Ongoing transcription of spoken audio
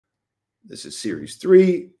This is series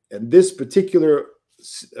 3. And this particular,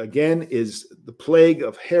 again, is the plague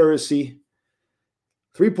of heresy,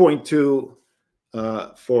 3.2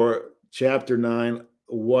 for chapter 9,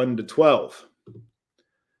 1 to 12.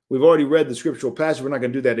 We've already read the scriptural passage. We're not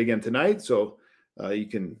going to do that again tonight. So you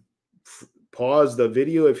can pause the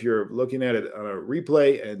video if you're looking at it on a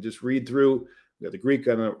replay and just read through. We got the Greek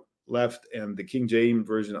on the left and the King James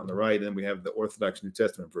version on the right. And then we have the Orthodox New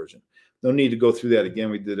Testament version. No need to go through that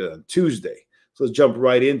again. We did it on Tuesday. So let's jump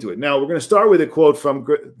right into it. Now, we're going to start with a quote from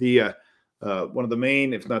the one of the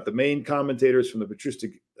main, if not the main commentators from the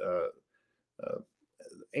patristic,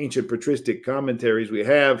 ancient patristic commentaries. We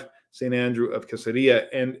have St. Andrew of Caesarea.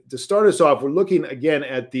 And to start us off, we're looking again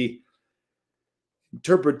at the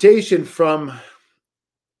interpretation from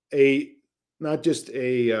not just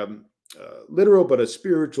a literal, but a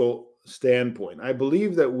spiritual standpoint. I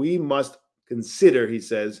believe that we must consider, he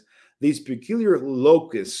says, these peculiar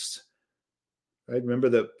locusts. Right? Remember,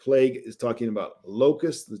 the plague is talking about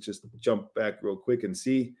locusts. Let's just jump back real quick and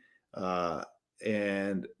see.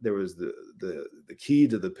 And there was the key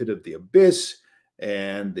to the pit of the abyss,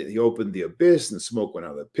 and he opened the abyss, and the smoke went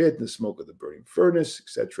out of the pit, and the smoke of the burning furnace,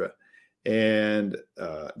 etc. And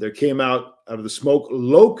there came out of the smoke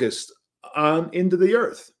locusts on into the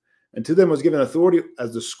earth, and to them was given authority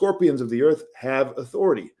as the scorpions of the earth have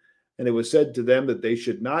authority. And it was said to them that they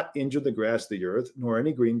should not injure the grass of the earth, nor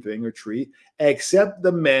any green thing or tree, except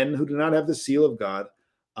the men who do not have the seal of God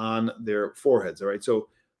on their foreheads. All right, so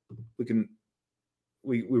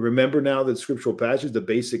we remember now the scriptural passage, the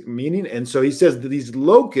basic meaning. And so he says that these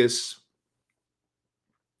locusts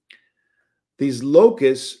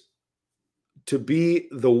to be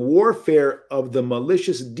the warfare of the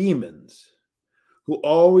malicious demons who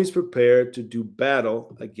always prepare to do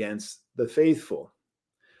battle against the faithful.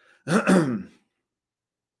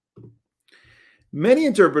 Many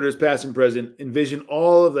interpreters, past and present, envision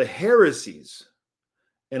all of the heresies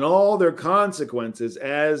and all their consequences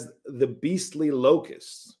as the beastly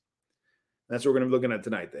locusts. That's what we're going to be looking at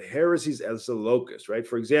tonight, the heresies as the locusts, right?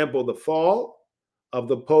 For example, the fall of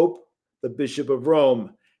the Pope, the Bishop of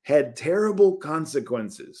Rome, had terrible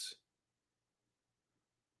consequences.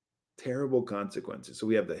 Terrible consequences. So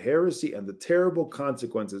we have the heresy and the terrible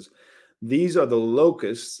consequences. These are the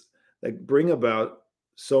locusts that bring about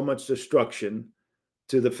so much destruction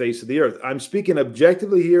to the face of the earth. I'm speaking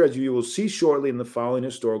objectively here, as you will see shortly in the following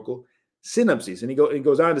historical synopses. And he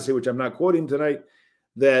goes on to say, which I'm not quoting tonight,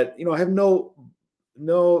 that, I have no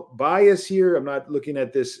bias here. I'm not looking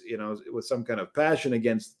at this, with some kind of passion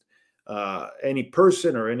against any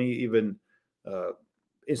person or any even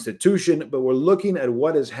institution, but we're looking at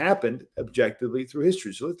what has happened objectively through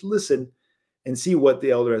history. So let's listen and see what the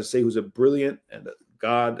elder has to say, who's a brilliant and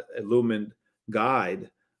God-illumined guide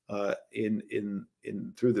in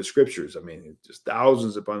through the scriptures. I mean, just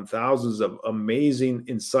thousands upon thousands of amazing,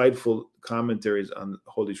 insightful commentaries on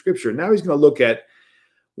Holy Scripture. Now he's going to look at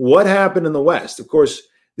what happened in the West. Of course,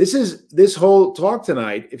 this whole talk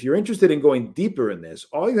tonight, if you're interested in going deeper in this,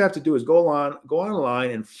 all you have to do is go online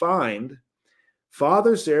and find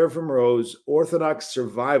Father Seraphim Rowe's Orthodox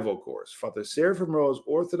Survival Course. Father Seraphim Rowe's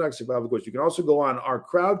Orthodox Survival Course. You can also go on our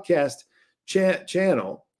CROWDCAST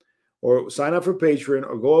channel, or sign up for Patreon,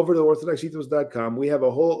 or go over to orthodoxethos.com. We have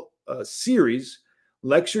a whole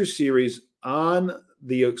lecture series on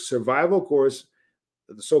the survival course,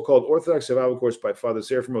 the so-called Orthodox Survival Course by Father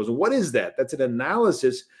Seraphim Rowe. And what is that? That's an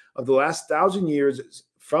analysis of the last 1,000 years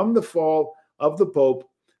from the fall of the Pope,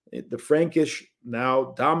 the Frankish,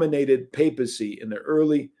 now dominated papacy in the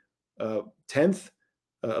early 10th,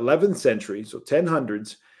 11th century, so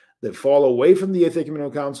 1000s. They fall away from the Eighth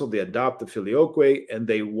Ecumenical Council, they adopt the Filioque, and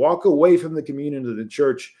they walk away from the communion of the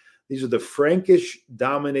church. These are the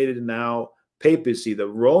Frankish-dominated now papacy. The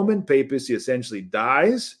Roman papacy essentially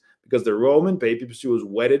dies because the Roman papacy was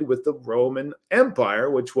wedded with the Roman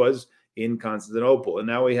Empire, which was in Constantinople. And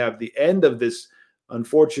now we have the end of this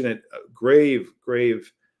unfortunate, grave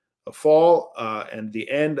fall, and the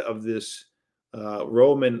end of this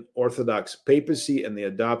Roman Orthodox papacy, and they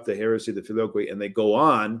adopt the heresy of the Filioque, and they go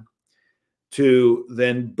on to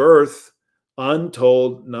then birth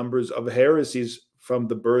untold numbers of heresies from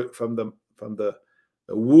the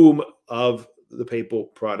womb of the papal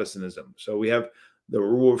Protestantism. So we have the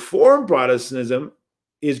Reformed Protestantism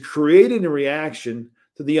is created in reaction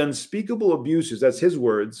to the unspeakable abuses, that's his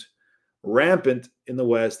words, rampant in the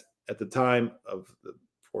West at the time of the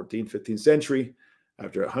 14th, 15th century,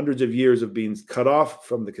 after hundreds of years of being cut off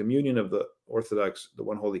from the communion of the Orthodox, the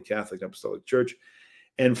one holy Catholic Apostolic Church,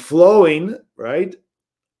 and flowing, right,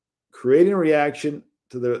 creating a reaction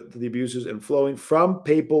to the abuses and flowing from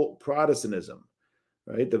papal Protestantism.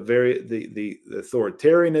 right? The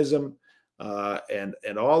authoritarianism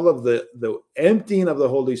and all of the emptying of the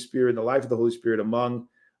Holy Spirit, the life of the Holy Spirit among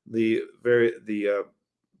the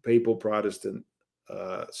papal Protestant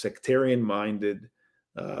sectarian-minded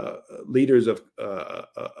leaders of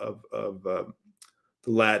the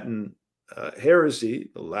Latin heresy,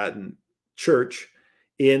 the Latin Church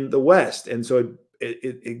in the West, and so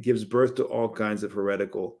it gives birth to all kinds of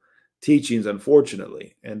heretical teachings,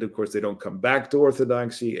 unfortunately. And of course, they don't come back to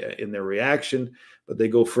orthodoxy in their reaction, but they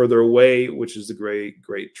go further away, which is the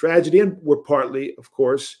great tragedy. And we're partly, of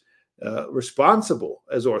course, responsible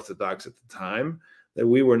as Orthodox at the time, that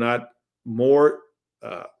we were not more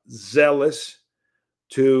zealous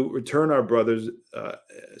to return our brothers,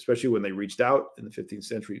 especially when they reached out in the 15th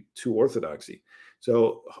century to orthodoxy.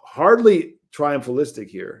 So hardly triumphalistic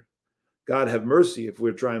here. God have mercy if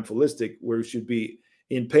we're triumphalistic, we should be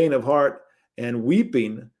in pain of heart and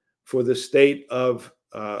weeping for the state of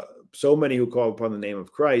so many who call upon the name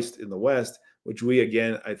of Christ in the West, which we,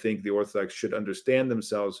 again, I think the Orthodox should understand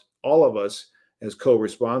themselves, all of us, as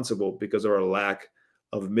co-responsible because of our lack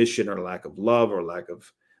of mission, or lack of love, or lack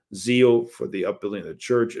of zeal for the upbuilding of the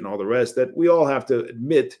church and all the rest, that we all have to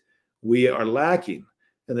admit we are lacking,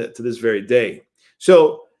 and that to this very day.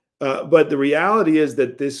 So, but the reality is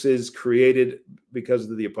that this is created because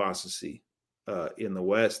of the apostasy in the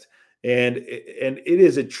West, and it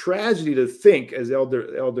is a tragedy to think, as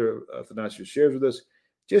Elder Athanasius shares with us,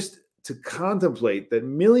 just to contemplate that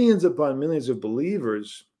millions upon millions of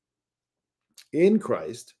believers in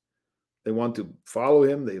Christ, they want to follow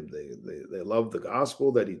him, they love the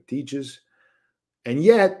gospel that he teaches, and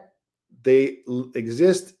yet they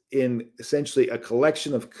exist in essentially a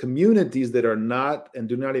collection of communities that are not and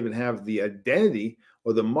do not even have the identity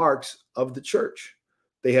or the marks of the church.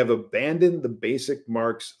 They have abandoned the basic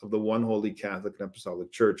marks of the one holy Catholic and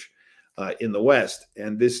Apostolic Church in the West,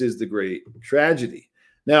 and this is the great tragedy.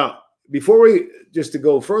 Now, before we, just to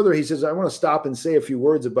go further, he says, I want to stop and say a few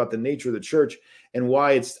words about the nature of the church and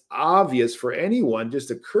why it's obvious for anyone,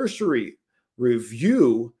 just a cursory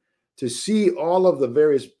review, to see all of the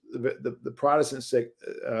various the Protestant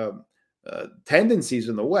tendencies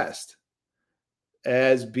in the West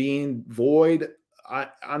as being void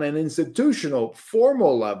on an institutional,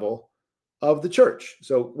 formal level of the church.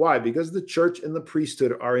 So why? Because the church and the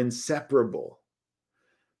priesthood are inseparable.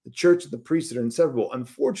 The church and the priesthood are inseparable.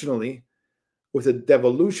 Unfortunately, with the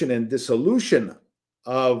devolution and dissolution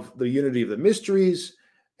of the unity of the mysteries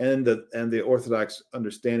and the Orthodox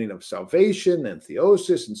understanding of salvation and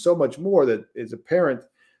theosis and so much more that is apparent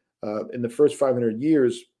in the first 500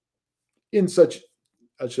 years in such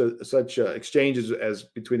exchanges as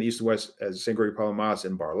between the East and West as St. Gregory Palamas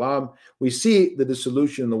and Barlaam, we see the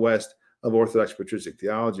dissolution in the West of Orthodox patristic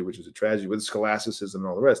theology, which is a tragedy, with scholasticism and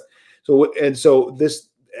all the rest. So this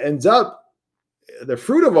ends up, the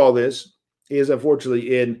fruit of all this is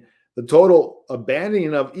unfortunately in the total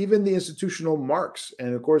abandoning of even the institutional marks.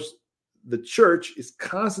 And of course, the church is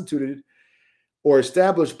constituted or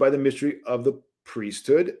established by the mystery of the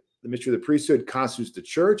priesthood. The mystery of the priesthood constitutes the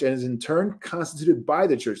church and is in turn constituted by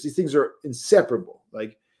the church. These things are inseparable.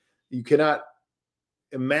 Like, you cannot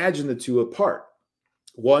imagine the two apart.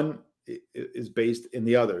 One is based in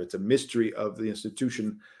the other. It's a mystery of the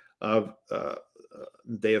institution of the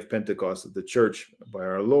day of Pentecost of the church by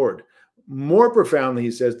our Lord. More profoundly,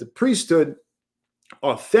 he says, the priesthood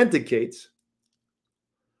authenticates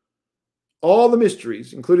all the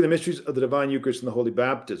mysteries, including the mysteries of the divine Eucharist and the Holy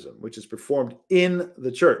Baptism, which is performed in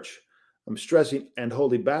the church. I'm stressing and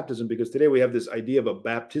Holy Baptism because today we have this idea of a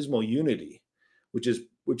baptismal unity, which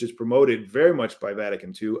is promoted very much by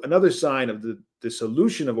Vatican II. Another sign of the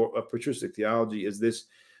dissolution of patristic theology is this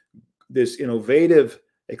innovative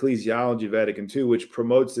ecclesiology of Vatican II, which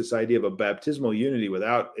promotes this idea of a baptismal unity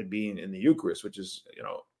without it being in the Eucharist, which is,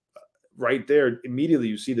 right there, immediately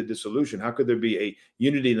you see the dissolution. How could there be a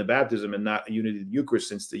unity in the baptism and not a unity in the Eucharist,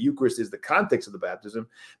 since the Eucharist is the context of the baptism?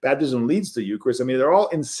 Baptism leads to Eucharist. I mean, they're all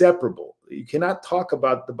inseparable. You cannot talk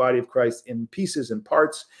about the body of Christ in pieces and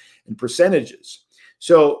parts and percentages.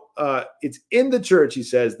 So it's in the church, he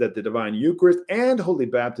says, that the divine Eucharist and Holy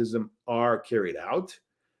Baptism are carried out.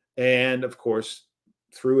 And of course,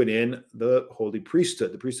 through and in the holy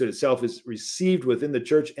priesthood. The priesthood itself is received within the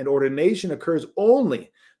church, and ordination occurs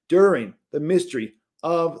only during the mystery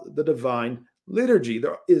of the divine liturgy.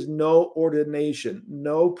 There is no ordination,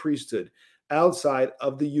 no priesthood outside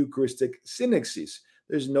of the Eucharistic synaxes.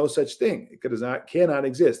 There's no such thing. It cannot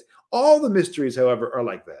exist. All the mysteries, however, are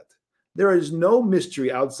like that. There is no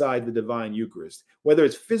mystery outside the divine Eucharist. Whether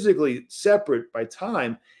it's physically separate by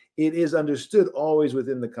time, it is understood always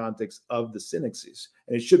within the context of the synaxes.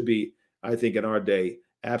 And it should be I think, in our day,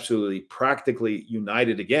 absolutely practically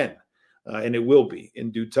united again. And it will be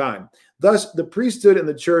in due time. Thus, the priesthood and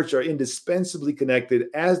the church are indispensably connected,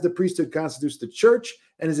 as the priesthood constitutes the church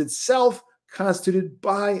and is itself constituted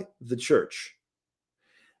by the church.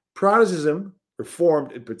 Protestantism,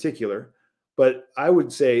 Reformed in particular, but I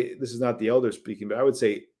would say, this is not the elder speaking, but I would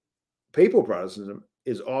say papal Protestantism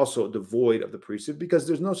is also devoid of the priesthood, because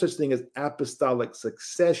there's no such thing as apostolic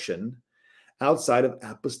succession outside of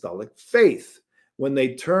apostolic faith. When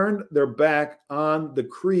they turned their back on the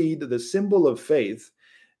creed, the symbol of faith,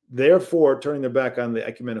 therefore turning their back on the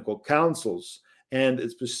ecumenical councils, and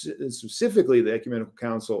specifically the ecumenical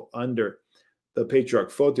council under the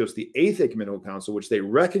Patriarch Photios, the Eighth Ecumenical Council, which they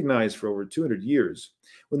recognized for over 200 years,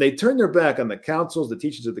 when they turned their back on the councils, the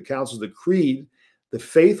teachings of the councils, the creed, the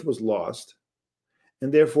faith was lost, and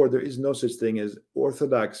therefore there is no such thing as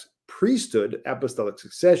Orthodox priesthood, apostolic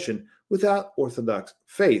succession, without Orthodox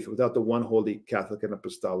faith, without the one holy Catholic and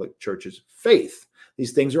Apostolic Church's faith.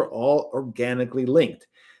 These things are all organically linked.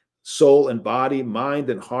 Soul and body, mind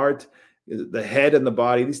and heart, the head and the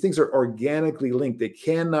body, these things are organically linked. They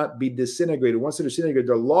cannot be disintegrated. Once they're disintegrated,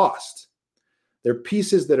 they're lost. They're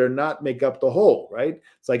pieces that are not make up the whole, right?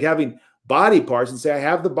 It's like having body parts and say, I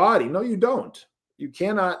have the body. No, you don't. You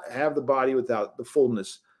cannot have the body without the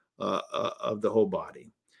fullness of the whole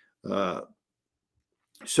body.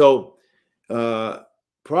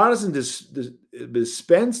 Protestants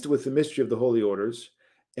dispensed with the mystery of the holy orders,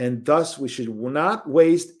 and thus we should not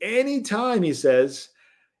waste any time, he says,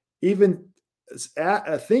 even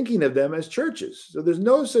thinking of them as churches. So there's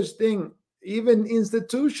no such thing, even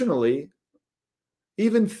institutionally,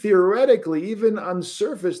 even theoretically, even on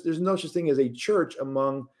surface, there's no such thing as a church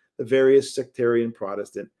among the various sectarian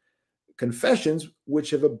Protestant confessions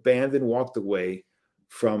which have abandoned, walked away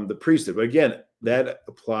from the priesthood. But again, that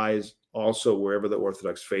applies also wherever the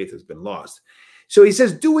Orthodox faith has been lost. So he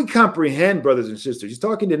says, do we comprehend, brothers and sisters? He's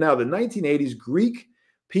talking to now the 1980s Greek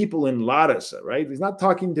people in Larissa, right? He's not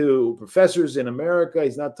talking to professors in America.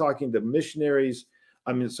 He's not talking to missionaries.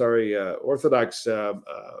 Orthodox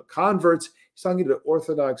converts. He's talking to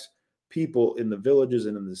Orthodox people in the villages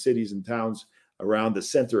and in the cities and towns around the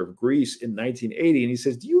center of Greece in 1980. And he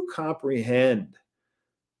says, do you comprehend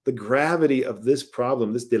the gravity of this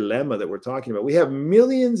problem, this dilemma that we're talking about? We have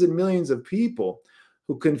millions and millions of people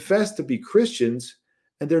who confess to be Christians,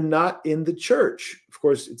 and they're not in the church. Of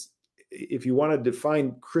course, if you want to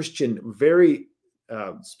define Christian very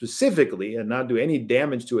specifically and not do any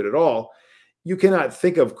damage to it at all, you cannot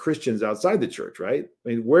think of Christians outside the church, right? I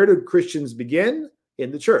mean, where do Christians begin?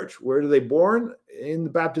 In the church. Where are they born? In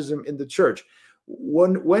the baptism in the church.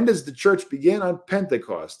 When does the church begin? On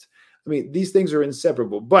Pentecost. I mean, these things are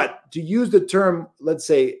inseparable. But to use the term, let's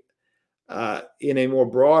say, in a more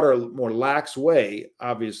broader, more lax way,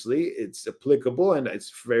 obviously, it's applicable and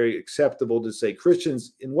it's very acceptable to say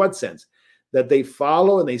Christians in what sense? That they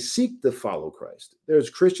follow and they seek to follow Christ.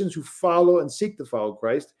 There's Christians who follow and seek to follow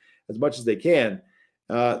Christ as much as they can.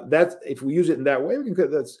 That's, if we use it in that way, we can.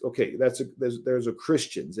 That's okay. There's a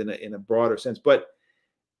Christians in a broader sense. But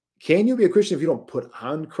can you be a Christian if you don't put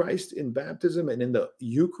on Christ in baptism and in the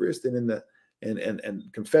Eucharist and in the and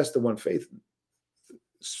confess the one faith?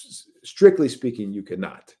 Strictly speaking, you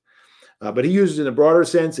cannot. But he uses it in a broader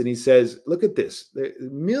sense, and he says, "Look at this: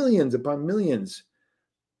 millions upon millions,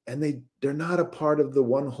 and they're not a part of the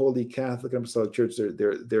one holy Catholic and Apostolic Church.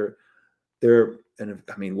 They're and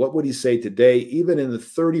I mean, what would he say today? Even in the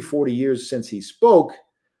 30, 40 years since he spoke,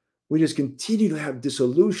 we just continue to have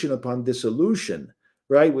dissolution upon dissolution,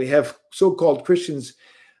 right? We have so-called Christians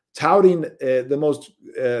touting the most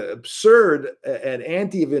absurd and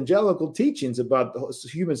anti-evangelical teachings about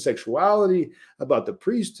human sexuality, about the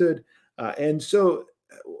priesthood. And so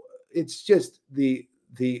it's just the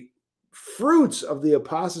fruits of the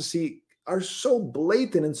apostasy are so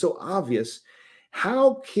blatant and so obvious.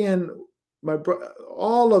 How can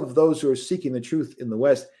all of those who are seeking the truth in the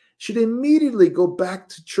West should immediately go back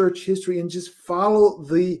to church history and just follow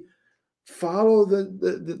the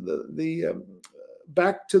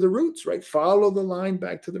back to the roots, right? Follow the line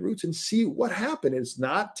back to the roots and see what happened. It's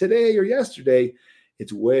not today or yesterday.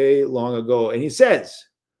 It's way long ago. And he says,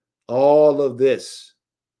 all of this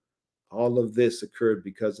occurred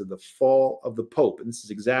because of the fall of the Pope. And this is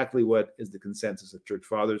exactly what is the consensus of church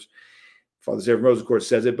fathers. Father Severin Rose, of course,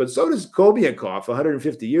 says it, but so does Kobiakov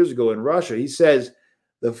 150 years ago in Russia. He says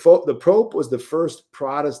the Pope was the first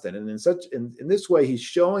Protestant. And in this way, he's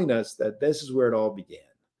showing us that this is where it all began.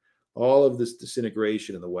 All of this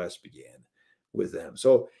disintegration in the West began with them.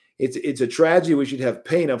 So It's a tragedy. We should have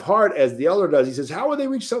pain of heart, as the elder does. He says, how will they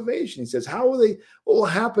reach salvation? He says, how will they, what will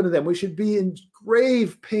happen to them? We should be in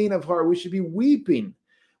grave pain of heart. We should be weeping.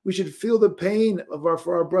 We should feel the pain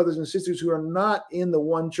for our brothers and sisters who are not in the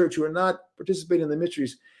one church, who are not participating in the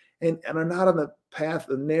mysteries, and are not on the path,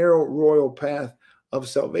 the narrow royal path of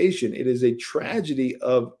salvation. It is a tragedy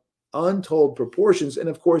of untold proportions. And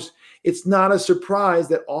of course, it's not a surprise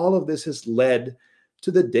that all of this has led to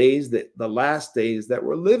the last days that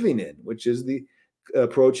we're living in, which is the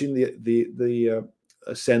approaching the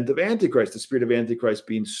ascent of Antichrist, the spirit of Antichrist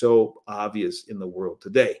being so obvious in the world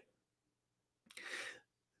today.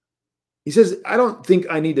 He says, I don't think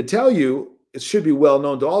I need to tell you, it should be well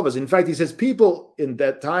known to all of us. In fact, he says people in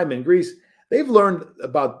that time in Greece, they've learned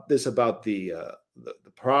about the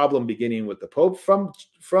problem beginning with the Pope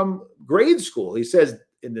from grade school. He says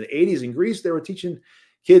in the 80s in Greece, they were teaching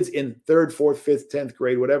kids in 3rd, 4th, 5th, 10th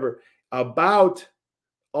grade, whatever, about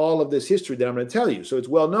all of this history that I'm going to tell you. So it's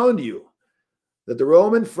well known to you that the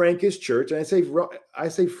Roman Frankish Church, and I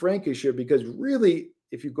say Frankish here because really,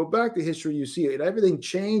 if you go back to history, you see it, everything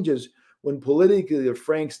changes when politically the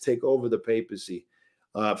Franks take over the papacy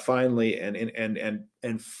finally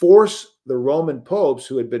and force the Roman popes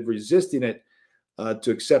who had been resisting it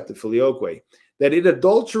to accept the filioque, that it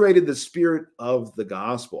adulterated the spirit of the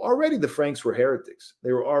gospel. Already the Franks were heretics.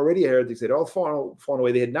 They were already heretics. They'd all fallen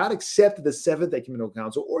away. They had not accepted the 7th Ecumenical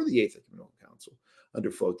Council or the 8th Ecumenical Council under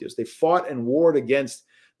Photius. They fought and warred against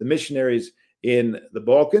the missionaries in the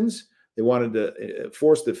Balkans. They wanted to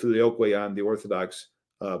force the filioque on the Orthodox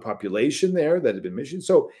population there that had been missioned.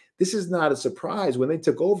 So this is not a surprise. When they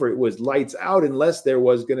took over, it was lights out unless there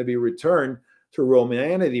was going to be return to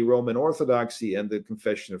Romanity, Roman Orthodoxy, and the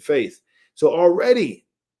confession of faith. So already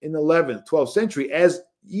in the 11th, 12th century, as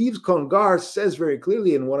Yves Congar says very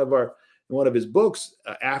clearly in one of his books,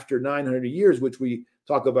 After 900 Years, which we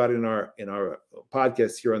talk about in our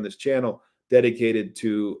podcast here on this channel, dedicated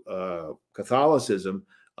to Catholicism,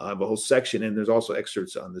 a whole section, and there's also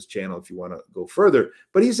excerpts on this channel if you want to go further.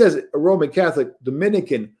 But he says a Roman Catholic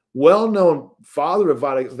Dominican, well-known father of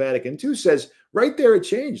Vatican II, says right there it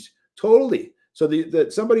changed totally. So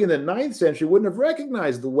that somebody in the 9th century wouldn't have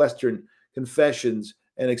recognized the Western confessions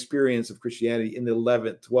and experience of Christianity in the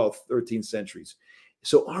 11th, 12th, 13th centuries.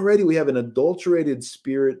 So already we have an adulterated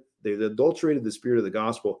spirit. They've adulterated the spirit of the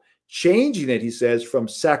gospel, changing it, he says, from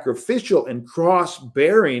sacrificial and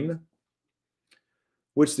cross-bearing,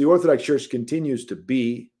 which the Orthodox Church continues to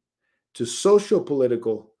be, to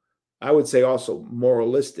socio-political, I would say also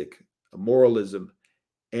moralistic, a moralism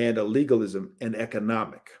and a legalism and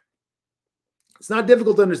economic. It's not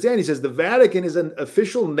difficult to understand. He says the Vatican is an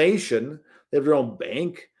official nation. They have their own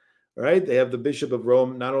bank, right? They have the Bishop of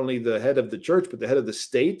Rome, not only the head of the church, but the head of the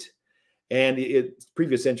state. And in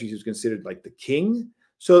previous centuries, he was considered like the king.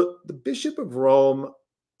 So the Bishop of Rome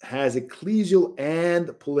has ecclesial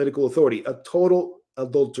and political authority, a total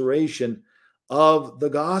adulteration of the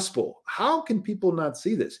gospel. How can people not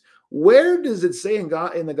see this? Where does it say in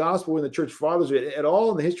the gospel, in the church fathers, at all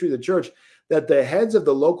in the history of the church, that the heads of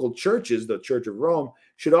the local churches, the Church of Rome,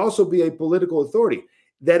 should also be a political authority?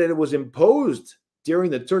 That it was imposed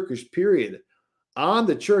during the Turkish period on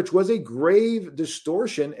the church was a grave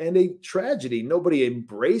distortion and a tragedy. Nobody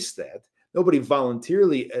embraced that. Nobody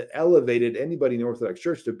voluntarily elevated anybody in the Orthodox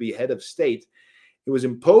Church to be head of state. It was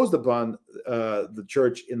imposed upon the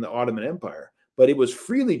church in the Ottoman Empire, but it was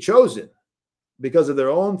freely chosen because of their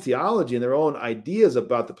own theology and their own ideas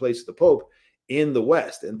about the place of the Pope in the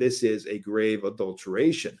West. And this is a grave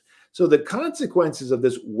adulteration. So the consequences of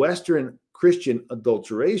this Western Christian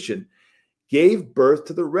adulteration gave birth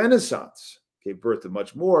to the Renaissance, gave birth to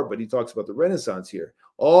much more, but he talks about the Renaissance here.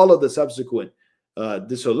 All of the subsequent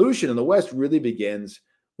dissolution in the West really begins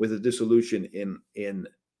with a dissolution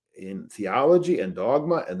in theology and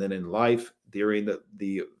dogma, and then in life during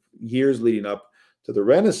the years leading up to the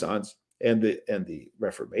Renaissance and the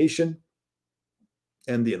Reformation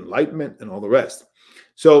and the Enlightenment and all the rest.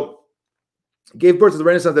 So it gave birth to the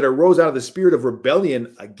Renaissance that arose out of the spirit of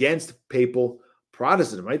rebellion against papal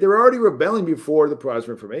Protestantism, right? They were already rebelling before the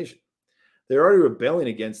Protestant Reformation. They were already rebelling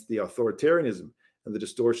against the authoritarianism and the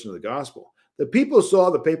distortion of the gospel. The people saw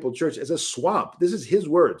the papal church as a swamp. This is his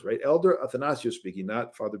words, right? Elder Athanasius speaking,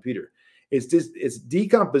 not Father Peter. Its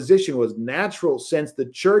decomposition was natural since the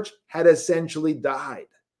church had essentially died,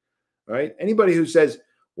 right? Anybody who says,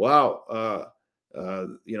 wow,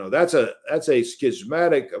 that's a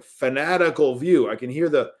schismatic, a fanatical view. I can hear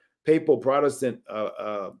the papal Protestant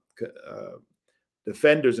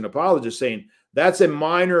defenders and apologists saying, that's a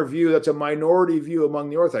minor view. That's a minority view among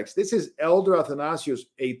the Orthodox. This is Elder Athanasius,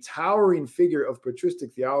 a towering figure of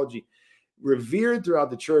patristic theology, revered throughout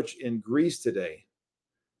the church in Greece today.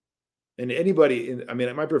 And anybody, I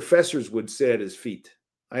mean, my professors would sit at his feet.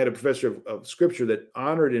 I had a professor of scripture that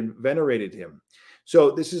honored and venerated him.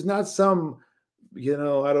 So this is not some, I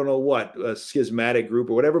don't know what, a schismatic group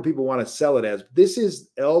or whatever people want to sell it as. This is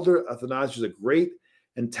Elder Athanasius, a great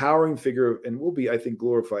and towering figure, and will be, I think,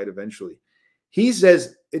 glorified eventually. He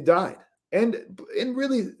says it died. And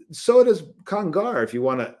really, so does Congar, if you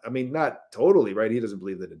want to, I mean, not totally, right? He doesn't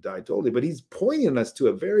believe that it died totally, but he's pointing us to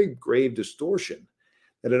a very grave distortion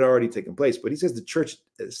that had already taken place. But he says the church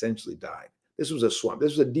essentially died. This was a swamp.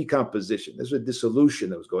 This was a decomposition. This was a dissolution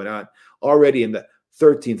that was going on already in the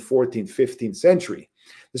 13th, 14th, 15th century.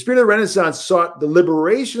 The spirit of the Renaissance sought the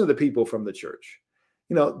liberation of the people from the church.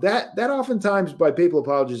 That oftentimes by papal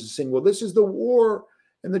apologists is saying, well, this is the war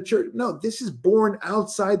and the church. No, this is born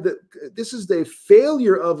outside this is the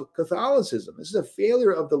failure of Catholicism. This is a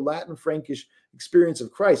failure of the Latin Frankish experience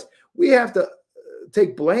of Christ. We have to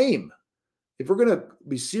take blame. If we're going to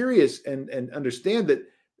be serious and understand that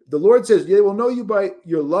the Lord says, they will know you by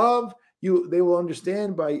your love. They will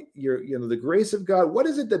understand by the grace of God. What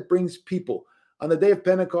is it that brings people on the day of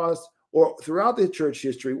Pentecost or throughout the church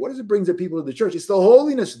history? What is it brings the people to the church? It's the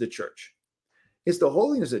holiness of the church. It's the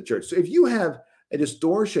holiness of the church. So if you have a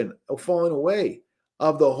distortion, a falling away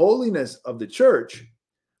of the holiness of the church,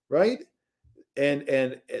 right?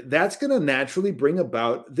 And that's going to naturally bring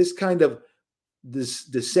about this kind of this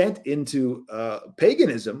descent into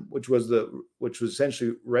paganism, which was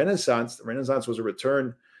essentially Renaissance. The Renaissance was a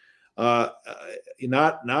return, not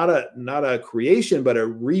a creation, but a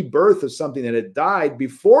rebirth of something that had died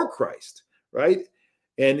before Christ, right?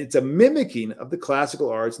 And it's a mimicking of the classical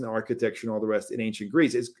arts and the architecture and all the rest in ancient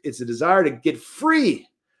Greece. It's a desire to get free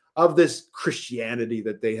of this Christianity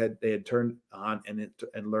that they had turned on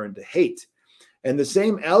and learned to hate. And the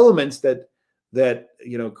same elements that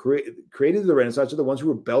created the Renaissance are the ones who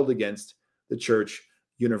rebelled against the church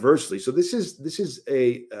universally. So this is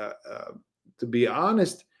a to be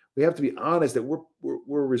honest, we have to be honest that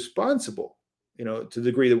we're responsible, to the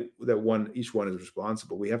degree that each one is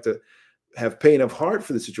responsible. We have to have pain of heart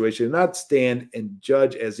for the situation and not stand and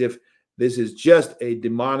judge as if this is just a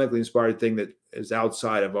demonically inspired thing that is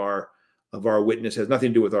outside of our witness, has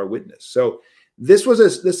nothing to do with our witness. So this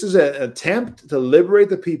is an attempt to liberate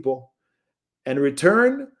the people and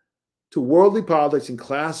return to worldly politics and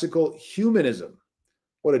classical humanism.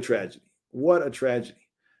 What a tragedy. What a tragedy.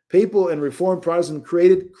 Papal and Reformed Protestant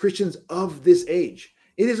created Christians of this age.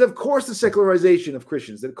 It is, of course, the secularization of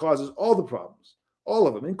Christians that causes all the problems, all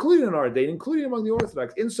of them, including in our day, including among the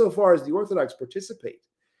Orthodox. Insofar as the Orthodox participate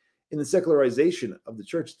in the secularization of the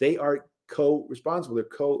church, they are co-responsible. They're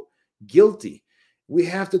co-guilty. We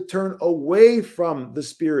have to turn away from the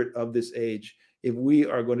spirit of this age if we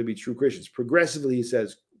are going to be true Christians. Progressively, he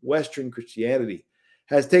says, Western Christianity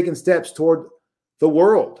has taken steps toward the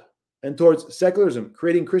world and towards secularism,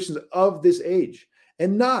 creating Christians of this age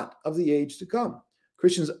and not of the age to come.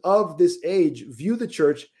 Christians of this age view the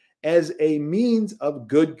church as a means of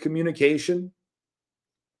good communication,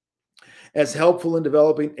 as helpful in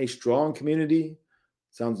developing a strong community.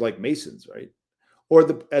 Sounds like Masons, right?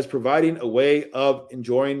 Or as providing a way of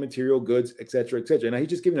enjoying material goods, etc., etc. Now, he's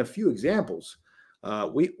just giving a few examples.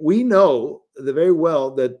 We know very well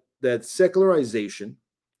that secularization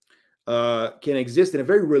can exist in a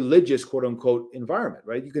very religious, quote unquote, environment,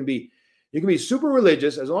 right? You can be super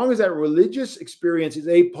religious as long as that religious experience is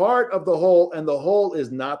a part of the whole, and the whole is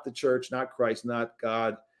not the church, not Christ, not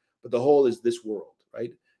God, but the whole is this world,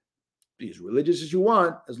 right? Be as religious as you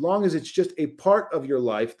want, as long as it's just a part of your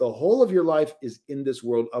life. The whole of your life is in this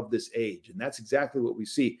world of this age, and that's exactly what we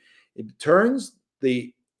see. It turns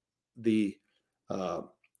the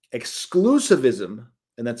exclusivism,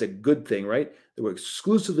 and that's a good thing, right? That we're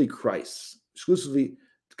exclusively Christ, exclusively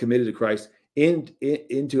committed to Christ,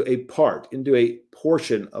 into a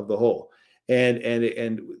portion of the whole, and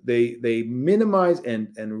they minimize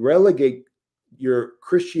and relegate your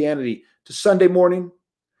Christianity to Sunday morning,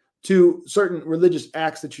 to certain religious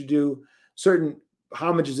acts that you do, certain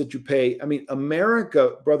homages that you pay. I mean,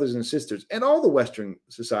 America, brothers and sisters, and all the Western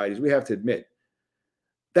societies, we have to admit,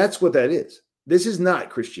 that's what that is. This is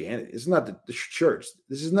not Christianity. This is not the church.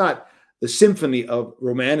 This is not the symphony of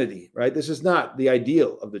Romanity, right? This is not the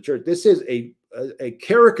ideal of the church. This is a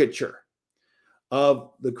caricature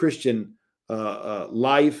of the Christian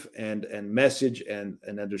life and message and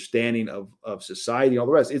understanding of society and all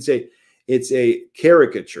the rest. It's a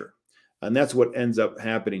caricature, and that's what ends up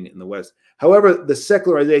happening in the West. However, the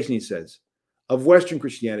secularization, he says, of Western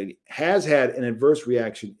Christianity has had an adverse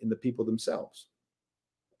reaction in the people themselves.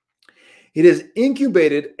 It has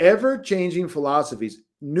incubated ever-changing philosophies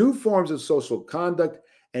new forms of social conduct,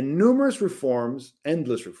 and numerous reforms,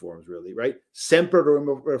 endless reforms, really, right? Semper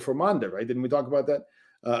reformanda, right? Didn't we talk about that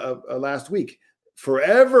last week?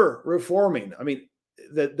 Forever reforming. I mean,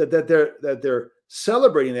 that they're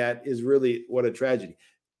celebrating that is really what a tragedy.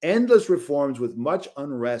 Endless reforms with much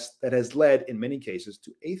unrest that has led, in many cases,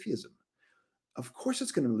 to atheism. Of course,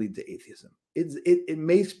 it's going to lead to atheism. It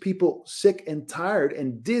makes people sick and tired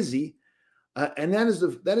and dizzy, and that is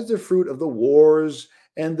the fruit of the wars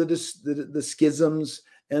and the schisms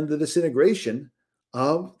and the disintegration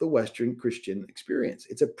of the Western Christian experience.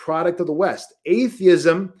 It's a product of the West.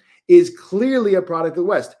 Atheism is clearly a product of the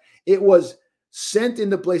West. It was sent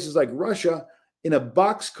into places like Russia in a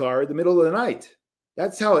boxcar in the middle of the night.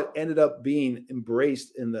 That's how it ended up being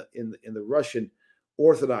embraced in the Russian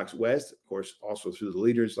Orthodox West, of course, also through the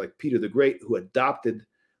leaders like Peter the Great, who adopted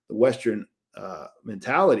the Western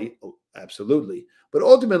mentality. Oh, absolutely. But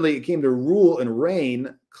ultimately, it came to rule and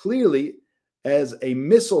reign clearly as a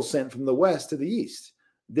missile sent from the West to the East.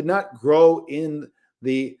 It did not grow in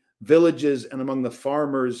the villages and among the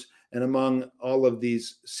farmers and among all of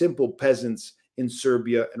these simple peasants in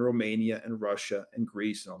Serbia and Romania and Russia and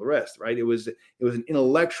Greece and all the rest, right? It was an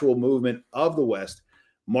intellectual movement of the West.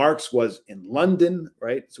 Marx was in London,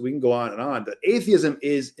 right? So we can go on and on. But atheism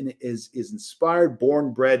is inspired,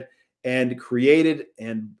 born, bred, and created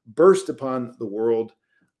and burst upon the world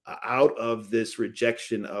out of this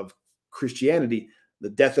rejection of Christianity, the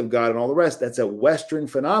death of God, and all the rest. That's a Western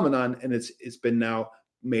phenomenon, and it's been now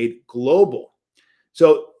made global.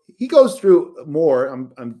 So he goes through more.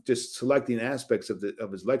 I'm just selecting aspects of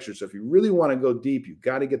his lecture. So if you really want to go deep, you've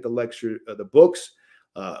got to get the lecture, the books.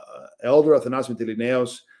 Elder Athanasius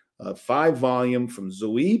Mitilinaios, 5-volume from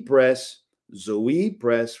Zoe Press,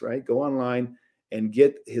 right? Go online and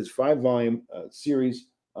get his 5-volume series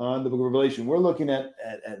on the Book of Revelation. We're looking at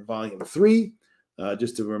volume 3,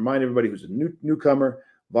 just to remind everybody who's a newcomer.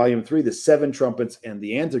 Volume 3, the 7 trumpets and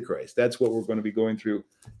the Antichrist. That's what we're going to be going through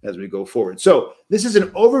as we go forward. So this is an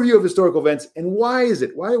overview of historical events. And why is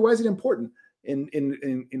it? Why is it important in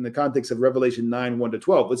the context of Revelation 9,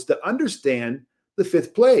 1-12? It's to understand the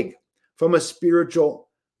 5th plague from a spiritual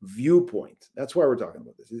viewpoint. That's why we're talking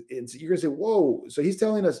about this. You're going to say, whoa. So he's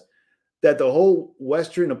telling us that the whole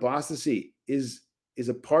Western apostasy is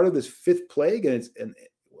a part of this 5th plague. And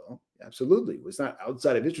well, absolutely. It's not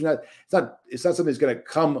outside of history. It's not something that's going to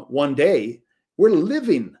come one day. We're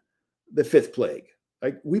living the 5th plague.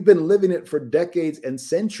 Like we've been living it for decades and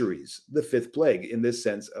centuries, the 5th plague in this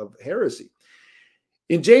sense of heresy.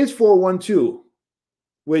 In James 4:1-2,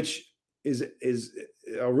 which is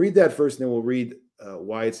I'll read that first, and then we'll read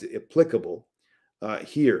why it's applicable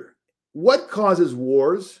here. What causes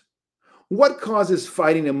wars? What causes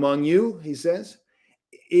fighting among you? He says,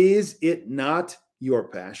 is it not your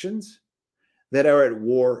passions that are at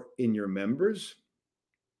war in your members?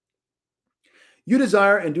 You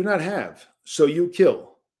desire and do not have, so you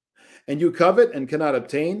kill. And you covet and cannot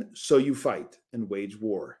obtain, so you fight and wage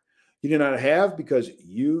war. You do not have because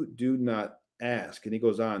you do not ask. And he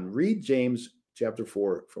goes on, read James chapter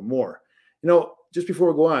 4 for more. Just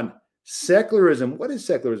before we go on, secularism, what is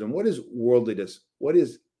secularism? What is worldliness? What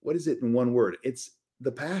is it in one word? It's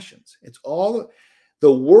the passions. It's all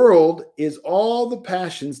the world is all the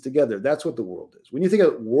passions together. That's what the world is. When you think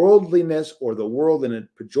of worldliness or the world in a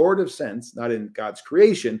pejorative sense, not in God's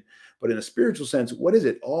creation, but in a spiritual sense, what is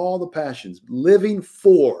it? All the passions, living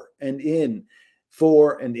for and in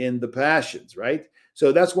the passions, right?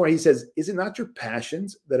 So that's why he says, is it not your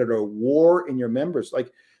passions that are at war in your members?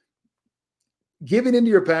 Like giving into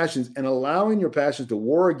your passions and allowing your passions to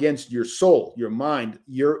war against your soul, your mind,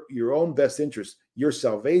 your own best interest, your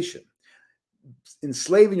salvation,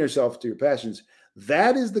 enslaving yourself to your passions.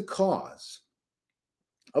 That is the cause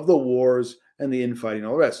of the wars and the infighting and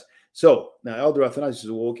all the rest. So now Elder Athanasius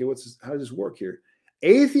says, well, okay, how does this work here?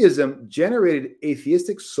 Atheism generated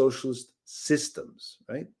atheistic socialist systems,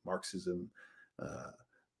 right? Marxism,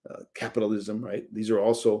 capitalism, right? These are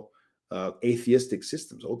also atheistic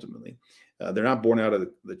systems, ultimately. They're not born out of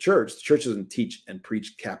the church. The church doesn't teach and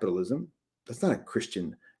preach capitalism. That's not a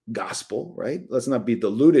Christian gospel, right? Let's not be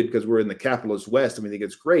deluded because we're in the capitalist West and we think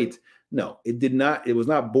it's great. No, it did not. It was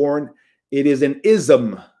not born. It is an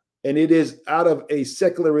ism, and it is out of a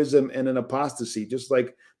secularism and an apostasy, just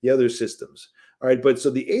like the other systems. All right, but so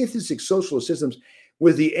the atheistic socialist systems,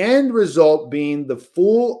 with the end result being the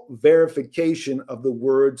full verification of the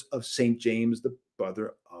words of St. James, the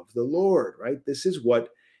brother of the Lord, right? This is what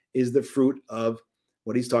is the fruit of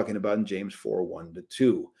what he's talking about in James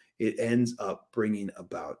 4:1-2. It ends up bringing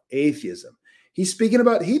about atheism. He's speaking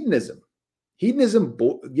about hedonism. Hedonism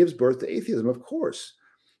gives birth to atheism, of course.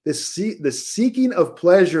 the seeking of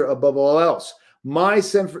pleasure above all else, my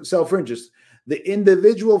self-interest, the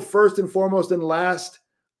individual first and foremost and last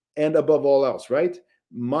and above all else, right?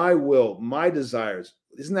 My will, my desires.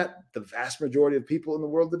 Isn't that the vast majority of people in the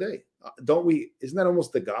world today? Don't we? Isn't that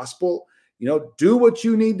almost the gospel? You know, do what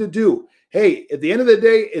you need to do. Hey, at the end of the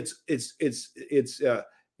day, it's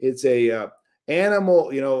a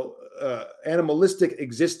animal, you know, animalistic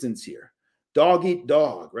existence here. Dog eat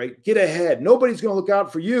dog, right? Get ahead. Nobody's going to look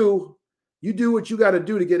out for you. You do what you got to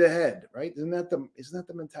do to get ahead, right? Isn't that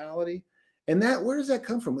the mentality? And that, where does that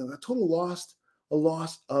come from? A total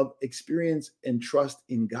loss of experience and trust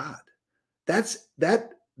in God. That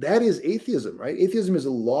is atheism, right? Atheism is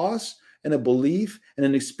a loss and a belief and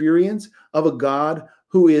an experience of a God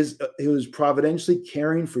who is providentially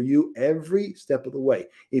caring for you every step of the way.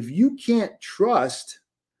 If you can't trust,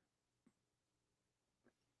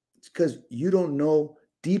 it's because you don't know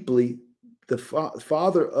deeply the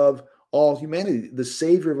Father of all humanity, the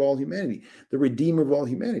Savior of all humanity, the Redeemer of all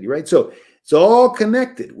humanity, right? So it's all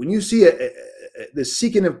connected. When you see the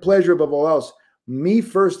seeking of pleasure above all else, me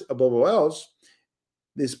first above all else,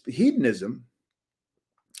 this hedonism,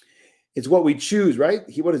 it's what we choose, right?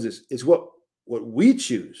 What is this? It's what we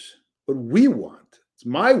choose, what we want. It's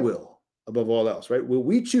my will above all else, right? What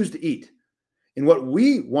we choose to eat, in what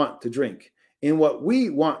we want to drink, in what we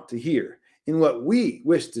want to hear, in what we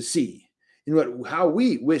wish to see, in how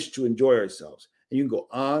we wish to enjoy ourselves. And you can go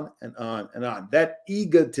on and on and on. That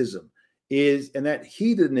egotism and that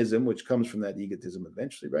hedonism, which comes from that egotism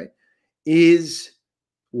eventually, right, is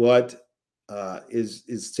what is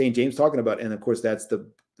St. James talking about. And of course, that's the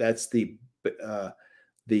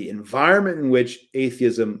environment in which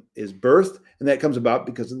atheism is birthed, and that comes about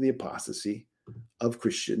because of the apostasy of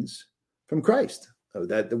Christians from Christ.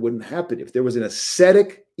 That wouldn't happen if there was an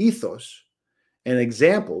ascetic ethos and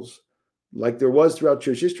examples like there was throughout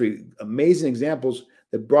church history, amazing examples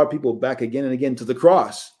that brought people back again and again to the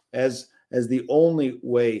cross as the only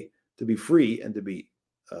way to be free and to be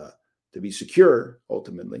secure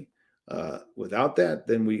ultimately. Without that,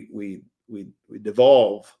 then we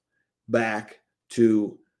devolve back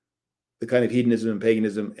to the kind of hedonism and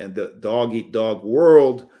paganism and the dog eat dog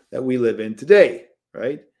world that we live in today,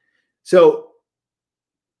 right? So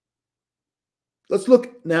let's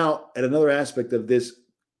look now at another aspect of this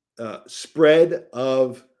spread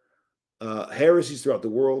of heresies throughout the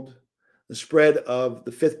world, the spread of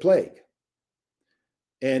the fifth plague,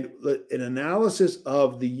 and an analysis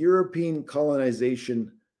of the European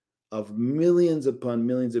colonization of millions upon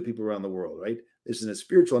millions of people around the world, right? This is a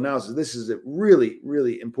spiritual analysis. This is really,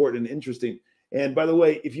 really important and interesting. And by the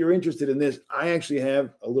way, if you're interested in this, I actually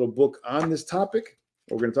have a little book on this topic.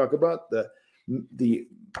 We're going to talk about the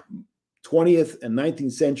 20th and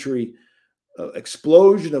 19th century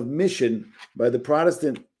explosion of mission by the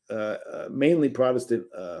Protestant, mainly Protestant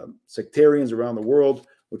sectarians around the world,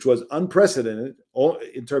 which was unprecedented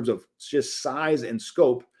in terms of just size and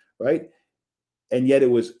scope, right? And yet it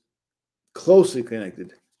was closely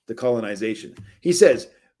connected to colonization. He says,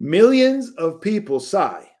 millions of people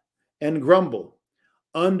sigh and grumble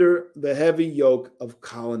under the heavy yoke of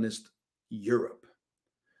colonist Europe.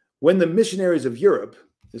 When the missionaries of Europe,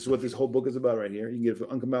 this is what this whole book is about right here, you can get it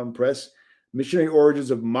from Uncle Mountain Press, Missionary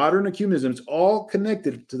Origins of Modern Ecumenism. It's all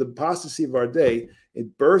connected to the apostasy of our day.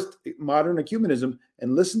 It birthed modern ecumenism.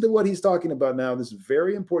 And listen to what he's talking about now. This is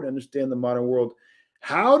very important to understand the modern world.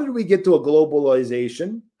 How did we get to a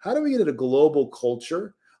globalization? How did we get to a global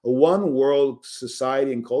culture, a one world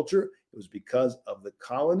society and culture? It was because of the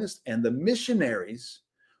colonists and the missionaries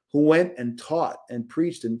who went and taught and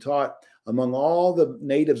preached and taught among all the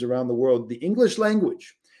natives around the world the English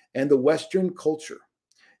language and the Western culture,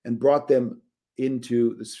 and brought them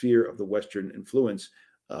into the sphere of the Western influence,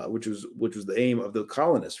 which was the aim of the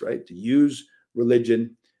colonists, right? To use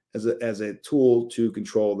religion as a tool to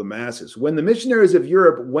control the masses. When the missionaries of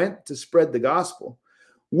Europe went to spread the gospel,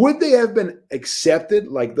 would they have been accepted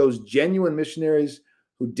like those genuine missionaries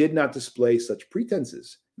who did not display such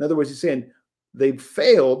pretenses? In other words, he's saying they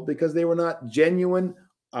failed because they were not genuine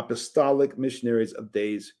apostolic missionaries of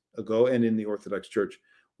days ago, and in the Orthodox Church,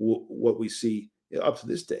 what we see up to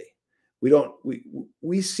this day.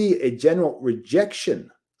 We see a general rejection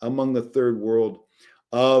among the third world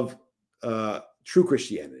of true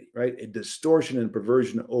Christianity, right? A distortion and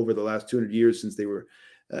perversion over the last 200 years since they were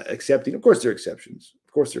accepting. Of course, there are exceptions.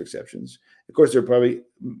 Of course, there are probably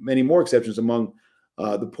many more exceptions among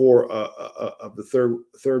the poor of the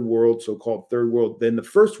third world, so-called third world, than the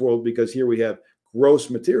first world, because here we have gross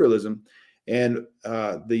materialism, and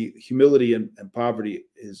the humility and poverty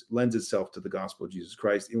lends itself to the gospel of Jesus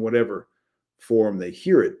Christ in whatever form they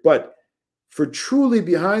hear it. But For truly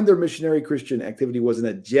behind their missionary Christian activity was an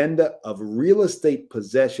agenda of real estate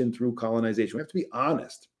possession through colonization. We have to be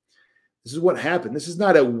honest. This is what happened. This is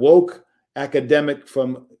not a woke academic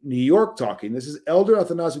from New York talking. This is Elder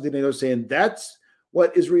Athanasius Mitilinaios saying that's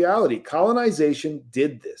what is reality. Colonization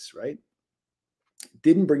did this, right?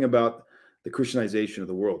 Didn't bring about the Christianization of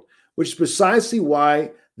the world, which is precisely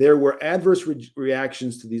why there were adverse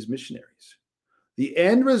reactions to these missionaries. The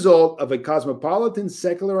end result of a cosmopolitan,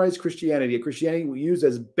 secularized Christianity, a Christianity used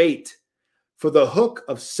as bait for the hook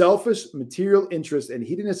of selfish material interests and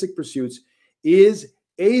hedonistic pursuits, is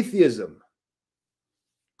atheism.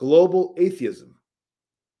 Global atheism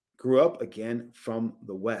grew up again from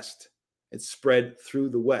the West. It spread through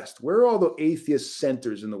the West. Where are all the atheist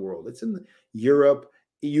centers in the world? It's in Europe,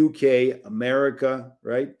 UK, America,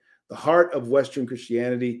 right? The heart of Western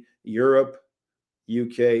Christianity, Europe,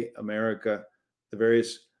 UK, America, the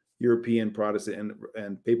various European Protestant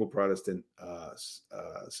and papal Protestant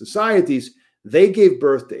societies, they gave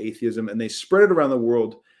birth to atheism and they spread it around the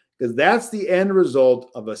world because that's the end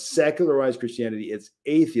result of a secularized Christianity. It's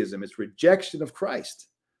atheism. It's rejection of Christ.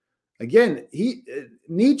 Again,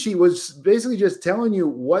 Nietzsche was basically just telling you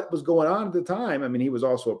what was going on at the time. I mean, he was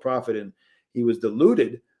also a prophet and he was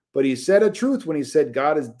deluded, but he said a truth when he said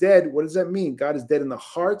God is dead. What does that mean? God is dead in the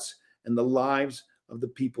hearts and the lives of the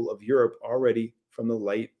people of Europe already from the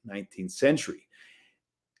late 19th century.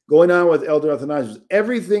 Going on with Elder Athanasius,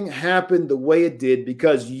 everything happened the way it did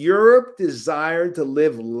because Europe desired to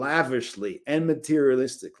live lavishly and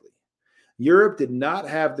materialistically. Europe did not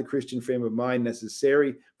have the Christian frame of mind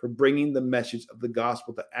necessary for bringing the message of the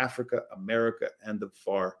gospel to Africa, America, and the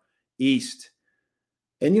Far East.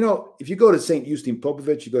 And you know, if you go to St. Justin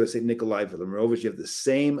Popovich, you go to St. Nikolai Velimirovich, you have the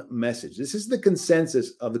same message. This is the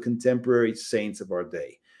consensus of the contemporary saints of our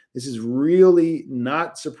day. This is really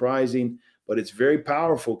not surprising, but it's very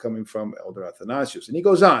powerful coming from Elder Athanasius. And he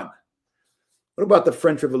goes on. What about the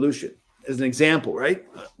French Revolution? As an example, right?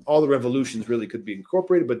 All the revolutions really could be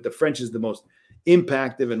incorporated, but the French is the most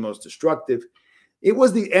impactful and most destructive. It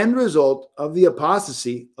was the end result of the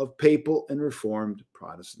apostasy of papal and Reformed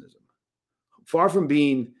Protestantism. Far from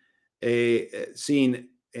being seen,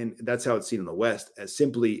 and that's how it's seen in the West, as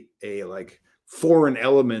simply a foreign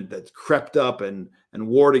element that's crept up and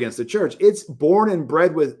warred against the church. It's born and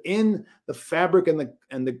bred within the fabric and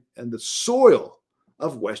the soil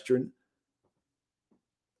of Western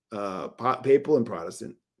papal and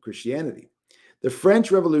Protestant Christianity. The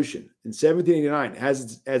French Revolution in 1789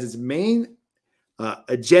 has as its main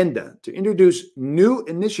agenda to introduce new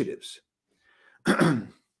initiatives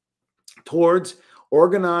towards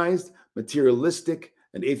organized, materialistic,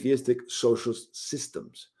 and atheistic social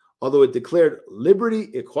systems. Although it declared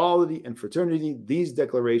liberty, equality, and fraternity, these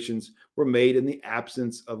declarations were made in the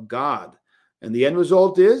absence of God. And the end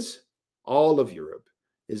result is all of Europe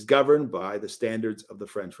is governed by the standards of the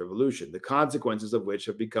French Revolution, the consequences of which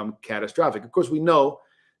have become catastrophic. Of course, we know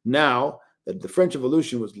now that the French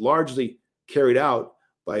Revolution was largely carried out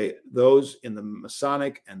by those in the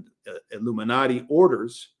Masonic and Illuminati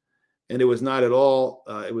orders, and it was not at all,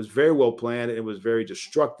 it was very well planned, and it was very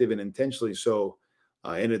destructive and intentionally so.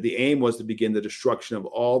 And the aim was to begin the destruction of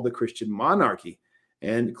all the Christian monarchy,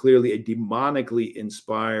 and clearly a demonically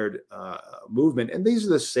inspired movement. And these are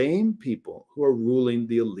the same people who are ruling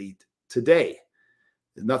the elite today.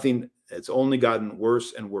 It's only gotten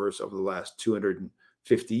worse and worse over the last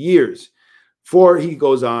 250 years. For, he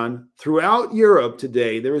goes on, throughout Europe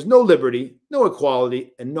today, there is no liberty, no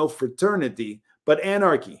equality, and no fraternity, but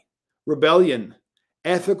anarchy, rebellion,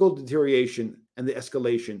 ethical deterioration, and the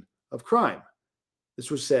escalation of crime.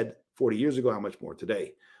 This was said 40 years ago, how much more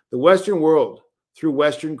today? The Western world, through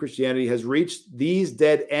Western Christianity, has reached these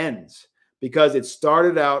dead ends because it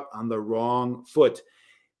started out on the wrong foot.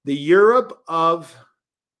 The Europe of,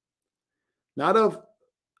 not of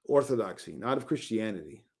Orthodoxy, not of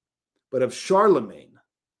Christianity, but of Charlemagne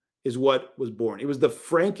is what was born. It was the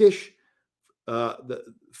Frankish, the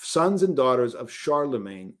sons and daughters of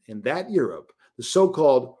Charlemagne in that Europe, the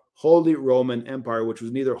so-called Holy Roman Empire, which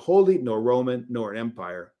was neither holy nor Roman nor an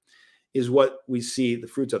empire, is what we see the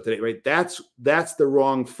fruits of today, right? That's the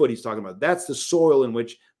wrong foot he's talking about. That's the soil in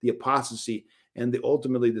which the apostasy and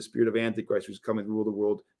ultimately the spirit of Antichrist, who's coming to rule the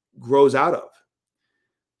world, grows out of.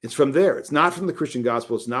 It's from there. It's not from the Christian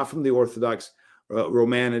gospel. It's not from the Orthodox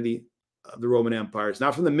Romanity of the Roman Empire. It's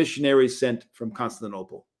not from the missionaries sent from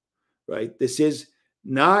Constantinople, right? This is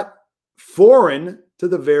not foreign to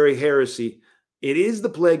the very heresy. It is the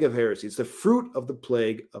plague of heresy. It's the fruit of the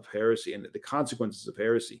plague of heresy and the consequences of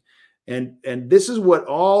heresy. And this is what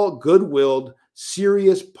all good-willed,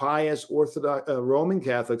 serious, pious Orthodox Roman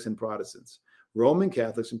Catholics and Protestants Roman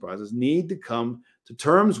Catholics and Protestants need to come to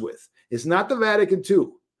terms with. It's not the Vatican II.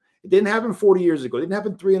 It didn't happen 40 years ago. It didn't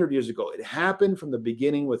happen 300 years ago. It happened from the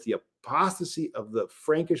beginning with the apostasy of the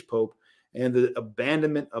Frankish Pope and the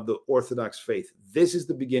abandonment of the Orthodox faith. This is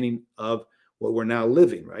the beginning of what we're now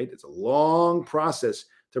living, right? It's a long process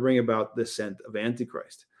to bring about the ascent of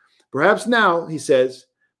Antichrist. Perhaps now, he says,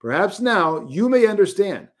 perhaps now you may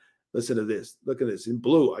understand. Listen to this. Look at this in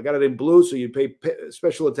blue. I got it in blue so you pay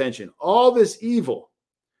special attention. All this evil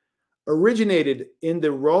originated in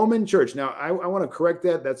the Roman church. Now, I want to correct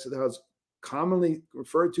that. That's how it's commonly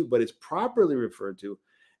referred to, but it's properly referred to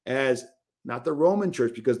as not the Roman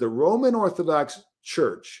church, because the Roman Orthodox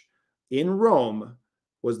church in Rome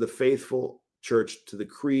was the faithful church to the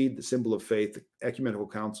creed, the symbol of faith, the ecumenical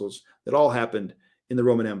councils that all happened in the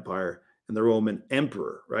Roman Empire and the Roman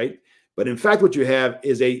emperor, right? But in fact, what you have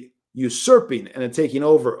is a usurping and a taking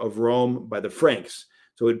over of Rome by the Franks.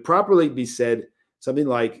 So it would properly be said something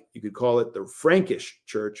like, you could call it the Frankish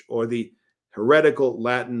church or the heretical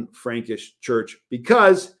Latin Frankish church,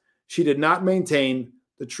 because she did not maintain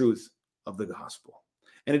the truth of the gospel.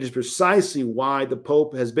 And it is precisely why the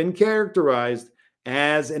Pope has been characterized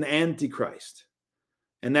as an antichrist.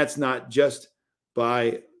 And that's not just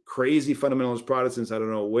by crazy fundamentalist Protestants, I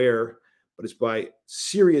don't know where, but it's by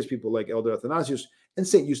serious people like Elder Athanasius and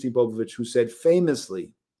St. Justin Popovich, who said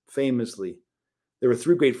famously, there were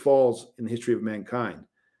three great falls in the history of mankind: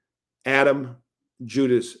 Adam,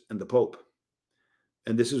 Judas, and the Pope.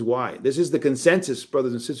 And this is why. This is the consensus,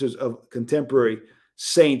 brothers and sisters, of contemporary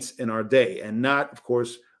saints in our day, and not, of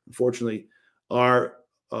course, unfortunately, our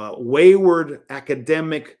wayward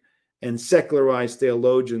academic and secularized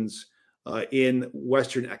theologians in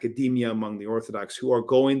Western academia among the Orthodox, who are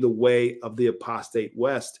going the way of the apostate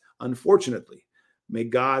West, unfortunately. May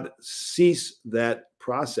God cease that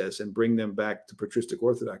process and bring them back to patristic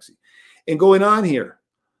orthodoxy. And going on here,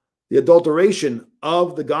 the adulteration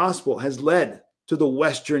of the gospel has led to the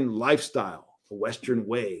Western lifestyle, the Western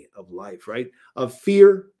way of life, right? Of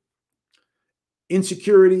fear,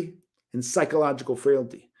 insecurity, and psychological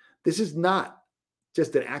frailty. This is not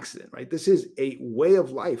just an accident, right? This is a way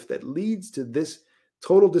of life that leads to this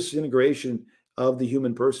total disintegration of the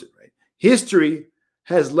human person, right? History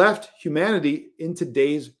has left humanity in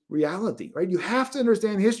today's reality, right? You have to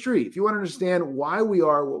understand history. If you want to understand why we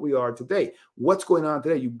are what we are today, what's going on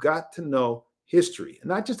today, you've got to know history. And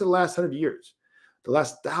not just the last 100 years, the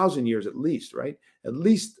last 1,000 years at least, right? At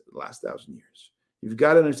least the last 1,000 years. You've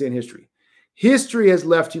got to understand history. History has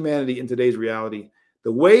left humanity in today's reality,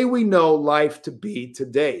 the way we know life to be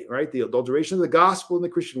today, right? The adulteration of the gospel in the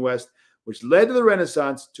Christian West, which led to the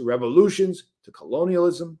Renaissance, to revolutions, to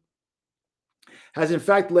colonialism, has in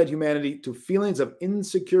fact led humanity to feelings of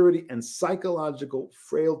insecurity and psychological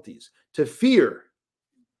frailties, to fear,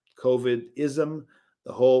 COVID-ism,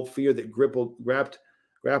 the whole fear that grappled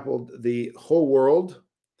the whole world,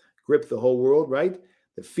 gripped the whole world, right?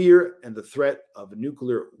 The fear and the threat of a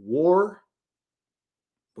nuclear war.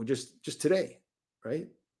 Well, just today, right?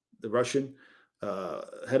 The Russian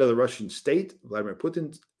head of the Russian state, Vladimir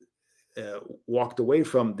Putin, walked away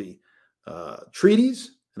from the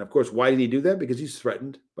treaties. And of course, why did he do that? Because he's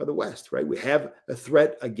threatened by the West, right? We have a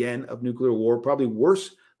threat again of nuclear war, probably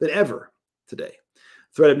worse than ever today.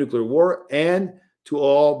 Threat of nuclear war, and to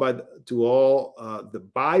all the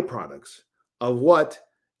byproducts of what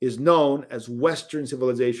is known as Western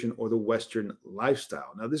civilization or the Western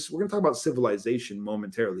lifestyle. Now, we're going to talk about civilization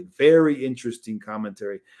momentarily. Very interesting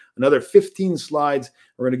commentary. Another 15 slides.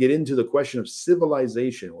 We're going to get into the question of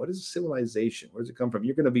civilization. What is civilization? Where does it come from?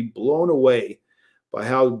 You're going to be blown away by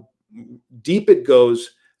how deep it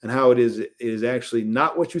goes and how it is actually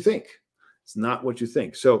not what you think. It's not what you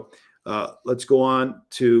think. So let's go on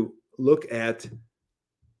to look at,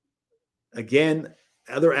 again,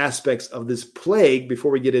 other aspects of this plague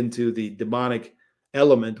before we get into the demonic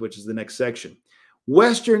element, which is the next section.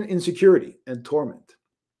 Western insecurity and torment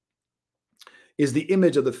is the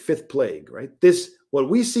image of the fifth plague, right? What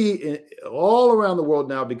we see all around the world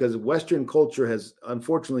now, because Western culture has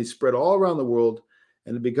unfortunately spread all around the world,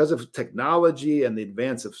 and because of technology and the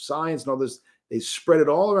advance of science and all this, they spread it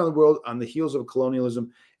all around the world on the heels of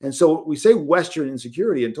colonialism. And so we say Western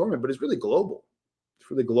insecurity and torment, but it's really global. It's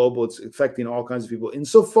really global. It's affecting all kinds of people.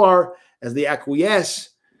 Insofar as they acquiesce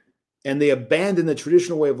and they abandon the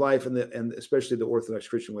traditional way of life and especially the Orthodox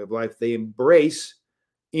Christian way of life, they embrace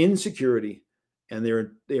insecurity and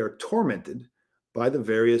they are tormented by the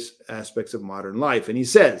various aspects of modern life. And he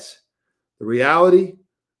says, the reality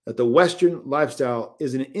that the Western lifestyle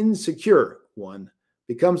is an insecure one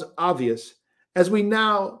becomes obvious as we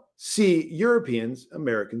now see Europeans,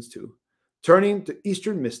 Americans too, turning to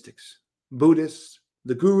Eastern mystics Buddhists,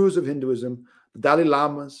 the gurus of Hinduism, the Dalai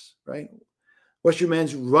Lamas, right? Western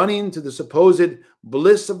man's running to the supposed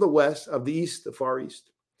bliss of the West, of the East, the Far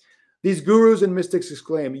East. These gurus and mystics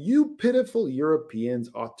exclaim, "You pitiful Europeans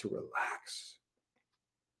ought to relax.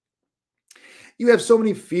 You have so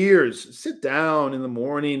many fears. Sit down in the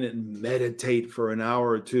morning and meditate for an hour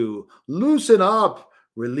or two. Loosen up,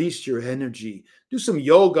 release your energy. Do some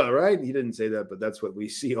yoga," right? He didn't say that, but that's what we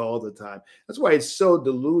see all the time. That's why it's so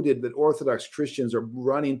deluded that Orthodox Christians are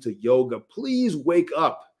running to yoga. Please wake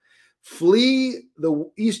up. Flee the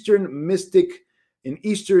Eastern mystic and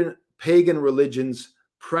Eastern pagan religions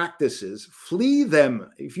practices. Flee them.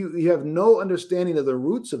 If you have no understanding of the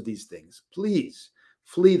roots of these things, please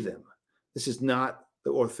flee them. This is not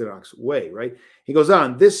the Orthodox way, right? He goes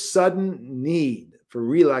on, this sudden need for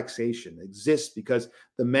relaxation exists because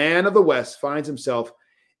the man of the West finds himself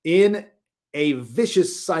in a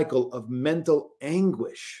vicious cycle of mental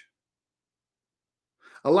anguish.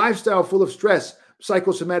 A lifestyle full of stress,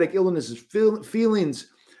 psychosomatic illnesses, feelings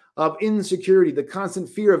of insecurity, the constant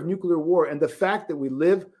fear of nuclear war, and the fact that we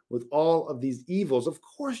live with all of these evils. Of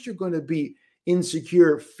course, you're going to be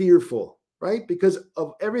insecure, fearful, right? Because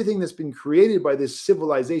of everything that's been created by this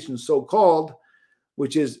civilization, so-called,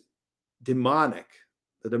 which is demonic.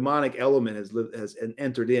 The demonic element has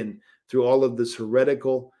entered in through all of this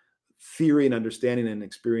heretical theory and understanding and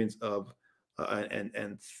experience of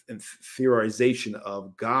and theorization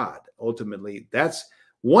of God. Ultimately, that's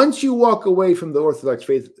once you walk away from the Orthodox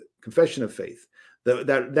faith, confession of faith,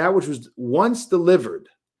 that which was once delivered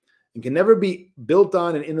and can never be built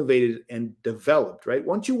on and innovated and developed, right?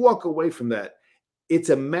 Once you walk away from that, it's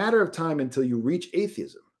a matter of time until you reach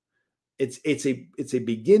atheism. It's a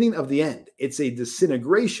beginning of the end. It's a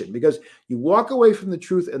disintegration because you walk away from the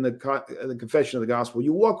truth and the confession of the gospel.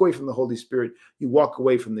 You walk away from the Holy Spirit. You walk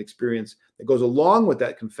away from the experience that goes along with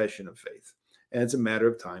that confession of faith. And it's a matter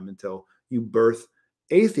of time until you birth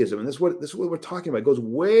atheism. And this is what we're talking about. It goes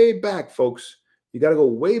way back, folks. You got to go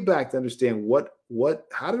way back to understand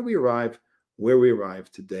how did we arrive where we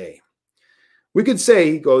arrive today. We could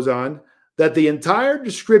say, he goes on, that the entire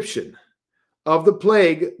description of the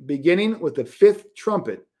plague, beginning with the fifth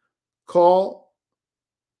trumpet call,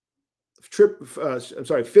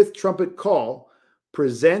 fifth trumpet call,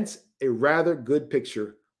 presents a rather good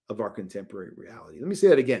picture of our contemporary reality. Let me say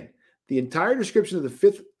that again. The entire description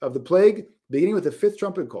of the plague, beginning with the fifth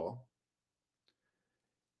trumpet call,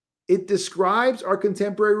 it describes our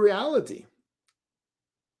contemporary reality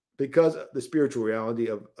because of the spiritual reality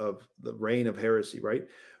of the reign of heresy, right?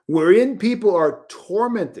 Wherein people are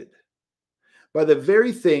tormented by the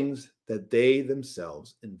very things that they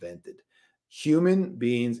themselves invented. Human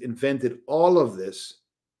beings invented all of this,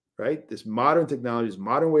 right? This modern technology, this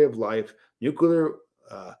modern way of life, nuclear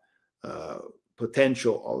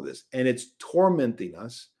potential, all of this. And it's tormenting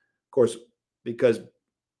us, of course, because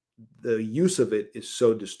the use of it is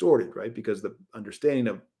so distorted, right? Because the understanding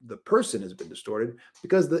of the person has been distorted,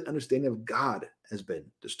 because the understanding of God has been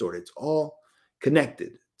distorted. It's all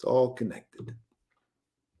connected. It's all connected.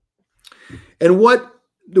 And what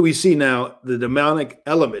do we see now? The demonic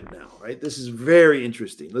element now, right? This is very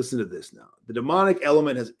interesting. Listen to this now. The demonic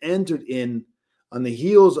element has entered in on the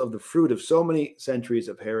heels of the fruit of so many centuries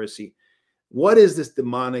of heresy. What is this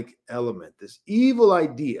demonic element? This evil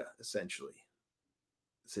idea, essentially.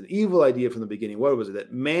 It's an evil idea from the beginning. What was it?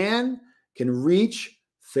 That man can reach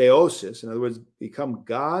theosis, in other words, become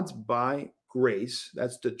gods by grace.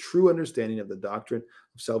 That's the true understanding of the doctrine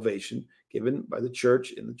of salvation given by the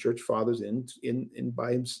church and the church fathers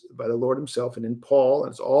by the Lord himself and in Paul.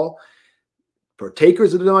 And it's all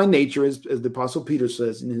partakers of the divine nature, as the Apostle Peter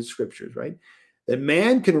says in his scriptures, right? That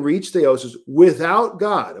man can reach theosis without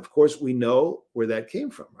God. Of course, we know where that came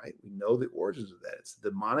from, right? We know the origins of that. It's the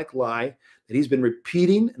demonic lie that he's been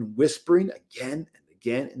repeating and whispering again and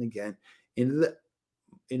again and again into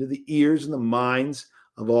the ears and the minds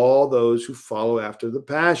of all those who follow after the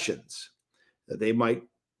passions, that they might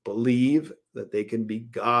believe that they can be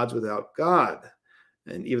gods without God.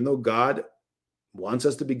 And even though God wants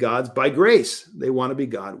us to be gods by grace, they want to be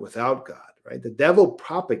God without God, right? The devil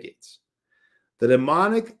propagates the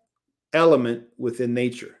demonic element within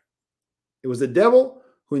nature. It was the devil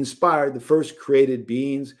who inspired the first created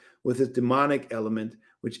beings with his demonic element,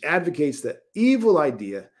 which advocates the evil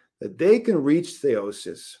idea that they can reach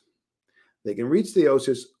theosis. They can reach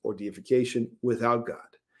theosis or deification without God.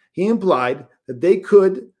 He implied that they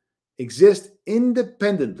could exist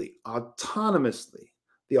independently, autonomously,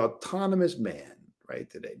 the autonomous man, right,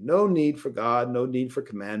 today. No need for God, no need for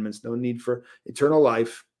commandments, no need for eternal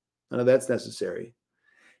life. None of that's necessary.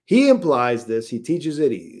 He implies this. He teaches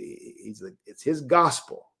it. It's his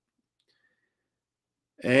gospel.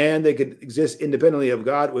 and they could exist independently of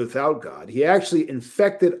God without God. He actually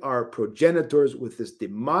infected our progenitors with this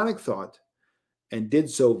demonic thought and did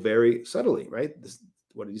so very subtly, right?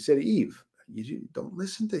 What did he say to Eve? You don't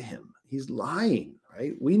listen to him. He's lying,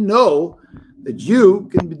 right? We know that you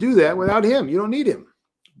can do that without him. You don't need him.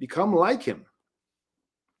 Become like him.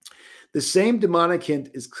 The same demonic hint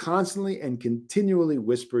is constantly and continually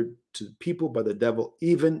whispered to people by the devil,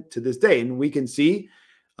 even to this day. And we can see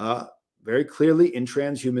very clearly in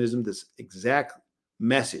transhumanism this exact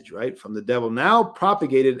message, right, from the devil, now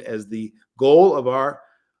propagated as the goal of our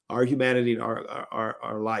humanity and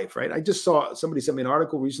our life, right? I just saw somebody sent me an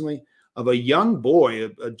article recently of a young boy,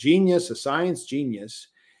 a genius, a science genius,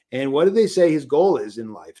 and what did they say his goal is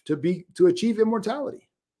in life? To achieve immortality.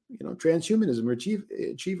 Transhumanism,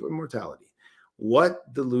 achieve immortality.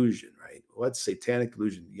 What delusion, right? What satanic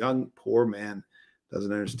delusion? Young, poor man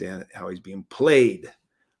doesn't understand how he's being played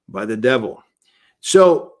by the devil.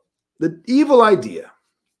 So the evil idea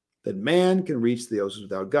that man can reach theosis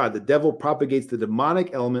without God, the devil propagates the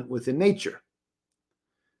demonic element within nature.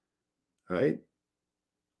 All right?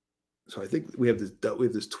 So I think we have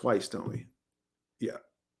this twice, don't we? Yeah.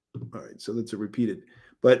 All right. So let's repeat it.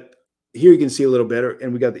 But here you can see a little better,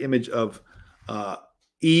 and we got the image of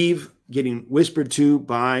Eve getting whispered to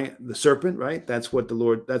by the serpent, right? That's what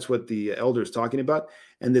the elder is talking about.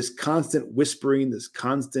 And this constant whispering, this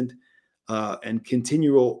constant and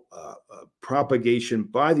continual propagation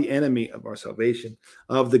by the enemy of our salvation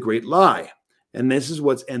of the great lie. And this is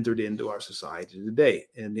what's entered into our society today.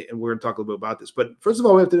 And we're going to talk a little bit about this. But first of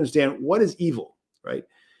all, we have to understand what is evil, right?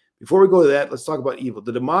 Before we go to that, let's talk about evil.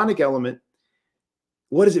 The demonic element,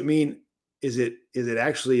 what does it mean? Is it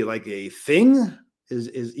actually like a thing?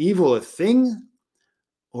 Is evil a thing?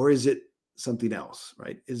 Or is it something else,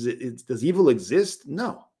 right? Does evil exist?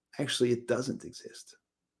 No, actually it doesn't exist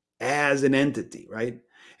as an entity, right?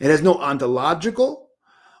 It has no ontological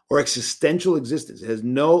or existential existence. It's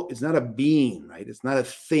not a being, right? It's not a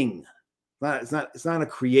thing. It's not a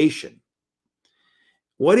creation.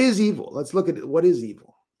 What is evil? Let's look at it. What is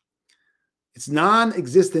evil? It's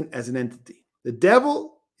non-existent as an entity. The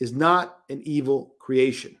devil is not an evil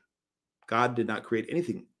creation. God did not create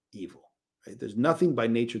anything evil, right? There's nothing by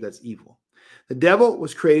nature that's evil. The devil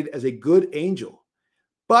was created as a good angel,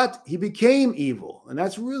 but he became evil. And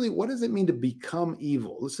that's really, what does it mean to become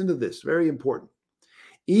evil? Listen to this, very important.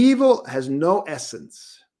 Evil has no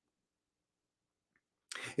essence.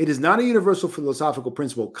 It is not a universal philosophical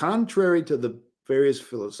principle, contrary to the various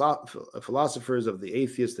philosophers of the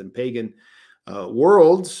atheist and pagan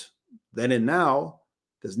worlds, then and now,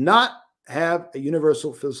 does not have a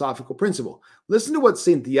universal philosophical principle. Listen to what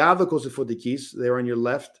Saint Diadochos Fotikis, there on your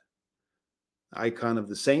left, icon of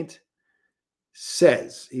the saint,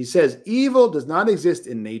 says. He says, evil does not exist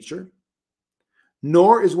in nature,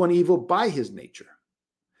 nor is one evil by his nature,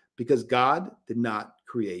 because God did not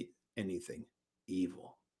create anything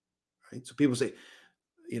evil. Right? So people say,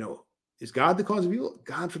 is God the cause of evil?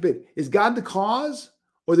 God forbid. Is God the cause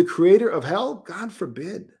or the creator of hell? God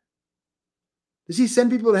forbid. Does he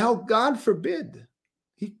send people to hell? God forbid.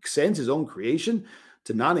 He sends his own creation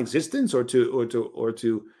to non-existence or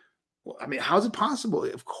to. I mean, how is it possible?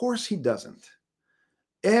 Of course he doesn't.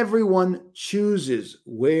 Everyone chooses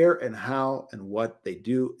where and how and what they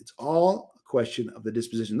do. It's all a question of the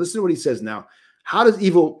disposition. Listen to what he says now. How does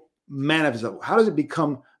evil manifest? How does it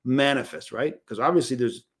become manifest, right? Because obviously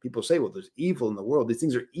people say, well, there's evil in the world. These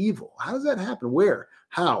things are evil. How does that happen? Where?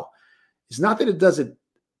 How? It's not that it doesn't,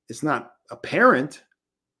 it's not apparent,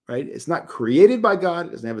 right? It's not created by God.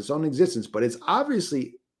 It doesn't have its own existence, but it's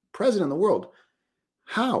obviously present in the world.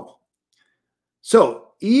 How?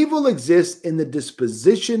 So evil exists in the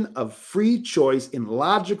disposition of free choice in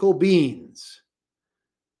logical beings.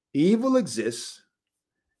 Evil exists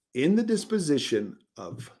in the disposition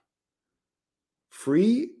of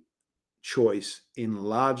free choice in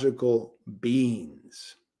logical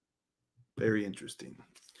beings. Very interesting.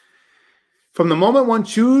 From the moment one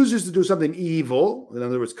chooses to do something evil, in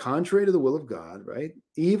other words, contrary to the will of God, right?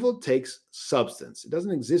 Evil takes substance. It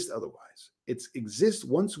doesn't exist otherwise. It exists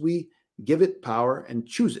once we give it power and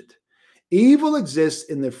choose it. Evil exists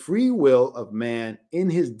in the free will of man in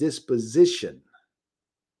his disposition.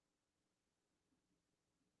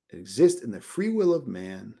 It exists in the free will of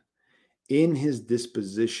man in his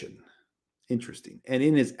disposition. Interesting. And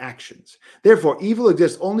in his actions. Therefore, evil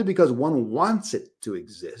exists only because one wants it to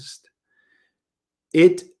exist.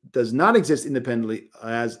 It does not exist independently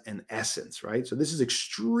as an essence, right? So this is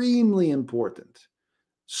extremely important.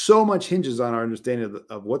 So much hinges on our understanding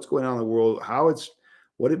of what's going on in the world,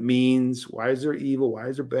 what it means, why is there evil, why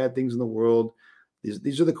is there bad things in the world.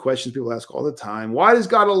 These are the questions people ask all the time. Why does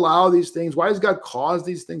God allow these things? Why does God cause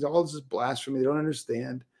these things? All this is blasphemy. They don't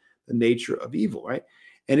understand the nature of evil, right?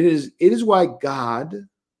 And it is why God,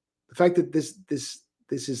 the fact that this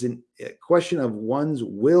is a question of one's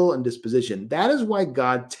will and disposition, that is why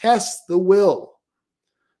God tests the will,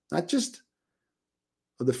 not just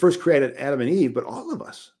of the first created Adam and Eve, but all of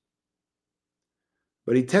us.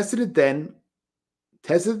 But he tested it then,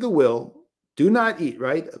 tested the will, do not eat,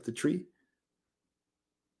 right, of the tree.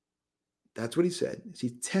 That's what he said.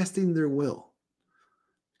 He's testing their will.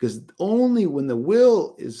 Because only when the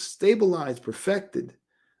will is stabilized, perfected,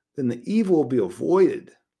 then the evil will be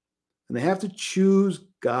avoided. And they have to choose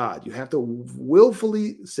God. You have to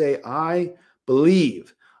willfully say, I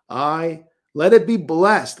believe. Let it be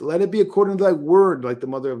blessed. Let it be according to thy word, like the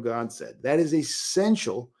Mother of God said. That is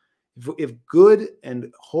essential if good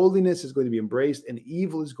and holiness is going to be embraced and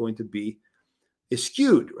evil is going to be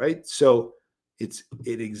eschewed, right? So it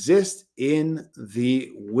exists in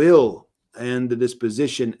the will and the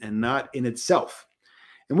disposition and not in itself.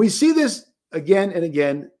 And we see this again and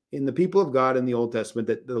again in the people of God in the Old Testament,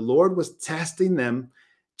 that the Lord was testing them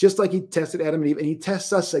just like he tested Adam and Eve. And he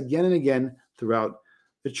tests us again and again throughout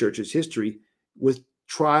the church's history with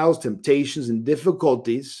trials, temptations, and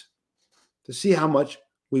difficulties to see how much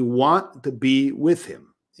we want to be with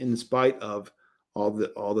him in spite of all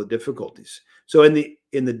the difficulties. So in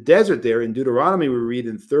the desert there in Deuteronomy, we read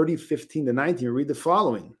in 30:15-19, we read the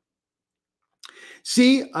following.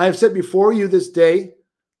 See, I have set before you this day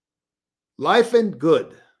life and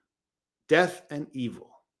good, death and evil.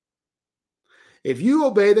 If you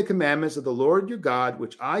obey the commandments of the Lord your God,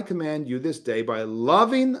 which I command you this day, by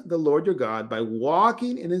loving the Lord your God, by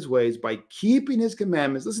walking in his ways, by keeping his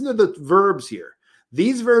commandments. Listen to the verbs here.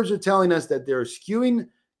 These verbs are telling us that they're eschewing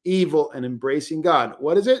evil and embracing God.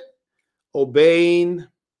 What is it? Obeying,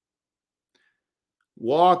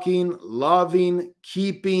 walking, loving,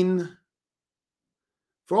 keeping.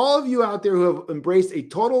 For all of you out there who have embraced a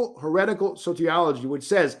total heretical soteriology, which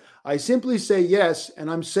says, I simply say yes, and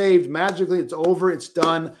I'm saved magically, it's over, it's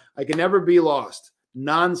done, I can never be lost.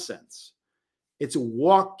 Nonsense. It's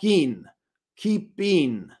walking,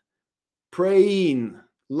 keeping, praying,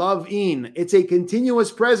 loving. It's a continuous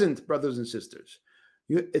present, brothers and sisters.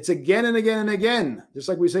 It's again and again and again, just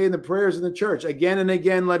like we say in the prayers in the church. Again and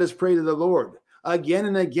again, let us pray to the Lord. Again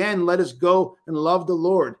and again, let us go and love the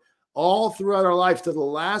Lord. All throughout our life, to the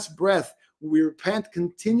last breath, we repent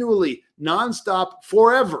continually, nonstop,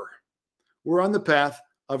 forever. We're on the path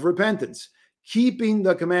of repentance, keeping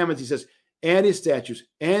the commandments, he says, and his statutes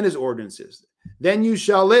and his ordinances. Then you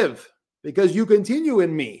shall live, because you continue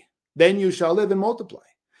in me. Then you shall live and multiply.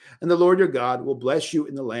 And the Lord your God will bless you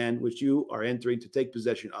in the land which you are entering to take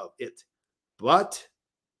possession of it. But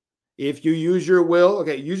if you use your will,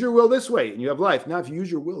 use your will this way and you have life. Now, if you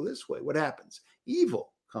use your will this way, what happens?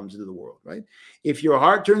 Evil comes into the world, right? If your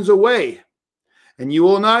heart turns away and you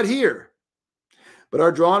will not hear, but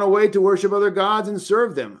are drawn away to worship other gods and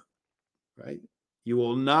serve them, right? You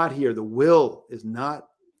will not hear. The will is not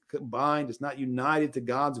combined. It's not united to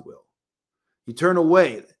God's will. You turn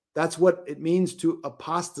away. That's what it means to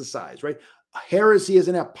apostatize, right? Heresy is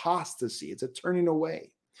an apostasy. It's a turning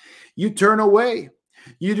away. You turn away.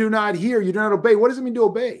 You do not hear. You do not obey. What does it mean to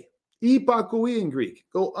obey? Ipakui in Greek.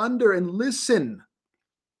 Go under and listen.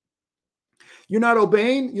 You're not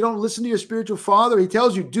obeying. You don't listen to your spiritual father. He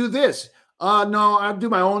tells you, do this. No, I do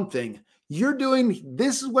my own thing. You're doing,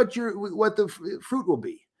 this is what the fruit will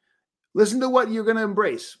be. Listen to what you're going to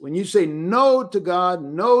embrace. When you say no to God,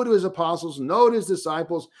 no to his apostles, no to his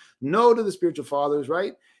disciples, no to the spiritual fathers,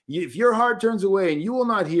 right? If your heart turns away and you will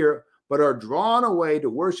not hear, but are drawn away to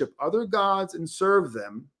worship other gods and serve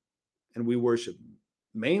them, and we worship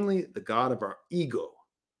mainly the God of our ego,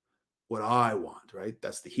 what I want, right?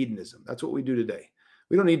 That's the hedonism. That's what we do today.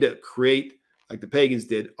 We don't need to create like the pagans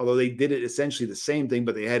did, although they did it essentially the same thing,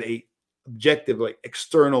 but they had a objective, like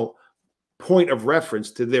external point of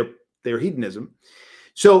reference to their hedonism.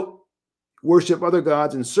 So worship other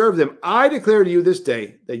gods and serve them. I declare to you this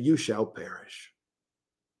day that you shall perish.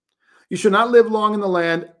 You shall not live long in the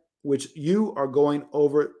land which you are going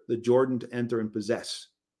over the Jordan to enter and possess,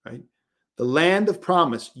 right? The land of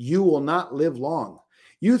promise, you will not live long.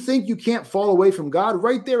 You think you can't fall away from God?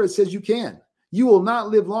 Right there it says you can. You will not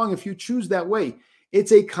live long if you choose that way.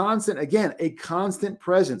 It's a constant, again, a constant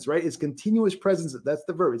presence, right? It's continuous presence. That's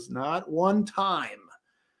the verb. It's not one time,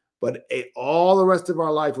 but all the rest of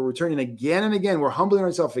our life. We're returning again and again. We're humbling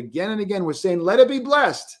ourselves again and again. We're saying, let it be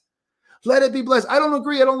blessed. Let it be blessed. I don't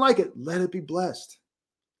agree. I don't like it. Let it be blessed.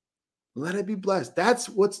 Let it be blessed. That's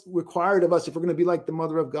what's required of us if we're going to be like the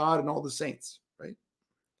Mother of God and all the saints, right?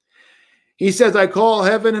 He says, I call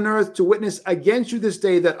heaven and earth to witness against you this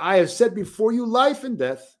day that I have set before you life and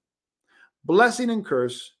death, blessing and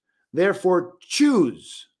curse. Therefore,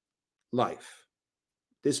 choose life.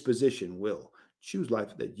 Disposition will. Choose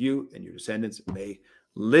life that you and your descendants may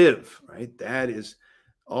live, right? That is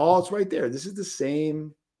all, it's right there. This is the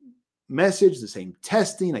same message, the same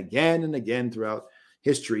testing again and again throughout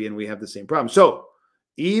history, and we have the same problem. So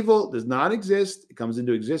evil does not exist. It comes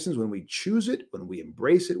into existence when we choose it, when we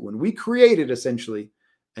embrace it, when we create it, essentially,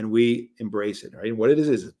 and we embrace it, right? And what it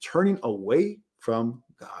is a turning away from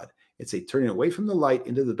God. It's a turning away from the light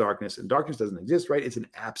into the darkness, and darkness doesn't exist, right? It's an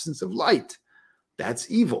absence of light.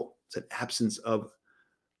 That's evil. It's an absence of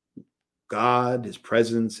God, his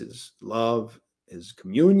presence, his love, his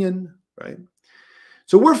communion, right?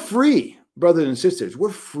 So we're free, brothers and sisters. We're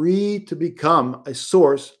free to become a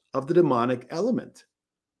source of the demonic element.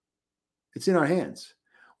 It's in our hands.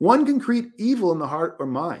 One can create evil in the heart or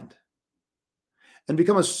mind and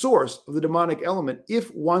become a source of the demonic element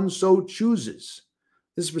if one so chooses.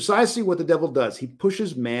 This is precisely what the devil does. He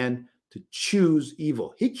pushes man to choose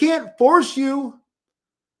evil. He can't force you.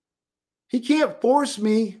 He can't force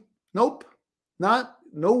me. Nope.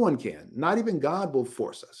 No one can. Not even God will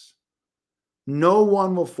force us. No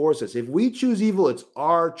one will force us. If we choose evil, it's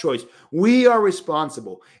our choice. We are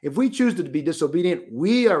responsible. If we choose to be disobedient,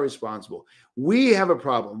 we are responsible. We have a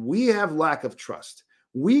problem. We have lack of trust.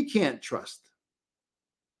 We can't trust.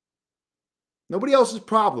 Nobody else's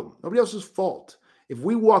problem. Nobody else's fault. If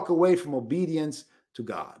we walk away from obedience to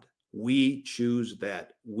God, we choose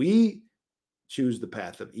that. We choose the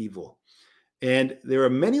path of evil. And there are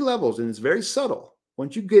many levels, and it's very subtle.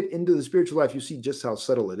 Once you get into the spiritual life, you see just how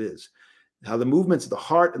subtle it is. How the movements of the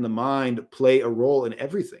heart and the mind play a role in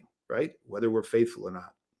everything, right? Whether we're faithful or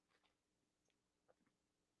not.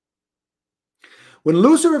 When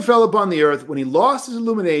Lucifer fell upon the earth, when he lost his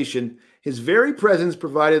illumination, his very presence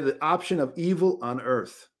provided the option of evil on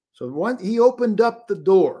earth. So once he opened up the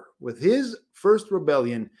door with his first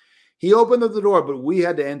rebellion, he opened up the door, but we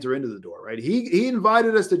had to enter into the door, right? He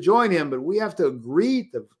invited us to join him, but we have to agree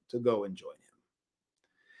to go and join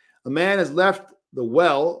him. A man has left the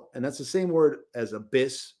well, and that's the same word as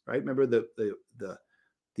abyss, right? Remember the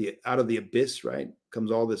out of the abyss, right,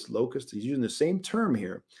 comes all this locust. He's using the same term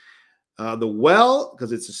here. The well,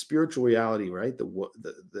 because it's a spiritual reality, right?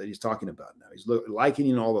 That he's talking about now. He's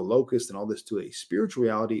likening all the locusts and all this to a spiritual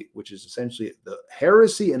reality, which is essentially the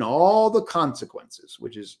heresy and all the consequences,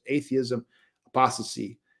 which is atheism,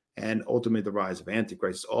 apostasy, and ultimately the rise of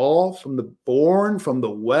Antichrist. All born from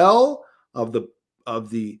the well of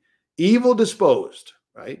the evil disposed,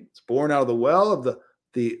 right? It's born out of the well of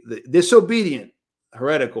the disobedient,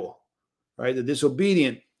 heretical, right? The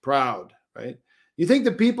disobedient, proud, right? You think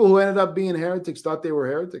the people who ended up being heretics thought they were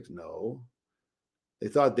heretics? No. They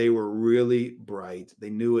thought they were really bright.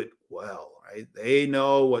 They knew it well, right? They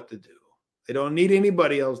know what to do. They don't need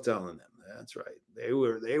anybody else telling them. That's right. They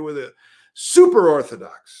were the super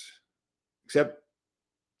Orthodox, except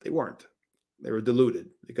they weren't. They were deluded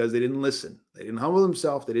because they didn't listen. They didn't humble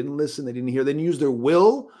themselves. They didn't listen. They didn't hear. They didn't use their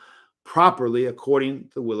will properly according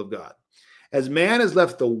to the will of God. As man has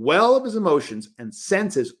left the well of his emotions and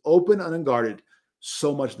senses open and unguarded,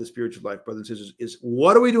 so much of the spiritual life, brothers and sisters, is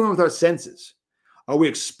what are we doing with our senses? Are we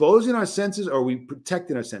exposing our senses or are we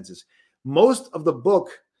protecting our senses? Most of the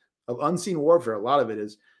book of Unseen Warfare, a lot of it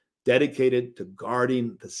is dedicated to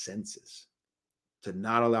guarding the senses, to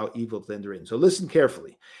not allow evil to enter in. So listen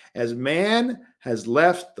carefully. As man has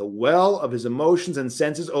left the well of his emotions and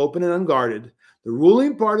senses open and unguarded, the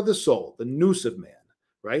ruling part of the soul, the nous of man,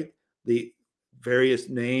 right? The various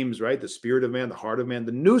names, right? The spirit of man, the heart of man,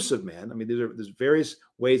 the nous of man. I mean, there's various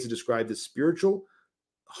ways to describe the spiritual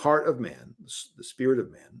heart of man, the spirit of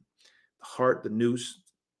man, the heart, the nous.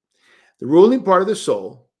 The ruling part of the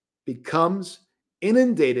soul becomes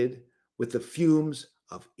inundated with the fumes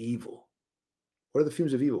of evil. What are the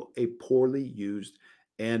fumes of evil? A poorly used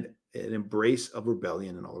and an embrace of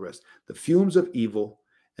rebellion and all the rest. The fumes of evil,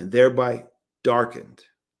 and thereby darkened.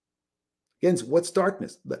 Again, what's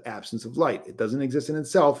darkness? The absence of light. It doesn't exist in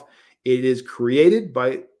itself. It is created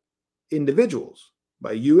by individuals,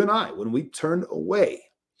 by you and I, when we turn away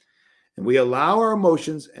and we allow our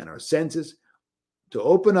emotions and our senses to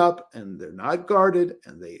open up, and they're not guarded,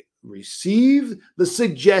 and they receive the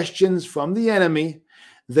suggestions from the enemy.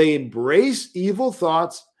 They embrace evil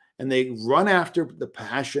thoughts, and they run after the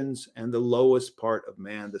passions and the lowest part of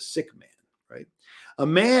man, the sick man, right? A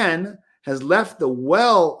man has left the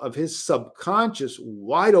well of his subconscious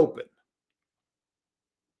wide open.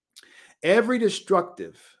 Every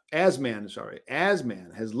destructive, as man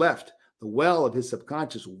has left the well of his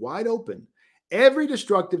subconscious wide open, every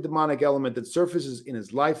destructive demonic element that surfaces in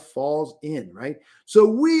his life falls in, right? So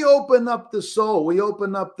we open up the soul, we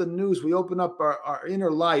open up the nous, we open up our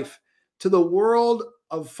inner life to the world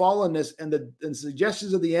of fallenness and the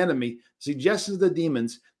suggestions of the enemy, suggestions of the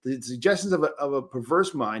demons, the suggestions of a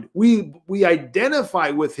perverse mind. We identify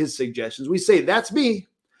with his suggestions. We say, that's me.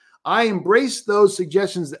 I embrace those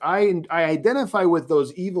suggestions. I identify with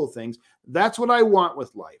those evil things. That's what I want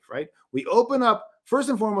with life, right? We open up, first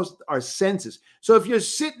and foremost, our senses. So if you're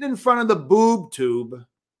sitting in front of the boob tube,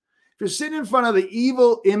 if you're sitting in front of the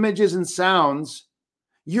evil images and sounds,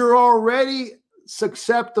 you're already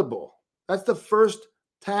susceptible. That's the first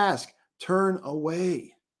task. Turn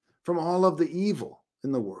away from all of the evil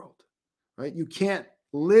in the world, right? You can't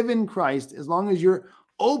live in Christ as long as you're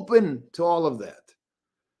open to all of that.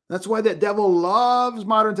 That's why the devil loves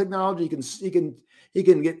modern technology. He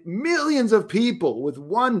can get millions of people with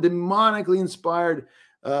one demonically inspired,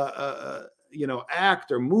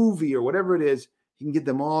 act or movie or whatever it is. He can get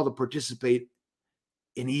them all to participate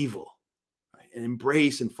in evil, right? And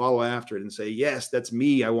embrace and follow after it and say, yes, that's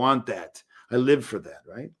me. I want that. I live for that,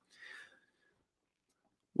 right?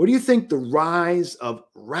 What do you think the rise of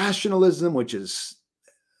rationalism, which is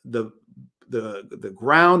the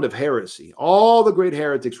ground of heresy? All the great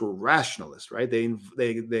heretics were rationalists, right? They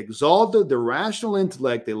exalted the rational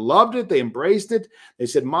intellect. They loved it. They embraced it. They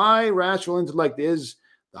said, my rational intellect is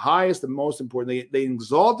the highest, the most important. They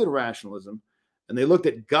exalted rationalism, and they looked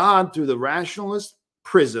at God through the rationalist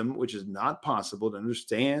prism, which is not possible to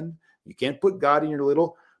understand. You can't put God in your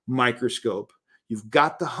little microscope. You've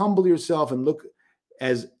got to humble yourself and look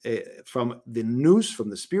from the nous, from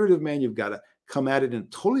the spirit of man. You've got to come at it in a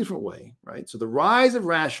totally different way, right? So the rise of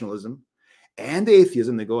rationalism and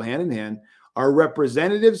atheism, they go hand in hand, are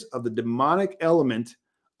representatives of the demonic element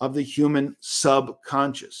of the human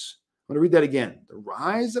subconscious. I'm going to read that again. The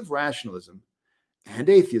rise of rationalism and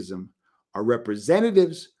atheism are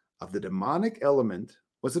representatives of the demonic element.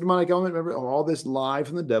 What's the demonic element? Remember, all this lie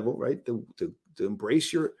from the devil, right? To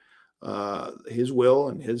embrace his will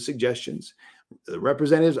and his suggestions. The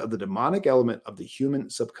representatives of the demonic element of the human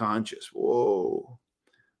subconscious. Whoa,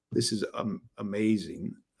 this is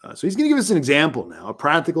amazing. So he's going to give us an example now, a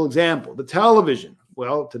practical example. The television.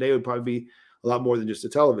 Well, today would probably be a lot more than just a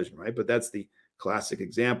television, right? But that's the classic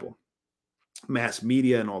example. Mass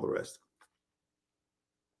media and all the rest.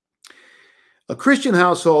 A Christian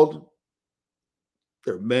household,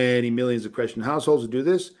 there are many millions of Christian households who do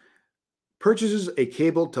this, purchases a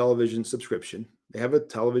cable television subscription. They have a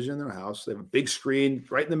television in their house. They have a big screen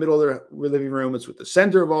right in the middle of their living room. It's with the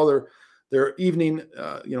center of all their evening,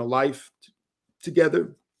 life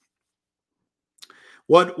together.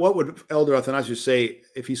 What would Elder Athanasius say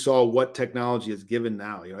if he saw what technology is given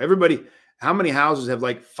now? Everybody. How many houses have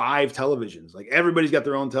like 5 televisions? Like everybody's got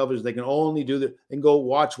their own television. They can only they can go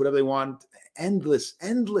watch whatever they want. Endless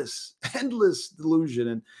delusion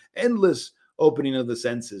and endless opening of the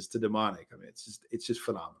senses to demonic. I mean, it's just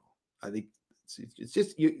phenomenal. I think it's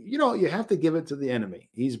just, you have to give it to the enemy.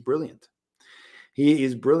 He's brilliant. He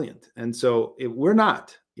is brilliant. And so we're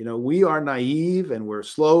not, we are naive and we're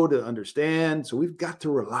slow to understand. So we've got to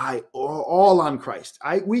rely all on Christ.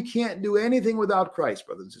 We can't do anything without Christ,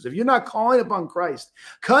 brothers and sisters. If you're not calling upon Christ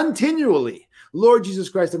continually, Lord Jesus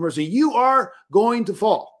Christ have mercy, you are going to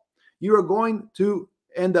fall. You are going to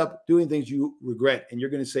end up doing things you regret. And you're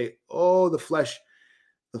going to say, oh, the flesh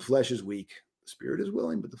is weak. The spirit is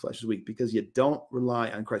willing, but the flesh is weak, because you don't rely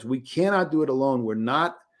on Christ. We cannot do it alone.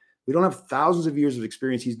 We don't have thousands of years of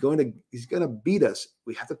experience. He's going to beat us.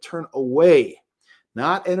 We have to turn away,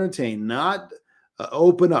 not entertain, not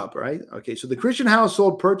open up, right? Okay, so the Christian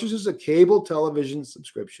household purchases a cable television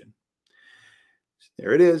subscription.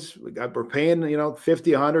 There it is. We're paying, $50,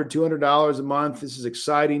 $100, $200 a month. This is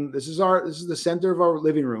exciting. This is the center of our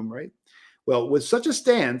living room, right? Well, with such a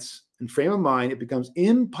stance and frame of mind, it becomes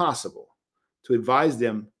impossible to advise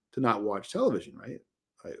them to not watch television, right?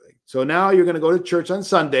 So now you're going to go to church on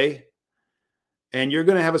Sunday and you're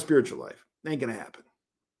going to have a spiritual life. Ain't going to happen.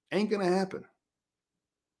 Ain't going to happen.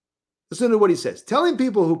 Listen to what he says. Telling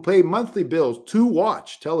people who pay monthly bills to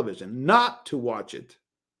watch television not to watch it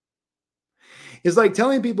is like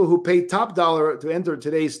telling people who pay top dollar to enter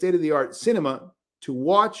today's state-of-the-art cinema to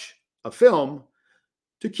watch a film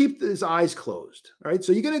to keep his eyes closed. All right.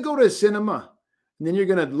 So you're going to go to a cinema and then you're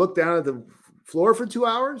going to look down at the floor for 2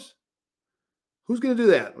 hours. Who's going to do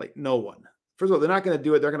that? Like, no one. First of all, they're not going to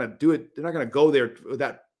do it. They're going to do it. They're not going to go there with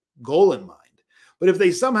that goal in mind. But if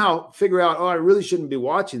they somehow figure out, I really shouldn't be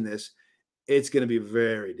watching this, it's going to be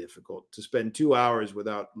very difficult to spend 2 hours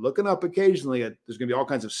without looking up occasionally. There's going to be all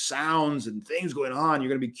kinds of sounds and things going on. You're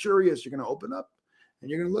going to be curious. You're going to open up and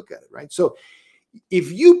you're going to look at it, right? So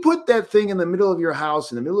If you put that thing in the middle of your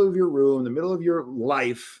house, in the middle of your room, in the middle of your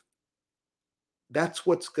life, that's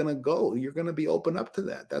what's going to go. You're going to be open up to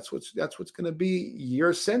that. That's what's going to be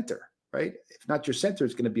your center, right? If not your center,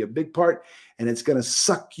 it's going to be a big part, and it's going to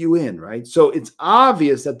suck you in, right? So it's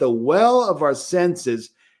obvious that the well of our senses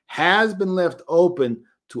has been left open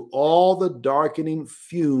to all the darkening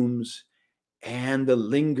fumes and the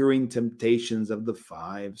lingering temptations of the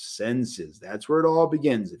five senses. That's where it all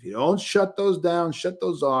begins. If you don't shut those down, shut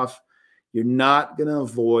those off, you're not going to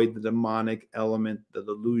avoid the demonic element, the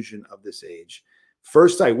delusion of this age.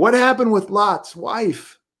 First sight. What happened with Lot's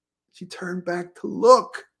wife? She turned back to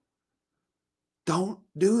look. Don't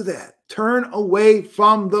do that. Turn away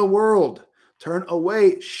from the world. Turn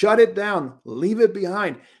away. Shut it down. Leave it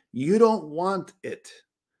behind. You don't want it.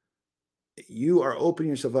 You are opening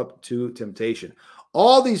yourself up to temptation.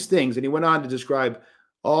 All these things, and he went on to describe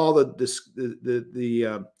all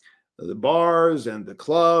the bars and the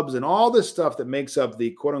clubs and all this stuff that makes up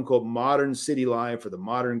the quote-unquote modern city life or the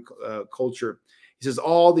modern culture. He says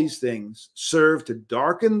all these things serve to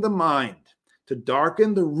darken the mind, to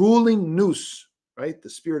darken the ruling nous, right? The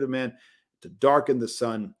spirit of man, to darken the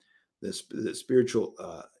sun, the spiritual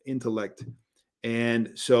intellect.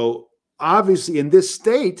 And so obviously in this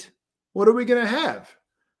state, what are we going to have?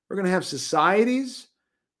 We're going to have societies,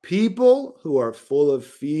 people who are full of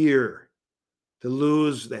fear to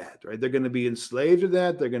lose that, right? They're going to be enslaved to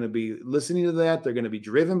that. They're going to be listening to that. They're going to be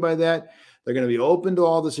driven by that. They're going to be open to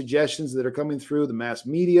all the suggestions that are coming through the mass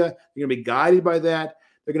media. They're going to be guided by that.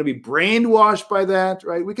 They're going to be brainwashed by that,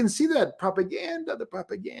 right? We can see that propaganda,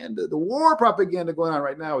 the war propaganda going on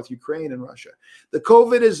right now with Ukraine and Russia, the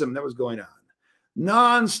COVIDism that was going on.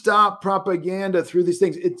 Non-stop propaganda through these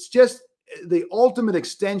things. It's just the ultimate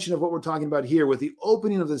extension of what we're talking about here with the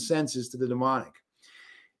opening of the senses to the demonic.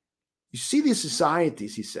 You see these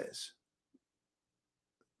societies, he says,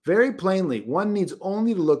 very plainly, one needs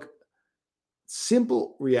only to look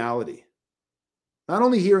simple reality, not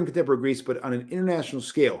only here in contemporary Greece, but on an international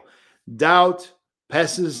scale. Doubt,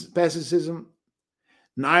 pessimism,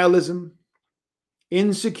 nihilism,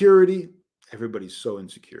 insecurity. Everybody's so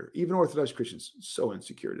insecure. Even Orthodox Christians, so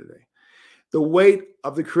insecure today. The weight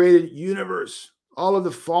of the created universe, all of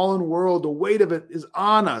the fallen world, the weight of it is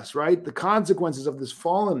on us, right? The consequences of this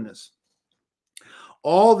fallenness.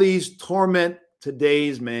 All these torment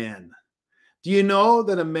today's man. Do you know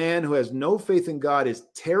that a man who has no faith in God is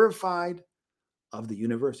terrified of the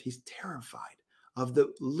universe? He's terrified of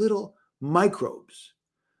the little microbes,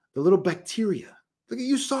 the little bacteria. Look,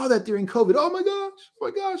 you saw that during COVID. Oh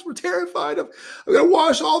my gosh, we're terrified of, I'm going to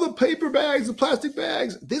wash all the paper bags, the plastic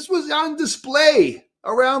bags. This was on display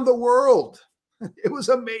around the world. It was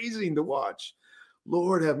amazing to watch.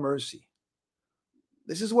 Lord have mercy.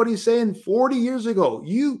 This is what he's saying 40 years ago.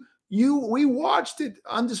 We watched it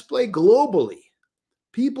on display globally.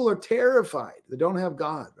 People are terrified. They don't have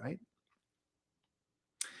God, right?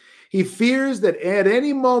 He fears that at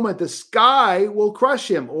any moment the sky will crush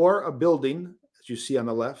him, or a building, as you see on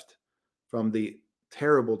the left, from the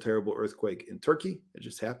terrible, terrible earthquake in Turkey that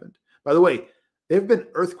just happened. By the way, there have been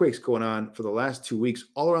earthquakes going on for the last 2 weeks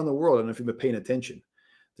all around the world. I don't know if you've been paying attention.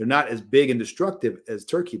 They're not as big and destructive as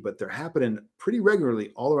Turkey, but they're happening pretty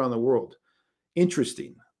regularly all around the world.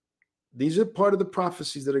 Interesting. These are part of the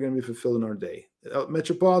prophecies that are going to be fulfilled in our day.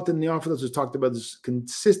 Metropolitan Neophylos has talked about this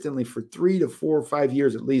consistently for 3 to 4 or 5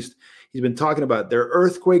 years at least. He's been talking about their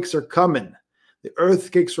earthquakes are coming. The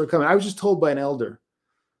earthquakes are coming. I was just told by an elder,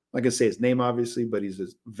 I'm not going to say his name obviously, but he's a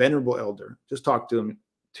venerable elder. Just talked to him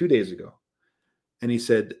 2 days ago. And he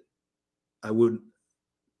said, it would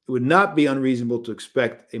not be unreasonable to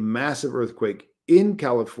expect a massive earthquake in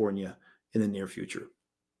California in the near future.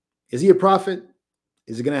 Is he a prophet?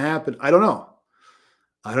 Is it going to happen? I don't know.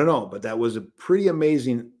 But that was a pretty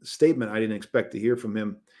amazing statement. I didn't expect to hear from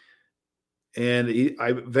him. And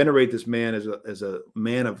I venerate this man as a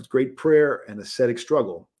man of great prayer and ascetic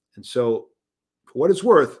struggle. And so for what it's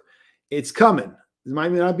worth, it's coming. It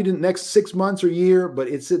might not be the next 6 months or year, but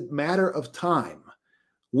it's a matter of time.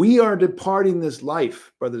 We are departing this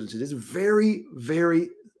life, brothers and sisters. It's a very, very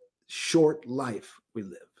short life we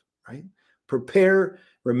live, right?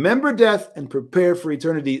 Remember death and prepare for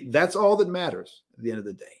eternity. That's all that matters at the end of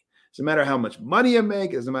the day. It doesn't matter how much money you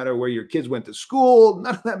make. It doesn't matter where your kids went to school.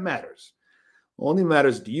 None of that matters. Only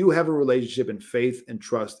matters, do you have a relationship and faith and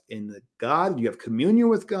trust in God? Do you have communion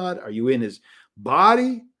with God? Are you in his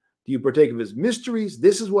body? Do you partake of his mysteries?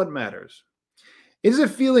 This is what matters. It is a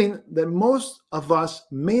feeling that most of us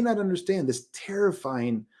may not understand, this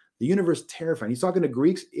terrifying, the universe terrifying. He's talking to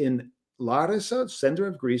Greeks in Larissa, center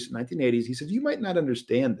of Greece, 1980s. He said, you might not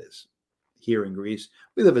understand this here in Greece.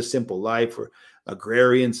 We live a simple life.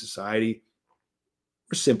 agrarian society.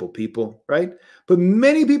 We're simple people, right? But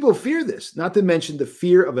many people fear this, not to mention the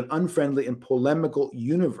fear of an unfriendly and polemical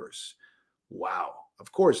universe. Wow.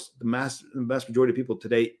 Of course, the vast majority of people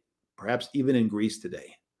today, perhaps even in Greece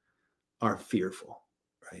today, are fearful,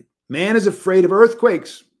 right? Man is afraid of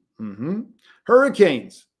earthquakes,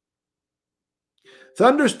 hurricanes,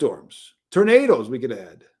 thunderstorms, tornadoes, we could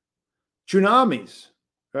add, tsunamis,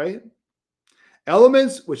 right?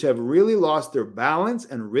 Elements which have really lost their balance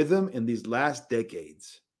and rhythm in these last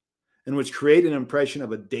decades, and which create an impression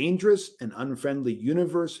of a dangerous and unfriendly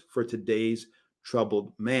universe for today's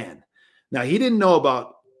troubled man. Now, he didn't know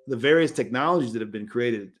about the various technologies that have been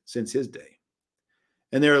created since his day.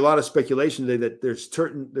 And there are a lot of speculation today that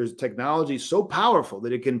there's technology so powerful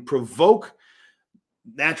that it can provoke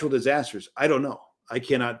natural disasters. I don't know. I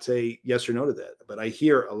cannot say yes or no to that, but I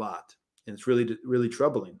hear a lot, and it's really, really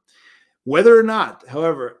troubling. Whether or not,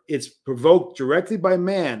 however, it's provoked directly by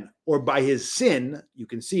man or by his sin, you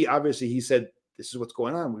can see, obviously, he said, this is what's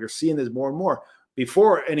going on. We're seeing this more and more.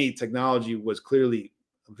 Before any technology was clearly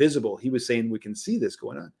visible, he was saying we can see this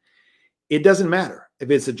going on. It doesn't matter if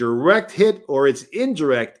it's a direct hit or it's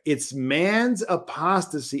indirect. It's man's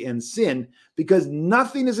apostasy and sin, because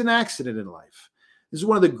nothing is an accident in life. This is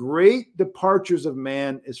one of the great departures of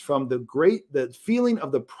man, is from the feeling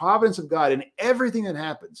of the providence of God in everything that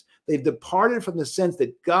happens. They've departed from the sense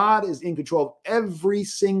that God is in control of every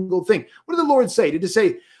single thing. What did the Lord say? Did he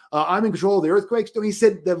say, I'm in control of the earthquakes? No, he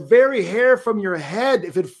said, the very hair from your head,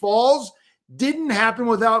 if it falls, didn't happen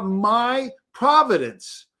without my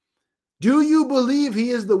providence. Do you believe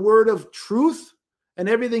he is the word of truth and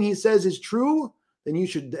everything he says is true? Then you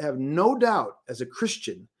should have no doubt as a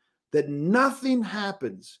Christian that nothing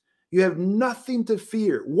happens. You have nothing to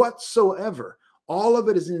fear whatsoever. All of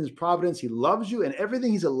it is in his providence. He loves you, and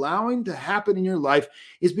everything he's allowing to happen in your life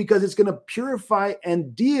is because it's going to purify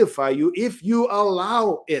and deify you if you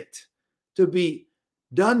allow it to be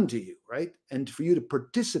done to you, right? And for you to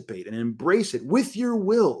participate and embrace it with your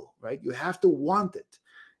will, right? You have to want it.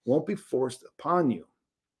 It won't be forced upon you.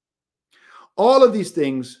 All of these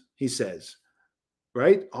things, he says,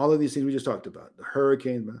 right? All of these things we just talked about, the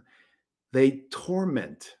hurricanes, they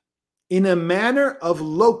torment in a manner of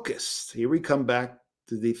locusts. Here we come back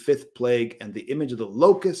to the fifth plague and the image of the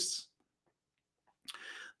locusts.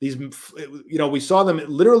 These, we saw them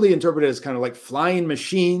literally interpreted as kind of like flying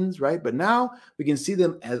machines, right? But now we can see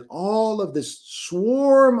them as all of this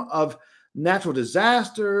swarm of natural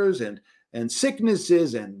disasters and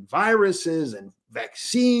sicknesses and viruses and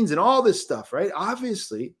vaccines and all this stuff, right?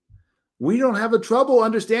 Obviously, we don't have a trouble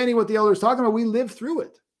understanding what the elder is talking about. We live through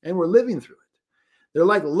it, and we're living through it. They're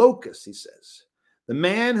like locusts, he says. The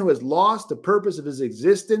man who has lost the purpose of his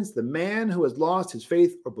existence, the man who has lost his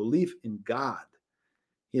faith or belief in God,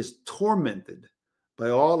 he is tormented by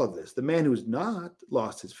all of this. The man who has not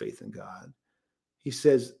lost his faith in God, he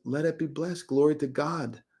says, let it be blessed. Glory to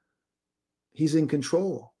God. He's in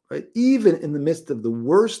control, right? Even in the midst of the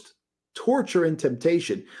worst torture and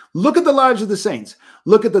temptation. Look at the lives of the saints.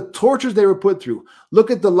 Look at the tortures they were put through. Look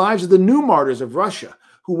at the lives of the new martyrs of Russia,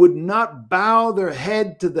 who would not bow their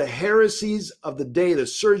head to the heresies of the day, the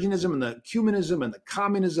Sergianism and the ecumenism and the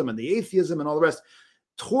communism and the atheism and all the rest.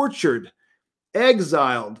 Tortured,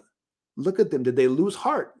 exiled. Look at them. Did they lose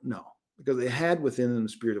heart? No, because they had within them the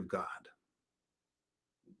Spirit of God.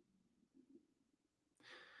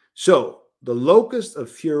 So the locusts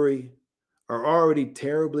of fury are already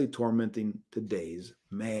terribly tormenting today's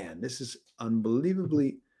man. This is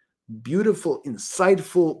unbelievably beautiful,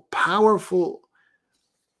 insightful, powerful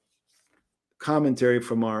commentary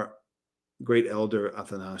from our great elder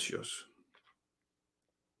Athanasius.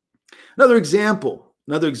 Another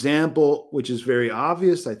example, which is very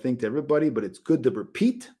obvious, I think, to everybody, but it's good to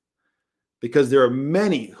repeat, because there are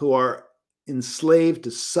many who are enslaved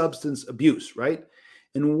to substance abuse, right?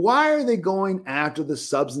 And why are they going after the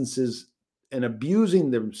substances and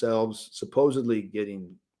abusing themselves, supposedly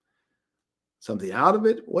getting something out of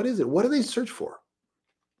it? What is it? What do they search for?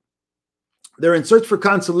 They're in search for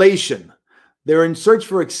consolation. They're in search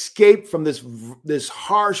for escape from this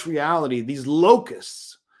harsh reality, these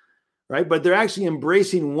locusts, right? But they're actually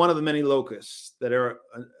embracing one of the many locusts that are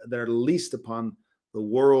leased upon the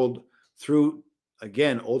world through,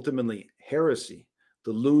 again, ultimately heresy,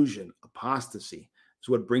 delusion, apostasy. Is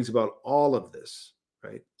what brings about all of this,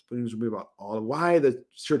 right? Brings about all of why the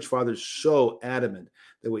church fathers so adamant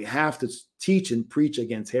that we have to teach and preach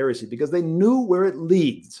against heresy, because they knew where it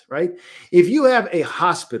leads, right? If you have a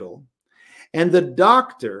hospital and the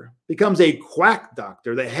doctor becomes a quack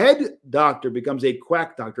doctor, the head doctor becomes a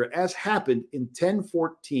quack doctor, as happened in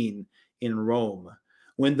 1014 in Rome,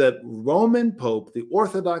 when the Roman Pope, the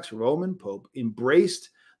Orthodox Roman Pope,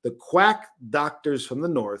 embraced the quack doctors from the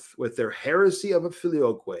north with their heresy of a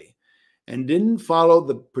filioque and didn't follow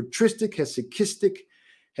the patristic, hesychastic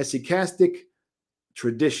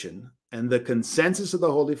tradition and the consensus of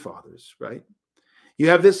the Holy Fathers, right? You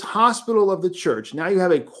have this hospital of the church. Now you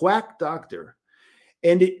have a quack doctor.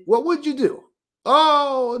 And what would you do?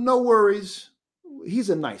 Oh, no worries.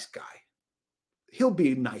 He's a nice guy. He'll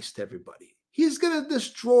be nice to everybody. He's going to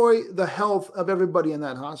destroy the health of everybody in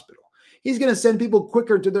that hospital. He's going to send people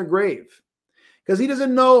quicker to their grave because he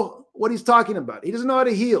doesn't know what he's talking about. He doesn't know how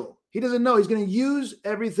to heal. He doesn't know. He's going to use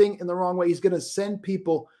everything in the wrong way. He's going to send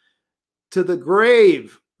people to the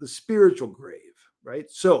grave, the spiritual grave,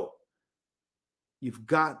 right? So you've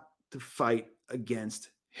got to fight against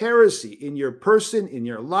heresy in your person, in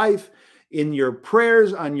your life, in your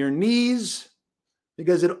prayers, on your knees,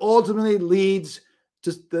 because it ultimately leads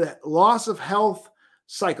to the loss of health,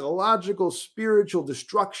 psychological, spiritual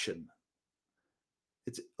destruction.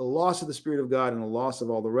 It's a loss of the Spirit of God and a loss of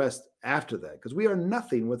all the rest after that, because we are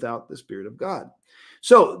nothing without the Spirit of God.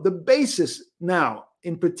 So the basis now,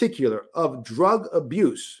 in particular, of drug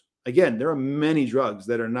abuse, again, there are many drugs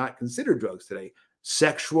that are not considered drugs today.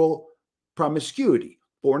 Sexual promiscuity,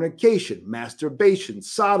 fornication, masturbation,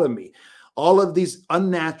 sodomy, all of these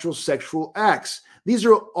unnatural sexual acts. These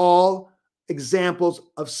are all examples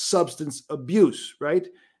of substance abuse, right?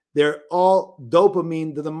 They're all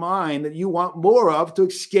dopamine to the mind that you want more of to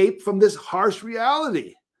escape from this harsh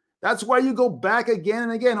reality. That's why you go back again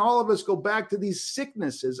and again. All of us go back to these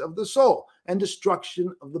sicknesses of the soul and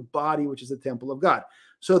destruction of the body, which is the temple of God.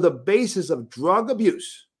 So the basis of drug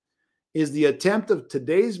abuse is the attempt of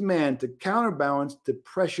today's man to counterbalance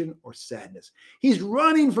depression or sadness. He's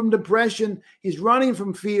running from depression. He's running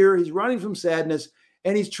from fear. He's running from sadness.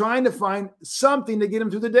 And he's trying to find something to get him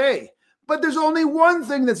through the day. But there's only one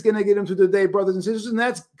thing that's going to get him through the day, brothers and sisters, and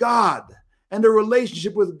that's God and a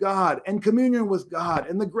relationship with God and communion with God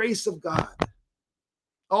and the grace of God.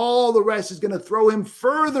 All the rest is going to throw him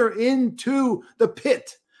further into the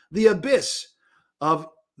pit, the abyss of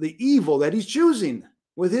the evil that he's choosing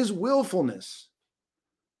with his willfulness.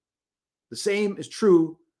 The same is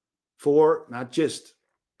true for not just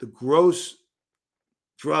the gross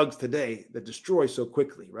drugs today that destroy so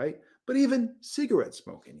quickly, right? But even cigarette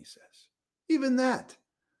smoking, he says. Even that.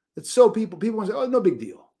 It's so people want to say, oh, no big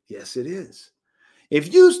deal. Yes, it is.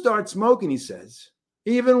 If you start smoking, he says,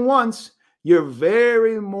 even once, you're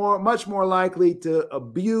much more likely to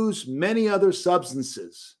abuse many other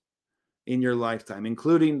substances in your lifetime,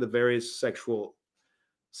 including the various sexual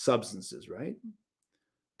substances, right?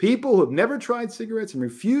 People who have never tried cigarettes and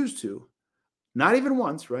refuse to, not even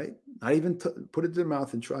once, right? Not even put it in their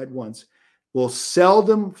mouth and tried once, will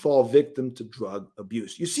seldom fall victim to drug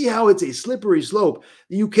abuse. You see how it's a slippery slope.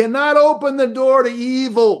 You cannot open the door to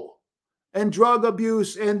evil and drug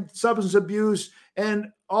abuse and substance abuse and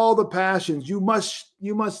all the passions. You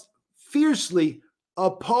must fiercely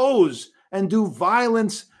oppose and do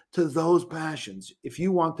violence to those passions if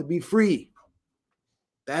you want to be free.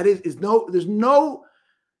 That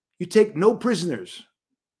you take no prisoners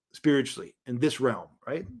spiritually in this realm,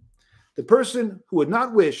 right? The person who would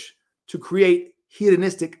not wish to create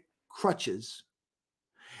hedonistic crutches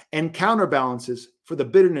and counterbalances for the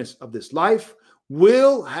bitterness of this life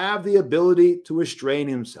will have the ability to restrain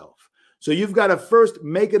himself. So you've got to first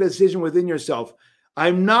make a decision within yourself.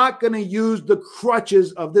 I'm not going to use the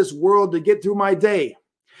crutches of this world to get through my day.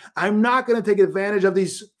 I'm not going to take advantage of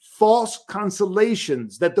these false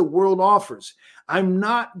consolations that the world offers. I'm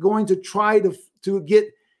not going to try to get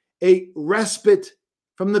a respite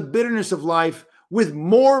from the bitterness of life with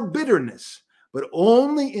more bitterness, but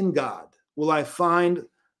only in God will I find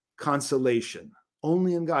consolation.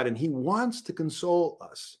 Only in God. And he wants to console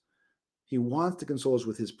us. He wants to console us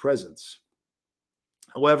with his presence.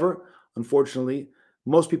 However, unfortunately,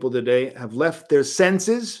 most people today have left their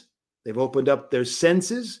senses. They've opened up their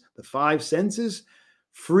senses, the five senses,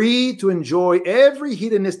 free to enjoy every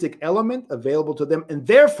hedonistic element available to them. And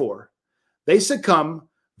therefore, they succumb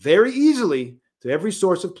very easily to every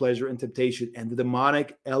source of pleasure and temptation, and the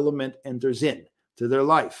demonic element enters in to their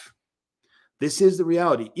life. This is the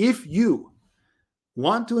reality. If you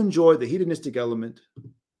want to enjoy the hedonistic element,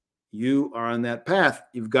 you are on that path.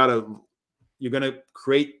 You're going to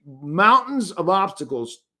create mountains of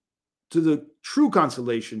obstacles to the true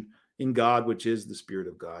consolation in God, which is the Spirit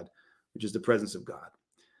of God, which is the presence of God.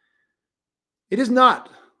 It is not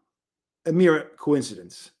a mere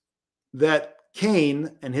coincidence that Cain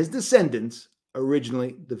and his descendants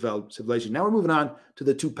originally developed civilization. Now we're moving on to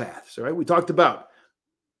the two paths. All right, we talked about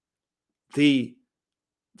the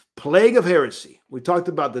plague of heresy. We talked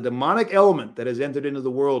about the demonic element that has entered into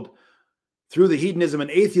the world through the hedonism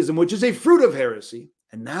and atheism, which is a fruit of heresy.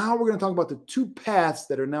 And now we're going to talk about the two paths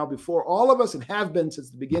that are now before all of us and have been since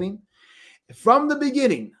the beginning. From the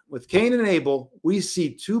beginning, with Cain and Abel, we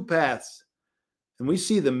see two paths. And we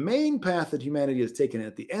see the main path that humanity has taken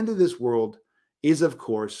at the end of this world is, of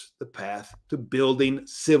course, the path to building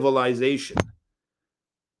civilization.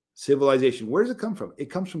 Civilization. Where does it come from?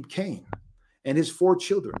 It comes from Cain and his 4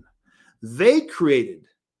 children. They created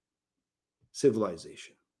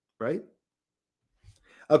civilization, right?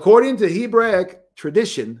 According to Hebraic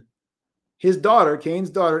tradition, his daughter,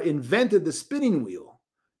 Cain's daughter, invented the spinning wheel,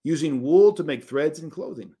 using wool to make threads and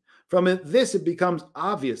clothing. From this, it becomes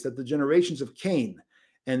obvious that the generations of Cain,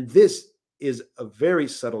 and this is a very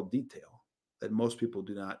subtle detail that most people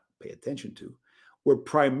do not pay attention to, were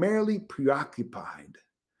primarily preoccupied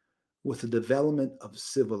with the development of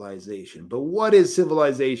civilization. But what is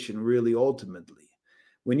civilization really ultimately?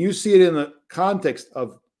 When you see it in the context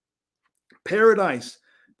of paradise,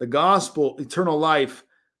 the gospel, eternal life,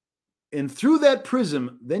 and through that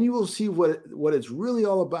prism, then you will see what it's really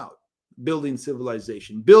all about. Building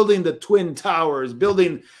civilization, building the Twin Towers,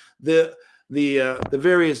 building the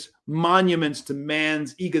various monuments to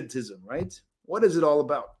man's egotism, right? What is it all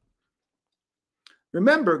about?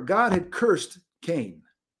 Remember, God had cursed Cain.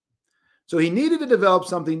 So he needed to develop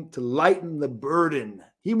something to lighten the burden.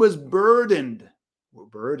 He was burdened. We're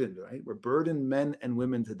burdened, right? We're burdened men and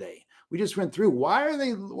women today. We just went through. Why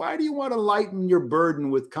do you want to lighten your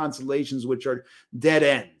burden with consolations which are dead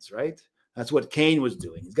ends, right? That's what Cain was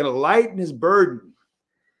doing. He's going to lighten his burden.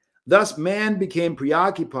 Thus, man became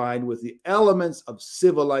preoccupied with the elements of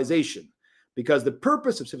civilization, because the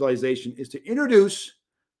purpose of civilization is to introduce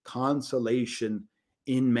consolation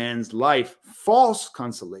in man's life, false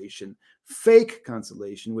consolation, fake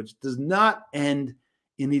consolation, which does not end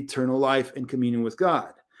in eternal life and communion with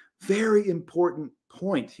God. Very important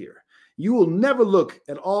point here. You will never look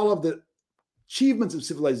at all of the achievements of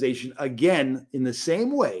civilization again in the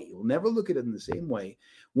same way. You'll never look at it in the same way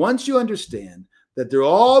once you understand that they're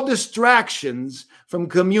all distractions from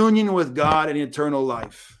communion with God and eternal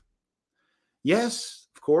life. Yes,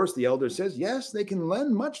 of course, the elder says, yes, they can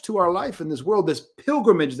lend much to our life in this world, this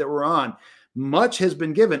pilgrimage that we're on. Much has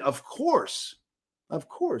been given. Of course,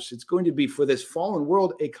 it's going to be for this fallen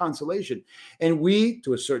world a consolation. And we,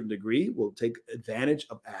 to a certain degree, will take advantage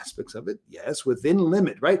of aspects of it. Yes, within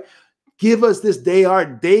limit, right? Give us this day our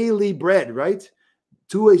daily bread, right?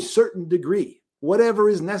 To a certain degree, whatever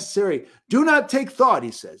is necessary. Do not take thought,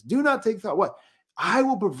 he says. Do not take thought. What? I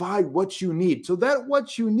will provide what you need. So that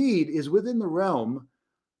what you need is within the realm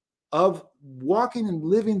of walking and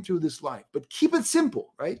living through this life. But keep it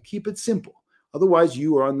simple, right? Keep it simple. Otherwise,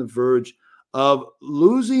 you are on the verge of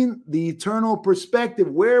losing the eternal perspective,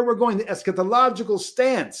 where we're going, the eschatological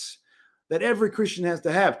stance that every Christian has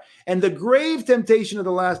to have. And the grave temptation of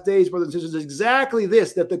the last days, brothers and sisters, is exactly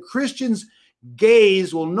this, that the Christian's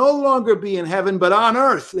gaze will no longer be in heaven, but on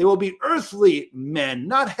earth. They will be earthly men,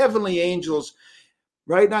 not heavenly angels,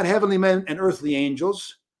 right? Not heavenly men and earthly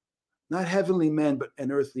angels. Not heavenly men, but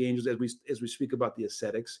and earthly angels, as we speak about the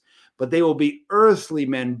ascetics, but they will be earthly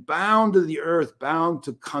men, bound to the earth, bound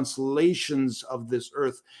to consolations of this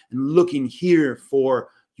earth, and looking here for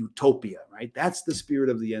utopia, right? That's the spirit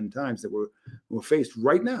of the end times that we're faced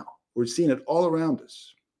right now. We're seeing it all around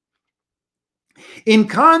us. In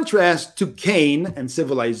contrast to Cain and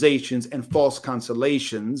civilizations and false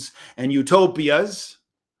consolations and utopias,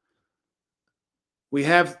 we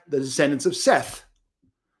have the descendants of Seth,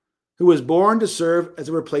 who was born to serve as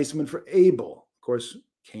a replacement for Abel. Of course,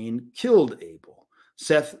 Cain killed Abel.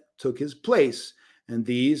 Seth took his place, and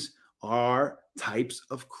these are types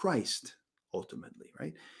of Christ, ultimately,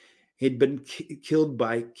 right? He'd been killed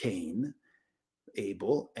by Cain,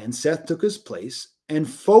 Abel, and Seth took his place and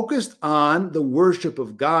focused on the worship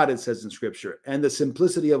of God, it says in Scripture, and the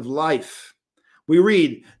simplicity of life. We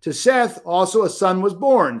read, to Seth also a son was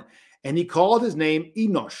born, and he called his name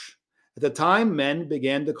Enosh. At the time, men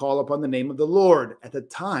began to call upon the name of the Lord. At that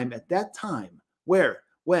time, where?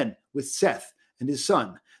 When? With Seth and his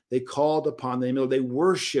son. They called upon the name of the Lord. They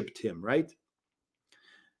worshiped him, right?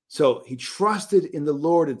 So he trusted in the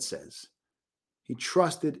Lord, it says. He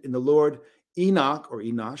trusted in the Lord. Enoch, or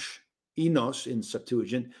Enosh, Enos in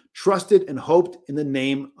Septuagint, trusted and hoped in the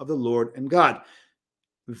name of the Lord and God.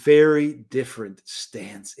 Very different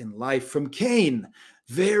stance in life from Cain.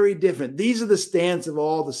 Very different. These are the stance of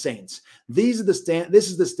all the saints. This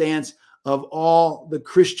is the stance of all the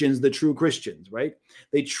Christians, the true Christians, right?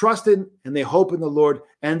 They trusted and they hope in the Lord,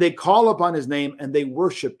 and they call upon his name and they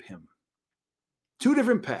worship him. Two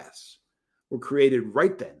different paths were created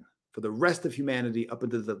right then. for the rest of humanity up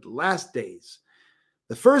into the last days.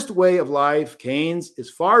 The first way of life, Cain's, is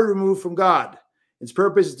far removed from God. Its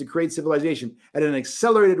purpose is to create civilization at an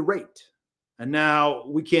accelerated rate. And now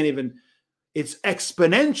we can't even, it's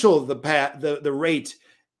exponential, the rate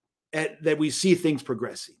that we see things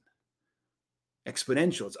progressing.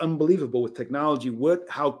 Exponential. It's unbelievable with technology,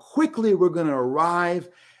 how quickly we're going to arrive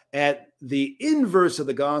at the inverse of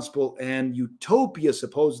the gospel, and utopia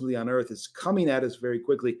supposedly on earth is coming at us very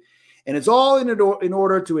quickly. And it's all in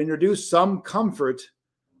order to introduce some comfort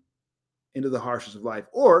into the harshness of life.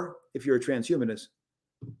 Or, if you're a transhumanist,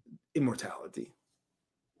 immortality,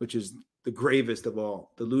 which is the gravest of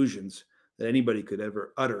all delusions that anybody could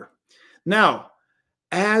ever utter. Now,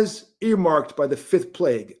 as earmarked by the fifth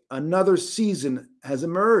plague, another season has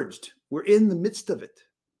emerged. We're in the midst of it.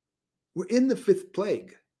 We're in the fifth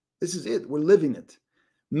plague. This is it. We're living it.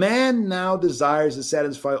 Man now desires to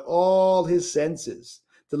satisfy all his senses,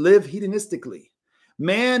 to live hedonistically.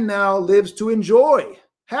 Man now lives to enjoy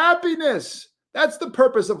happiness. That's the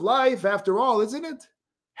purpose of life, after all, isn't it?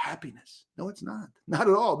 Happiness. No, it's not. Not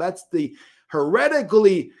at all. That's the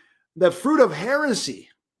fruit of heresy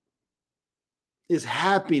is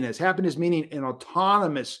happiness. Happiness meaning an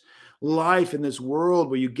autonomous life in this world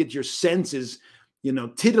where you get your senses,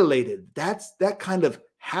 titillated. That kind of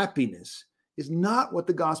happiness is not what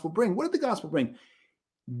the gospel brings. What did the gospel bring?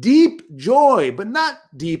 Deep joy, but not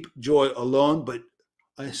deep joy alone, but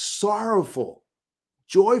a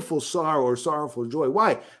joyful sorrow or sorrowful joy.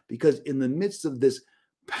 Why? Because in the midst of this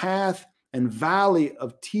path and valley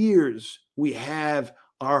of tears, we have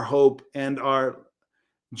our hope and our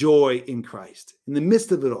joy in Christ. In the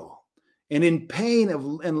midst of it all, and in pain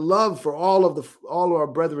and love for all of our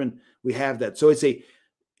brethren, we have that. So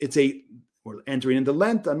we're entering into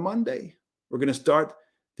Lent on Monday. We're going to start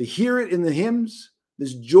to hear it in the hymns.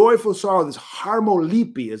 This joyful sorrow, this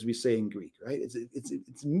harmolipi, as we say in Greek, right?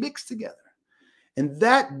 It's mixed together. And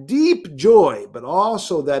that deep joy, but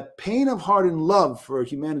also that pain of heart and love for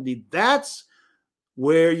humanity, that's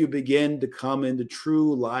where you begin to come into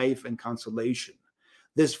true life and consolation.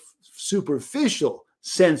 This superficial,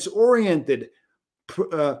 sense-oriented,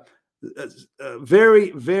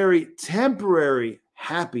 very, very temporary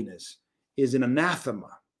happiness is an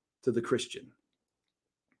anathema to the Christian.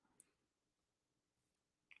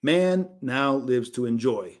 Man now lives to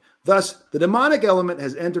enjoy. Thus, the demonic element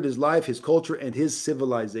has entered his life, his culture, and his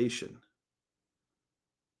civilization.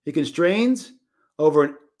 He constrains over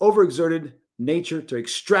an overexerted nature to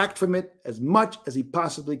extract from it as much as he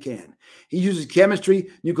possibly can. He uses chemistry,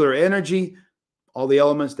 nuclear energy, all the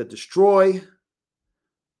elements that destroy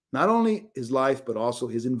not only his life, but also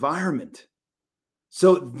his environment.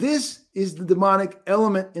 So this is the demonic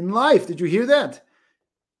element in life. Did you hear that?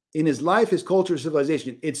 In his life, his culture,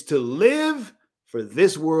 civilization, it's to live for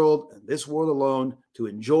this world and this world alone, to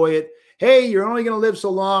enjoy it. Hey, you're only going to live so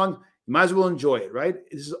long. You might as well enjoy it, right?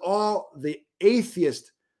 This is all the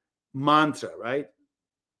atheist mantra, right?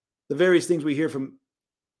 The various things we hear from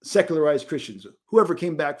secularized Christians, whoever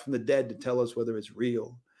came back from the dead to tell us whether it's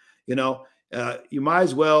real. You might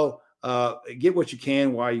as well get what you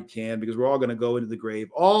can while you can, because we're all going to go into the grave.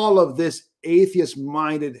 All of this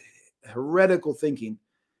atheist-minded, heretical thinking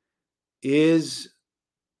is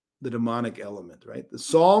the demonic element, right? The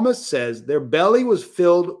psalmist says, their belly was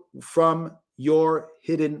filled from your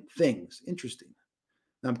hidden things. Interesting.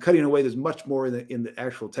 Now, I'm cutting away. There's much more in the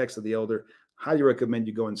actual text of the elder. Highly recommend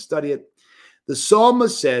you go and study it. The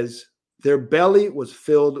psalmist says, their belly was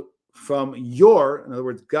filled from your, in other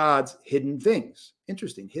words, God's hidden things.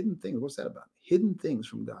 Interesting. Hidden things. What's that about? Hidden things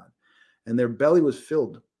from God. And their belly was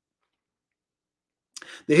filled.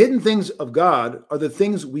 The hidden things of God are the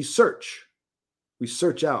things we search. We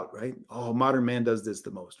search out, right? Oh, modern man does this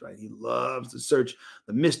the most, right? He loves to search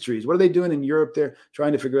the mysteries. What are they doing in Europe? They're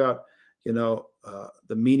trying to figure out,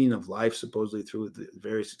 the meaning of life, supposedly through the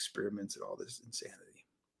various experiments and all this insanity,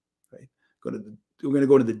 right? We're going to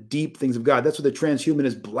go into the deep things of God. That's what the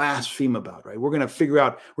transhumanists blaspheme about, right? We're going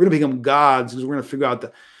to become gods because we're going to figure out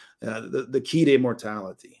the key to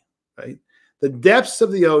immortality, right? The depths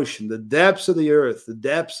of the ocean, the depths of the earth, the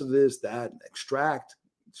depths of this, that, extract,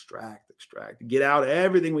 get out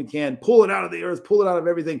everything we can, pull it out of the earth, pull it out of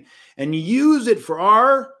everything, and use it for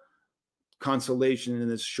our consolation in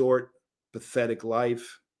this short, pathetic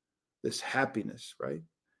life, this happiness, right?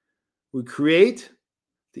 We create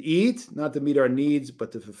to eat, not to meet our needs,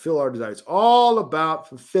 but to fulfill our desires. It's all about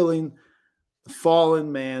fulfilling the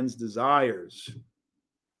fallen man's desires.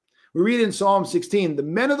 We read in Psalm 16, the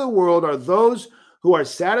men of the world are those who are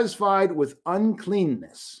satisfied with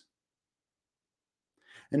uncleanness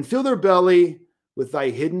and fill their belly with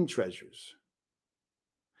thy hidden treasures.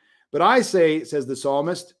 But I say, says the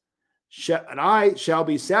psalmist, and I shall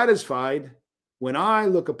be satisfied when I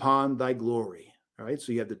look upon thy glory. All right,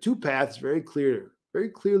 so you have the two paths very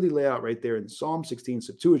clearly laid out right there in Psalm 16,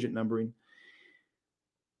 Septuagint numbering.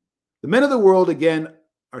 The men of the world, again,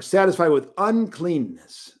 are satisfied with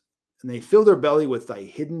uncleanness, and they fill their belly with thy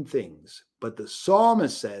hidden things. But the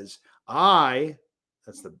psalmist says,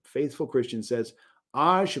 that's the faithful Christian says,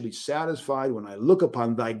 I shall be satisfied when I look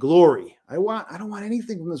upon thy glory. I don't want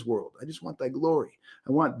anything from this world. I just want thy glory.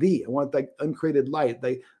 I want thee. I want thy uncreated light,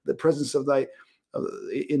 the presence of thy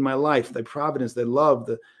in my life, thy providence, thy love,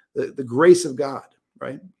 the grace of God,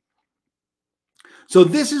 right? So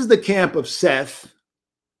this is the camp of Seth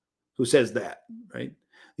who says that, right?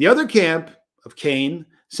 The other camp of Cain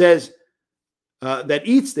says that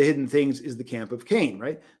eats the hidden things is the camp of Cain,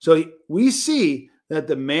 right? So we see that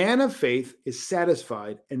the man of faith is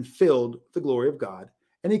satisfied and filled with the glory of God,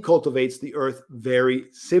 and he cultivates the earth very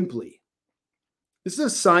simply. This is a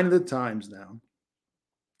sign of the times now.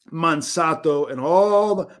 Monsanto and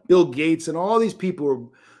all the Bill Gates and all these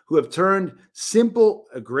people who have turned simple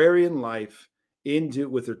agrarian life into,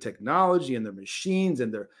 with their technology and their machines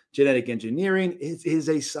and their genetic engineering, it is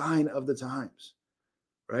a sign of the times,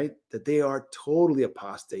 right? That they are totally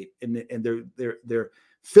apostate, and they're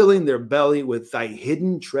filling their belly with thy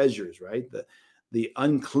hidden treasures, right? The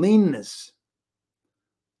uncleanness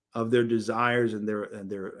of their desires and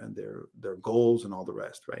their goals and all the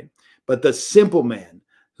rest, right? But the simple man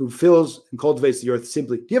who fills and cultivates the earth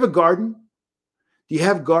simply. Do you have a garden? Do you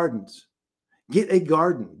have gardens? Get a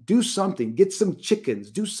garden. Do something. Get some chickens.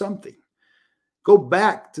 Do something. Go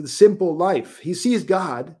back to the simple life. He sees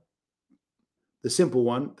God, the simple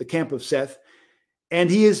one, the camp of Seth, and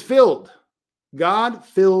he is filled. God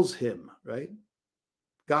fills him, right?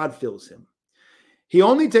 God fills him. He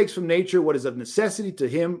only takes from nature what is of necessity to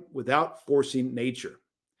him without forcing nature.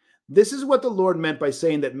 This is what the Lord meant by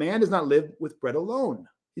saying that man does not live with bread alone.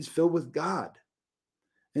 He's filled with God.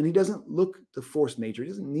 And he doesn't look to force nature. He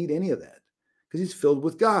doesn't need any of that because he's filled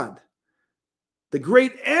with God. The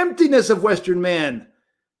great emptiness of Western man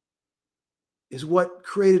is what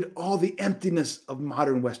created all the emptiness of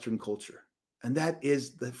modern Western culture. And that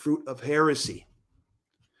is the fruit of heresy.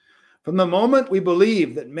 From the moment we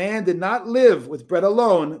believe that man did not live with bread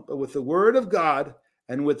alone, but with the word of God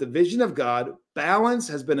and with the vision of God, balance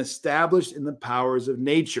has been established in the powers of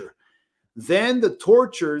nature. Then the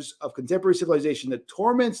tortures of contemporary civilization that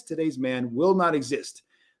torments today's man will not exist.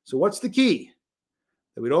 So what's the key?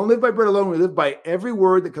 That we don't live by bread alone. We live by every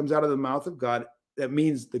word that comes out of the mouth of God. That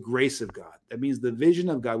means the grace of God. That means the vision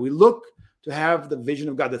of God. We look to have the vision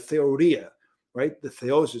of God, the theoria, right? The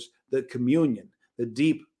theosis, the communion, the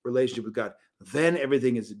deep relationship with God. Then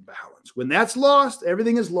everything is in balance. When that's lost,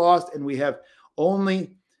 everything is lost, and we have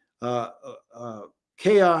only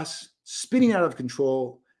chaos spinning out of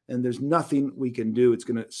control, and there's nothing we can do. It's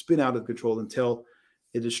going to spin out of control until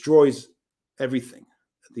it destroys everything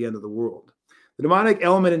at the end of the world. The demonic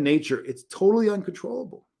element in nature, it's totally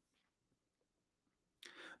uncontrollable.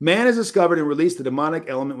 Man has discovered and released the demonic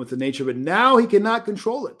element within nature, but now he cannot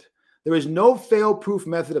control it. There is no fail-proof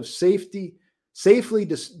method of safely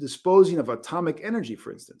disposing of atomic energy,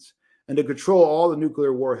 for instance, and to control all the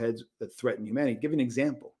nuclear warheads that threaten humanity. Give an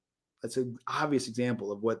example. That's an obvious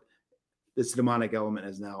example of what this demonic element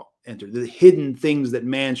has now entered. The hidden things that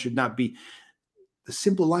man should not be. The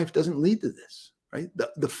simple life doesn't lead to this, right?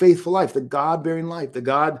 The faithful life, the God-bearing life,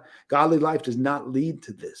 the godly life does not lead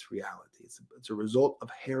to this reality. It's a result of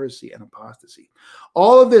heresy and apostasy.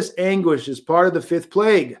 All of this anguish is part of the fifth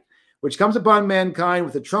plague, which comes upon mankind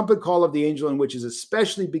with the trumpet call of the angel, and which is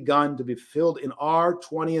especially begun to be fulfilled in our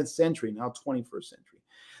 20th century, now 21st century.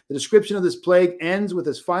 The description of this plague ends with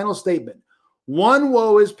this final statement. One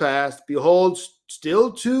woe is past. Behold,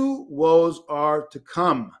 still two woes are to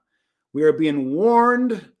come. We are being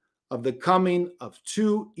warned of the coming of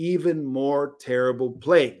two even more terrible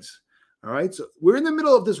plagues. All right, so we're in the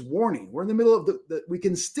middle of this warning. We're in the middle of we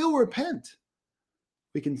can still repent.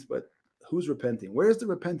 But who's repenting? Where's the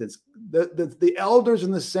repentance? The elders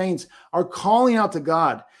and the saints are calling out to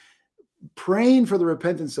God, praying for the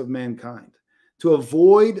repentance of mankind to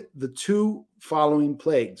avoid the two following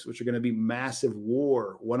plagues, which are going to be massive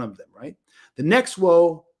war, one of them, right? The next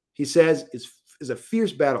woe, he says, is a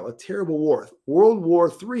fierce battle, a terrible war, World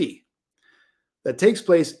War III, that takes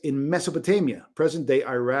place in Mesopotamia, present-day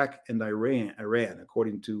Iraq and Iran,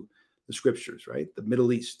 according to the scriptures, right? The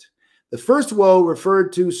Middle East. The first woe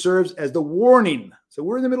referred to serves as the warning. So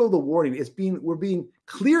we're in the middle of the warning. We're being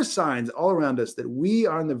clear signs all around us that we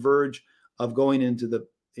are on the verge of going into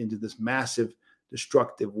this massive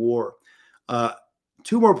destructive war.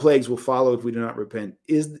 2 more plagues will follow if we do not repent.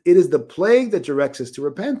 It is the plague that directs us to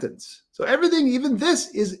repentance. So everything, even this,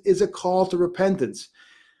 is a call to repentance.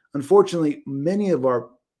 Unfortunately, many of our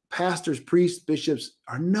pastors, priests, bishops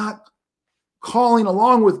are not calling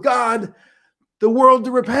along with God the world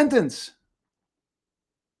to repentance.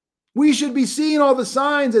 We should be seeing all the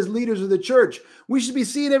signs as leaders of the church. We should be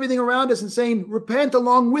seeing everything around us and saying, repent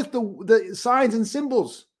along with the signs and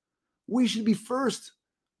symbols. We should be first.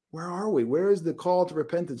 Where are we? Where is the call to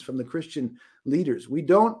repentance from the Christian leaders?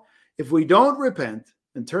 If we don't repent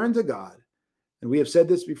and turn to God, and we have said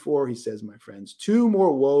this before, he says, my friends, 2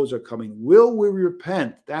 more woes are coming. Will we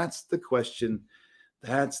repent? That's the question.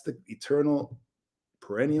 That's the eternal,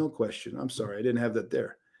 perennial question. I'm sorry, I didn't have that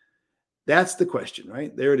there. That's the question,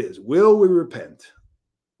 right? There it is. Will we repent?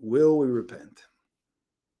 Will we repent?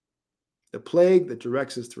 The plague that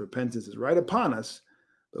directs us to repentance is right upon us,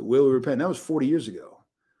 but will we repent? That was 40 years ago.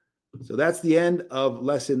 So that's the end of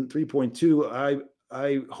lesson 3.2.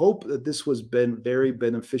 I hope that this was very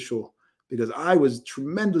beneficial, because I was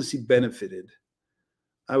tremendously benefited.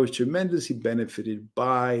 I was tremendously benefited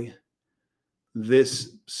by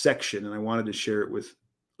this section, and I wanted to share it with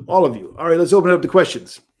all of you. All right, let's open it up to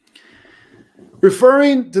questions.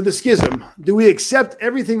 Referring to the schism, do we accept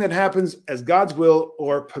everything that happens as God's will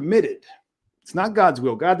or permitted? It's not God's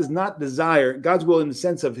will. God does not desire God's will in the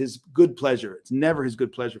sense of his good pleasure. It's never his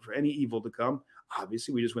good pleasure for any evil to come.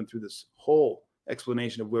 Obviously, we just went through this whole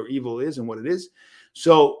explanation of where evil is and what it is.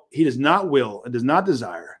 So he does not will and does not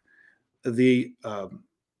desire the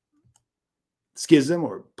schism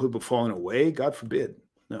or people falling away. God forbid.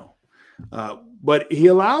 No. But he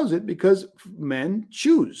allows it because men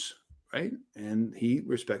choose, right? And he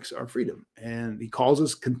respects our freedom. And he calls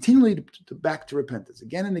us continually to back to repentance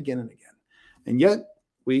again and again and again. And yet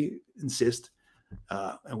we insist,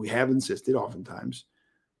 and we have insisted oftentimes,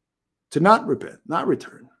 to not repent, not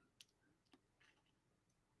return.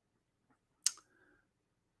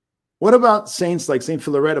 What about saints like St.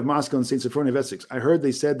 Philaret of Moscow and St. Sophronia of Essex? I heard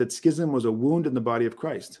they said that schism was a wound in the body of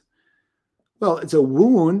Christ. Well, it's a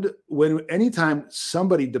wound when anytime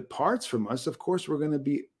somebody departs from us, of course, we're going to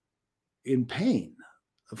be in pain,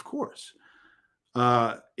 of course.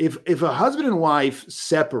 If a husband and wife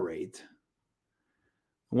separate,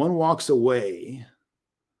 one walks away,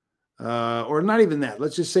 or not even that.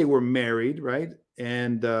 Let's just say we're married, right?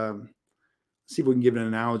 And see if we can give an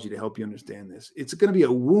analogy to help you understand this. It's going to be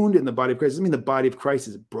a wound in the body of Christ. It doesn't mean the body of Christ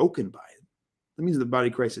is broken by it. That means the body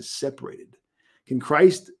of Christ is separated. Can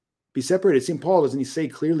Christ be separated? St. Paul, doesn't he say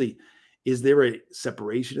clearly, is there a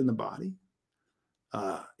separation in the body?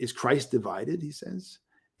 Is Christ divided, he says?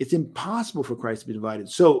 It's impossible for Christ to be divided.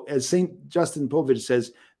 So as St. Justin Povich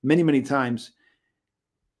says many, many times,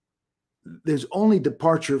 there's only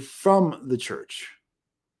departure from the church.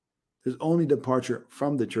 There's only departure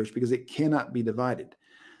from the church because it cannot be divided.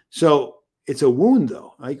 So it's a wound,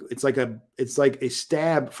 though. Right? It's like a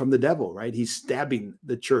stab from the devil, right? He's stabbing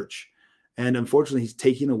the church, and unfortunately, he's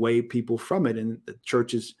taking away people from it, and the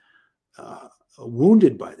church is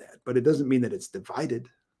wounded by that. But it doesn't mean that it's divided.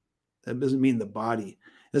 That doesn't mean the body.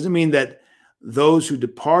 It doesn't mean that those who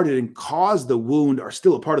departed and caused the wound are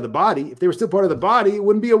still a part of the body. If they were still part of the body, it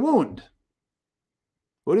wouldn't be a wound,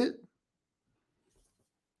 would it?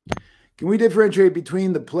 Can we differentiate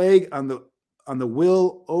between the plague on the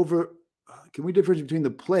will over? Can we differentiate between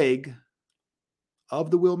the plague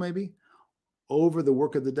of the will, maybe, over the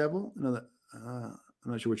work of the devil? I'm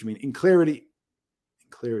not sure what you mean. In clarity,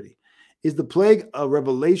 is the plague a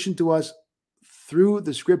revelation to us through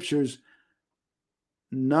the scriptures?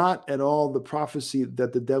 Not at all the prophecy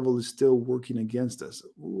that the devil is still working against us.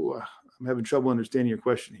 Ooh, I'm having trouble understanding your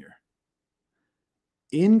question here.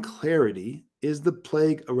 In clarity, is the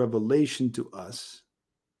plague a revelation to us?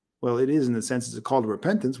 Well, it is in the sense it's a call to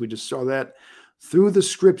repentance. We just saw that through the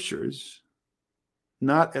scriptures,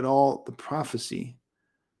 not at all the prophecy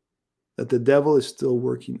that the devil is still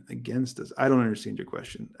working against us. I don't understand your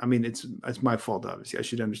question. I mean, it's my fault, obviously. I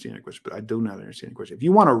should understand your question, but I do not understand your question. If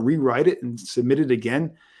you want to rewrite it and submit it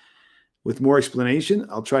again with more explanation,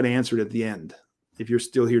 I'll try to answer it at the end if you're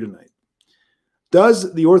still here tonight.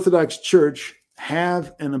 Does the Orthodox Church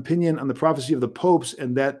have an opinion on the prophecy of the popes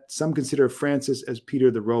and that some consider Francis as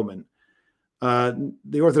Peter the Roman?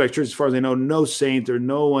 The Orthodox Church, as far as I know, no saint or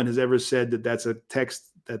no one has ever said that that's a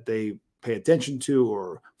text that they pay attention to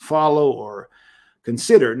or follow or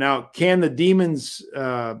consider. Now, can the demons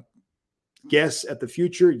guess at the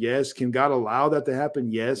future? Yes. Can God allow that to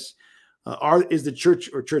happen? Yes. Is the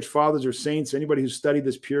church or church fathers or saints, anybody who's studied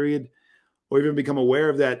this period or even become aware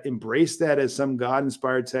of that, embrace that as some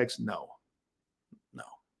God-inspired text? No.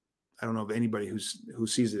 I don't know of anybody who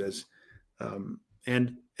sees it as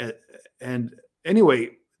And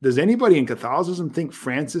anyway, does anybody in Catholicism think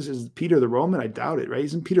Francis is Peter the Roman? I doubt it, right?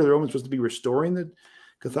 Isn't Peter the Roman supposed to be restoring the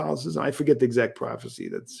Catholicism? I forget the exact prophecy.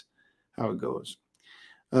 That's how it goes.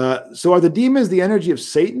 So are the demons the energy of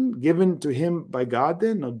Satan given to him by God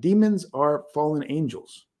then? No, demons are fallen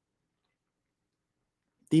angels.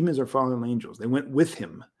 Demons are fallen angels. They went with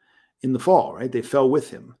him in the fall, right? They fell with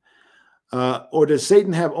him. Or does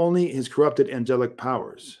Satan have only his corrupted angelic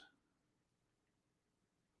powers?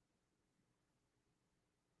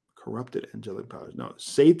 Corrupted angelic powers. No,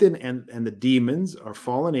 Satan and the demons are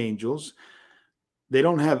fallen angels. They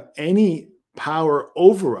don't have any power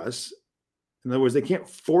over us. In other words, they can't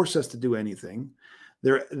force us to do anything.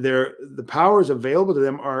 The powers available to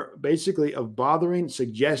them are basically of bothering,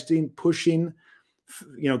 suggesting, pushing,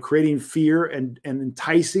 creating fear and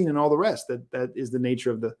enticing and all the rest. That is the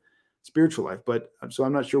nature of the spiritual life. But so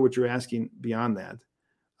I'm not sure what you're asking beyond that.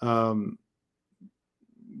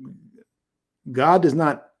 God does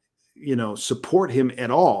not, support him at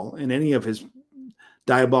all in any of his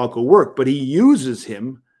diabolical work, but he uses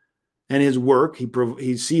him and his work.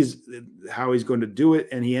 He sees how he's going to do it,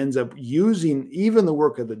 and he ends up using even the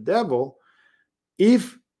work of the devil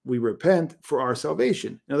if we repent for our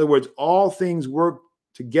salvation. In other words, all things work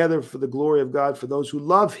together for the glory of God for those who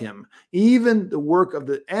love him. Even the work of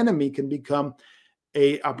the enemy can become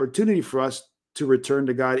an opportunity for us to return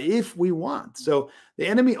to God if we want. So the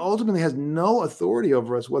enemy ultimately has no authority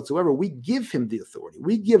over us whatsoever. We give him the authority.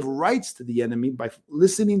 We give rights to the enemy by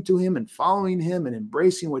listening to him and following him and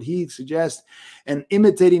embracing what he suggests and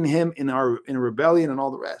imitating him in rebellion and all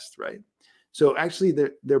the rest, right? So actually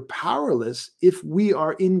they're powerless if we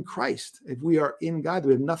are in Christ. If we are in God,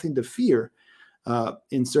 we have nothing to fear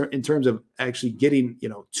in terms of actually getting,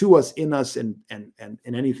 to us, in us, and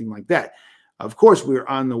anything like that. Of course, we're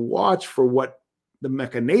on the watch for what the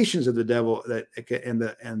machinations of the devil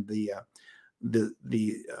and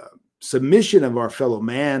the submission of our fellow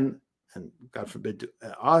man, and God forbid to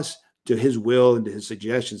us, to his will and to his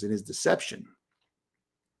suggestions and his deception.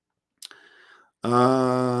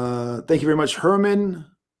 Thank you very much, Herman.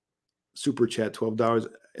 Super chat, $12.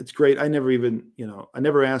 It's great. I never even, I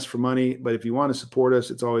never ask for money, but if you want to support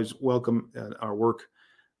us, it's always welcome. Our work.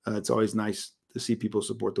 It's always nice to see people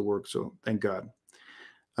support the work. So thank God.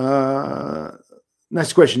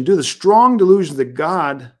 Next question. Do the strong delusions that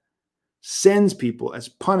God sends people as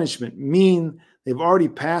punishment mean they've already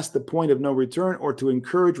passed the point of no return, or to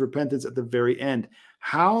encourage repentance at the very end?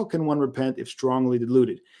 How can one repent if strongly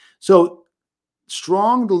deluded? So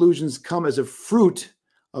strong delusions come as a fruit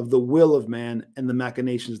of the will of man and the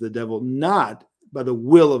machinations of the devil, not by the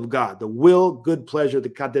will of God. The will, good pleasure, the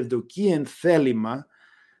katevdokian thelema,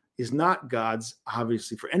 is not God's,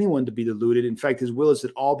 obviously, for anyone to be deluded. In fact, his will is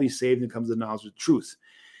that all be saved and come to the knowledge of the truth.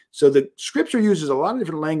 So the scripture uses a lot of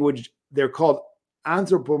different language. They're called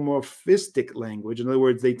anthropomorphistic language. In other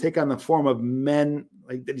words, they take on the form of men,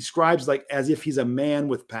 like that describes like as if he's a man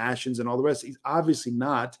with passions and all the rest. He's obviously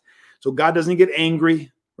not. So God doesn't get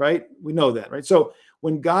angry, right? We know that, right? So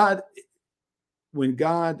when God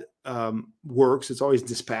works, it's always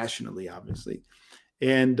dispassionately, obviously.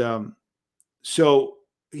 And so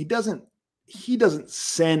he doesn't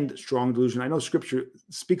send strong delusion. I know scripture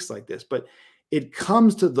speaks like this, but it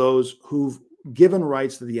comes to those who've given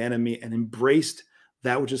rights to the enemy and embraced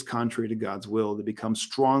that which is contrary to God's will to become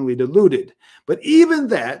strongly deluded. But even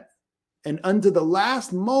that, and unto the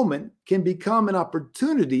last moment, can become an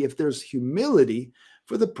opportunity, if there's humility,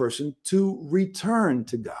 for the person to return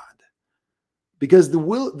to God. Because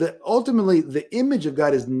ultimately the image of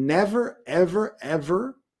God is never, ever,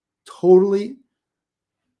 ever totally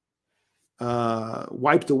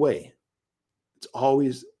wiped away. It's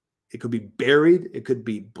always, it could be buried, it could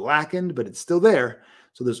be blackened, but it's still there.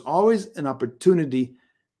 So there's always an opportunity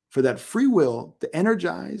for that free will to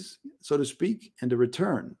energize, so to speak, and to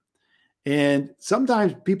return. And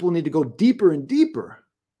sometimes people need to go deeper and deeper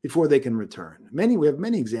before they can return. We have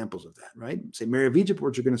many examples of that, right? Say Mary of Egypt,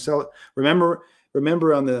 which you're going to sell it. Remember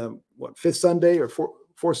on the fifth Sunday or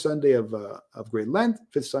fourth Sunday of Great Lent,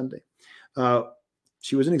 fifth Sunday.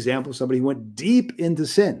 She was an example of somebody who went deep into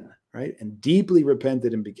sin, right? And deeply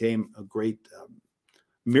repented and became a great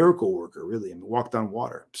miracle worker, really, and walked on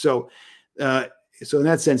water. So in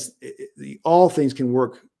that sense, all things can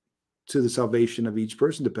work to the salvation of each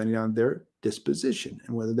person, depending on their disposition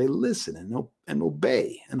and whether they listen and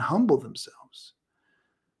obey and humble themselves.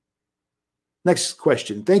 Next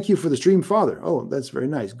question. Thank you for the stream, Father. Oh, that's very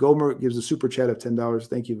nice. Gomer gives a super chat of $10.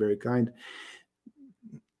 Thank you. Very kind.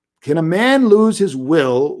 Can a man lose his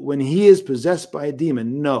will when he is possessed by a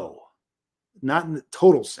demon? No, not in the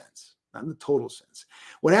total sense. Not in the total sense.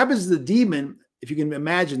 What happens is the demon if you can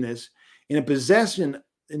imagine this, in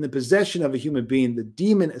the possession of a human being, the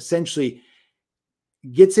demon essentially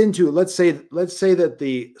gets into, let's say that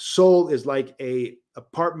the soul is like a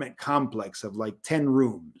apartment complex of like 10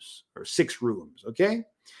 rooms or 6 rooms, okay?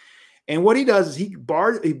 And what he does is he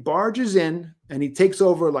barges in and he takes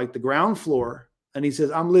over like the ground floor and he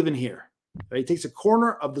says, I'm living here. Right? He takes a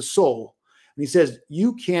corner of the soul and he says,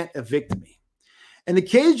 you can't evict me. And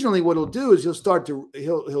occasionally what he'll do is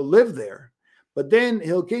he'll live there, but then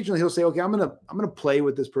he'll say, okay, I'm gonna play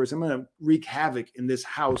with this person. I'm gonna wreak havoc in this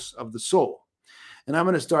house of the soul. And I'm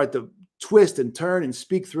gonna start to twist and turn and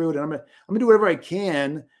speak through it. And I'm gonna do whatever I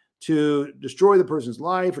can to destroy the person's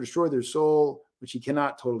life or destroy their soul, which he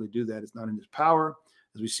cannot totally do that. It's not in his power,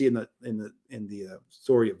 as we see in the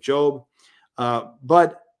story of Job.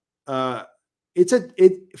 But for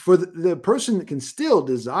the person that can still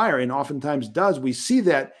desire, and oftentimes does. We see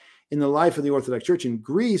that in the life of the Orthodox Church in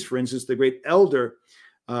Greece, for instance, the great elder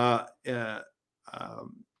Elder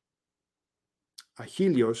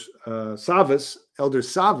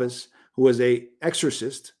Savas, who was an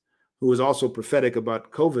exorcist, who was also prophetic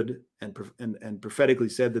about COVID and prophetically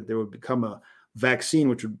said that there would become a vaccine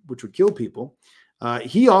which would kill people.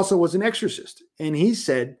 He also was an exorcist, and he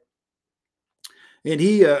said, and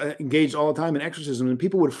he engaged all the time in exorcism, and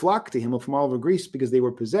people would flock to him from all over Greece because they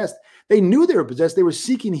were possessed. They knew they were possessed. They were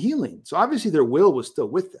seeking healing. So obviously their will was still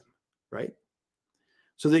with them, right?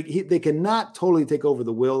 So they cannot totally take over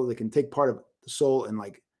the will. They can take part of the soul and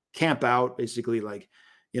like camp out, basically like,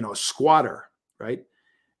 a squatter, right?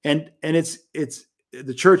 And it's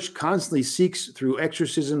the church constantly seeks through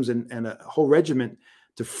exorcisms and a whole regiment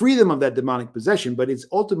to free them of that demonic possession, but it's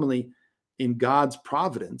ultimately in God's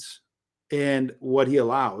providence and what he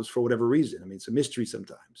allows for whatever reason. I mean, it's a mystery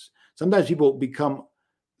sometimes. Sometimes people become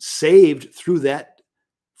saved through that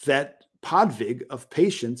podvig of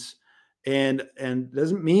patience, and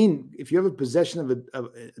doesn't mean, if you have a possession of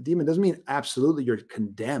a demon, doesn't mean absolutely you're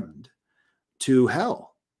condemned to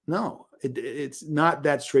hell. No, it's not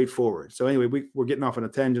that straightforward. So anyway, we're getting off on a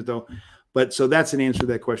tangent though, but so that's an answer to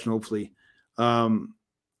that question, hopefully.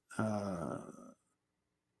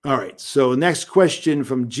 All right, so next question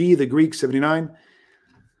from G, the Greek 79.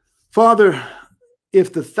 Father,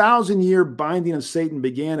 if the 1,000-year binding of Satan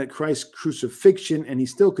began at Christ's crucifixion and he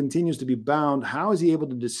still continues to be bound, how is he able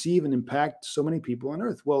to deceive and impact so many people on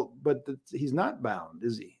earth? Well, but he's not bound,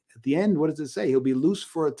 is he? At the end, what does it say? He'll be loose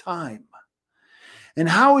for a time. And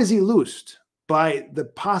how is he loosed? By the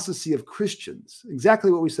apostasy of Christians. Exactly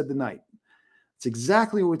what we said tonight. It's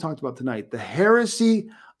exactly what we talked about tonight. The heresy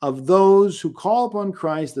of those who call upon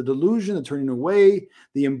Christ, the delusion, the turning away,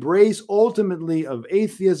 the embrace ultimately of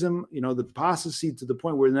atheism, the apostasy to the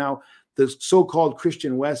point where now the so-called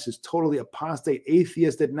Christian West is totally apostate,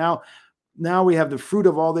 atheist, that now we have the fruit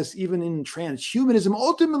of all this, even in transhumanism.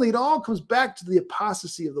 Ultimately, it all comes back to the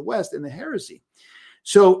apostasy of the West and the heresy.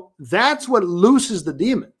 So that's what looses the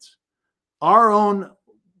demons. Our own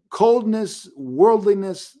coldness,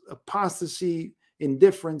 worldliness, apostasy,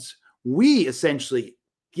 indifference, we essentially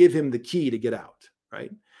give him the key to get out, right?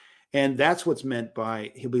 And that's what's meant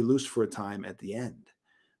by he'll be loose for a time at the end.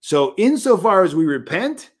 So insofar as we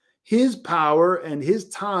repent, his power and his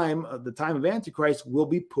time, the time of Antichrist, will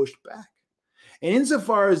be pushed back. And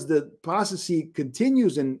insofar as the apostasy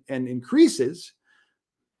continues and increases,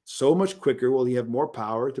 so much quicker will he have more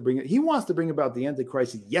power to bring it. He wants to bring about the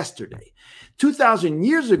Antichrist yesterday. 2,000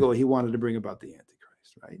 years ago, he wanted to bring about the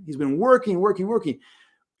Antichrist, right? He's been working.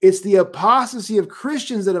 It's the apostasy of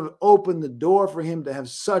Christians that have opened the door for him to have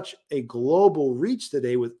such a global reach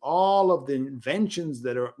today, with all of the inventions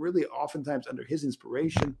that are really oftentimes under his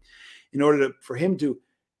inspiration, in order for him to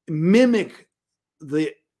mimic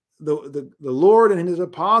the Lord and his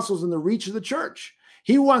apostles and the reach of the church.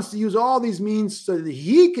 He wants to use all these means so that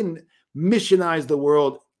he can missionize the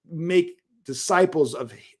world, make disciples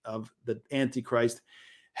of the Antichrist,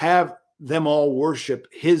 have them all worship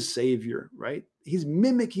his Savior, right? He's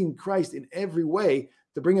mimicking Christ in every way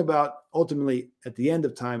to bring about, ultimately, at the end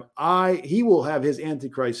of time, he will have his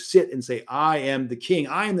Antichrist sit and say, I am the King,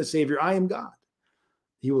 I am the Savior, I am God.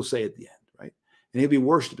 He will say at the end, right? And he'll be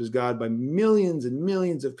worshiped as God by millions and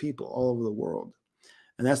millions of people all over the world.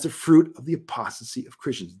 And that's the fruit of the apostasy of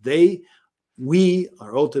Christians. We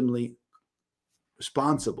are ultimately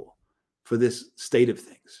responsible for this state of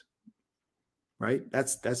things, right?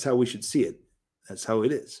 That's how we should see it. That's how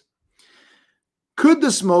it is. Could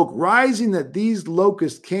the smoke rising that these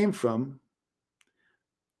locusts came from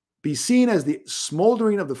be seen as the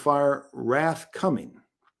smoldering of the fire, wrath coming?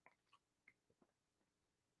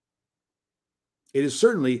 It is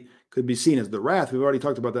certainly could be seen as the wrath. We've already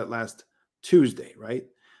talked about that last Tuesday, right?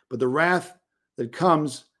 But the wrath that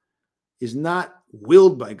comes is not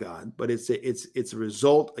willed by God, but it's a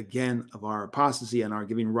result, again, of our apostasy and our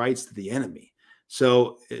giving rights to the enemy.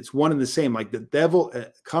 So it's one and the same. Like the devil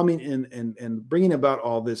coming in and bringing about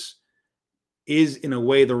all this is in a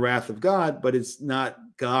way the wrath of God, but it's not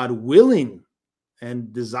God willing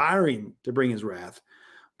and desiring to bring his wrath,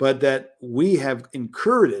 but that we have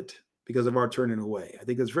incurred it because of our turning away. I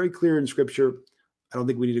think that's very clear in Scripture. I don't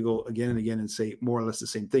think we need to go again and again and say more or less the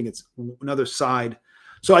same thing. It's another side.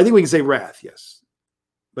 So I think we can say wrath, yes.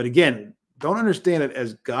 But again, don't understand it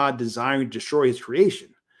as God desiring to destroy his creation.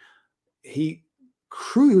 He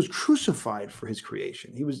was crucified for his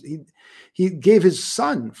creation. He gave his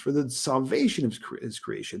son for the salvation of his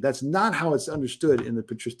creation. That's not how it's understood in the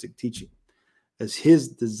patristic teaching, as his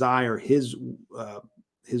desire, his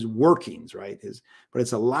workings, right? But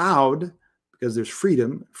it's allowed because there's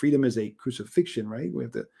freedom. Freedom is a crucifixion, right?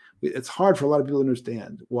 It's hard for a lot of people to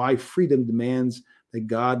understand why freedom demands that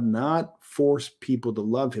God not force people to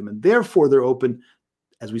love him. And therefore they're open,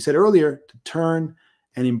 as we said earlier, to turn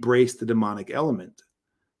and embrace the demonic element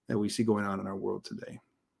that we see going on in our world today.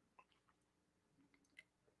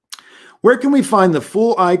 Where can we find the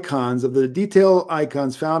full icons of the detail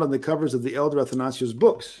icons found on the covers of the Elder Athanasius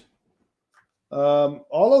books?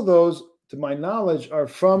 All of those, to my knowledge, are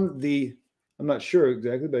from I'm not sure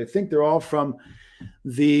exactly, but I think they're all from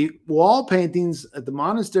the wall paintings at the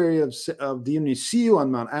monastery of Dionysio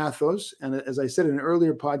on Mount Athos. And as I said in an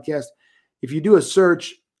earlier podcast, if you do a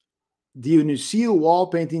search, Dionysio wall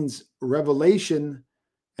paintings revelation,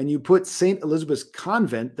 and you put St. Elizabeth's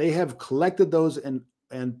Convent, they have collected those and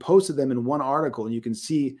posted them in one article, and you can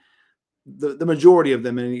see the majority of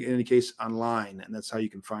them in any case online, and that's how you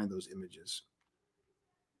can find those images.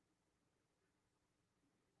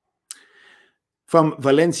 From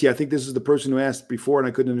Valencia, I think this is the person who asked before and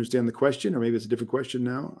I couldn't understand the question, or maybe it's a different question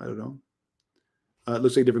now. I don't know. It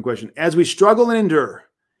looks like a different question. As we struggle and endure,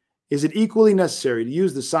 is it equally necessary to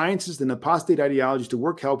use the sciences and apostate ideologies to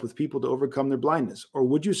work help with people to overcome their blindness? Or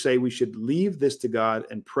would you say we should leave this to God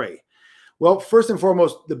and pray? Well, first and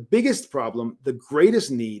foremost, the biggest problem, the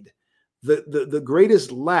greatest need, the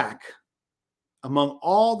greatest lack among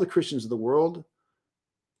all the Christians of the world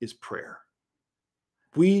is prayer.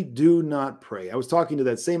 We do not pray. I was talking to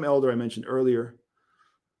that same elder I mentioned earlier,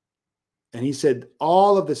 and he said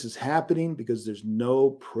all of this is happening because there's no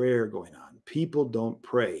prayer going on. People don't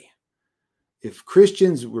pray. If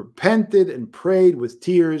Christians repented and prayed with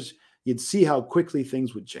tears, you'd see how quickly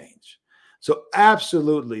things would change. So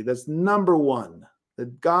absolutely, that's number one,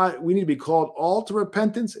 that we need to be called all to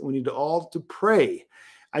repentance, and we need to all to pray.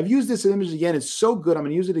 I've used this image again. It's so good. I'm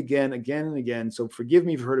going to use it again and again. So forgive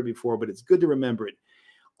me if you've heard it before, but it's good to remember it.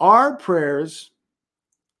 Our prayers,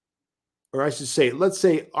 or I should say, let's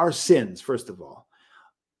say our sins, first of all,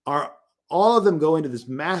 all of them go into this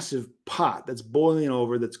massive pot that's boiling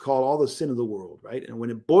over, that's called all the sin of the world, right? And when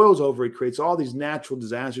it boils over, it creates all these natural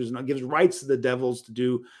disasters and it gives rights to the devils to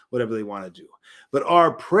do whatever they want to do. But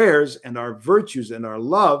our prayers and our virtues and our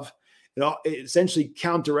love, it essentially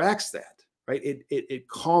counteracts that, right? It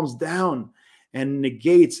calms down and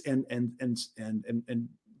negates and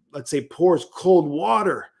let's say pours cold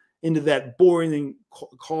water into that boiling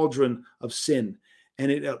cauldron of sin,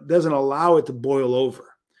 and it doesn't allow it to boil over.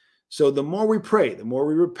 So the more we pray, the more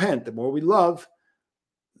we repent, the more we love,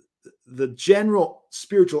 the general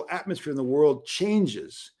spiritual atmosphere in the world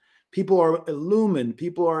changes. People are illumined.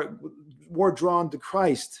 People are more drawn to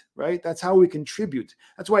Christ, right? That's how we contribute.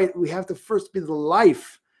 That's why we have to first be the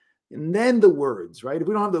life and then the words, right? If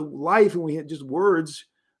we don't have the life and we have just words,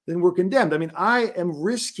 then we're condemned. I mean, I am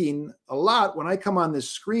risking a lot when I come on this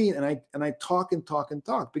screen and I talk and talk and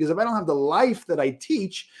talk, because if I don't have the life that I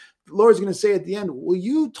teach, the Lord's going to say at the end, well,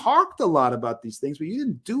 you talked a lot about these things, but you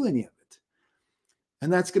didn't do any of it.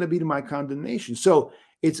 And that's going to be to my condemnation. So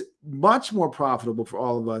it's much more profitable for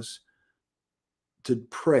all of us to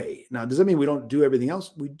pray. Now, does that mean we don't do everything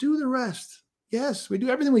else? We do the rest. Yes, we do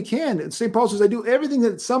everything we can. And St. Paul says, I do everything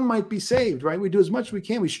that some might be saved, right? We do as much as we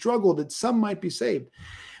can. We struggle that some might be saved.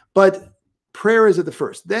 But prayer is at the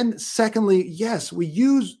first. Then secondly, yes, we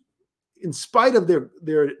use, in spite of their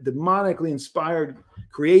demonically inspired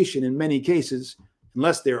creation in many cases,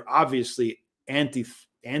 unless they're obviously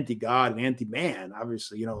anti-God and anti-man,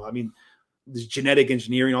 obviously, I mean, this genetic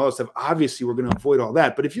engineering, all that stuff, obviously we're going to avoid all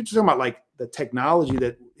that. But if you're talking about like the technology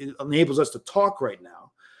that enables us to talk right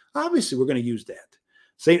now, obviously we're going to use that.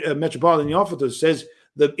 St. Metropolitan Theophilos says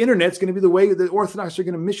the internet's going to be the way that Orthodox are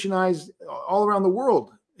going to missionize all around the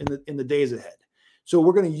world in the days ahead. So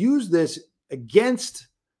we're going to use this against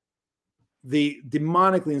the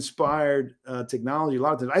demonically inspired technology, a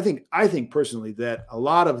lot of times, I think personally that a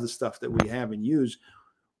lot of the stuff that we have and use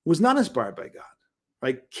was not inspired by God,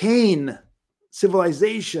 right? Cain,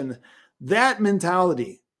 civilization, that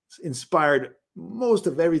mentality inspired most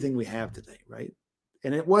of everything we have today, right?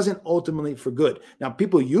 And it wasn't ultimately for good. Now,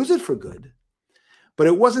 people use it for good, but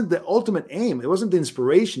it wasn't the ultimate aim. It wasn't the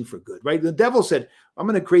inspiration for good, right? The devil said, I'm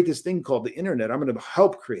going to create this thing called the internet. I'm going to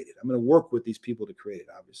help create it. I'm going to work with these people to create it,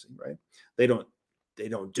 obviously, right? They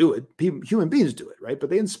don't do it. Human beings do it, right? But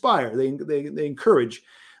they inspire, they encourage,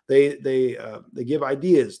 they give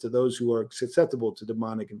ideas to those who are susceptible to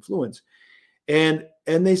demonic influence. And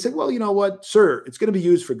they said, well, you know what, sir, it's going to be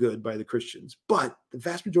used for good by the Christians, but the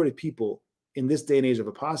vast majority of people in this day and age of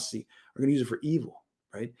apostasy are going to use it for evil,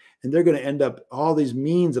 right? And they're going to end up all these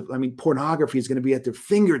means of, pornography is going to be at their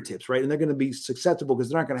fingertips, right? And they're going to be susceptible because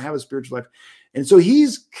they're not going to have a spiritual life. And so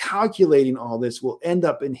he's calculating all this will end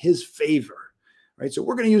up in his favor, right? So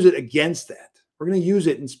we're going to use it against that. We're going to use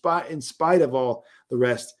it in spite of all the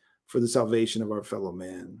rest for the salvation of our fellow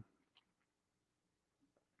man.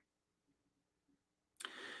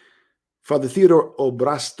 Father Theodore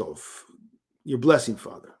Obrastov, your blessing,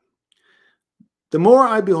 Father. The more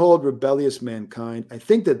I behold rebellious mankind, I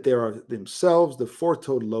think that they are themselves the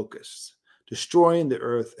foretold locusts, destroying the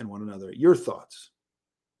earth and one another. Your thoughts?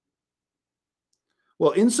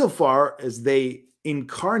 Well, insofar as they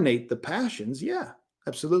incarnate the passions, yeah,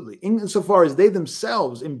 absolutely. Insofar as they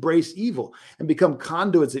themselves embrace evil and become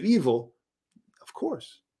conduits of evil, of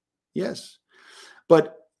course, yes.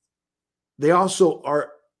 But they also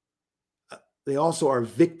are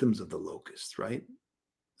victims of the locusts, right?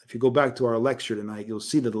 If you go back to our lecture tonight, you'll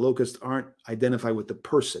see that the locusts aren't identified with the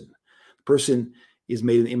person. The person is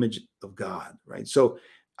made in the image of God, right? So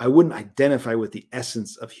I wouldn't identify with the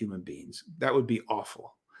essence of human beings. That would be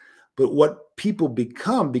awful. But what people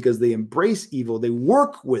become because they embrace evil, they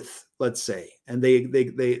work with, let's say, and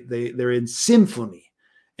they're in symphony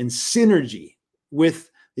and synergy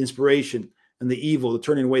with the inspiration and the evil, the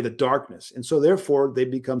turning away the darkness, and so therefore they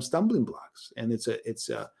become stumbling blocks, and it's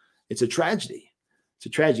a tragedy. It's a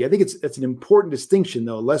tragedy. I think it's an important distinction,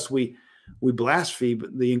 though, lest we blaspheme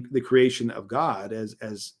the creation of God as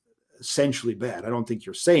essentially bad. I don't think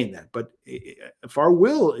you're saying that, but if our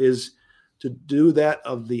will is to do that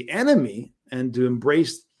of the enemy and to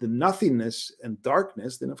embrace the nothingness and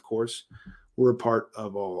darkness, then of course we're a part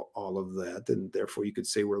of all of that, and therefore you could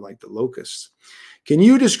say we're like the locusts. Can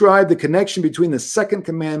you describe the connection between the second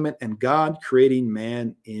commandment and God creating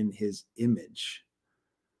man in his image?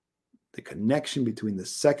 The connection between the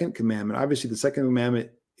second commandment, obviously the second commandment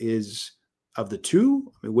is of the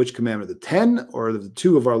two. I mean, which commandment, the 10 or the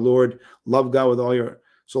two of our Lord, love God with all your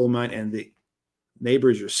soul, mind, and the neighbor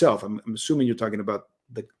as yourself? I'm assuming you're talking about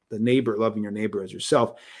the neighbor, loving your neighbor as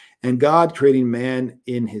yourself, and God creating man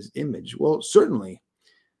in his image. Well, certainly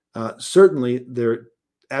they're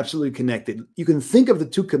absolutely connected. You can think of the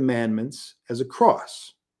two commandments as a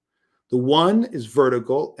cross. The one is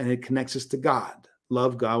vertical and it connects us to God.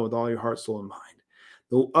 Love God with all your heart, soul, and mind.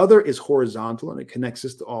 The other is horizontal and it connects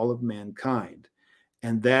us to all of mankind.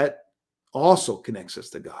 And that also connects us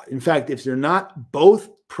to God. In fact, if they're not both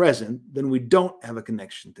present, then we don't have a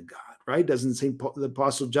connection to God, right? Doesn't the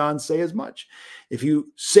Apostle John say as much? If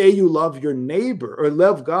you say you love your neighbor or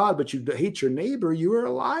love God, but you hate your neighbor, you are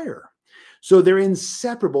a liar. So they're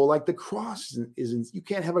inseparable, like the cross isn't. You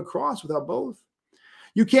can't have a cross without both.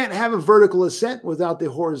 You can't have a vertical ascent without the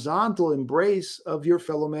horizontal embrace of your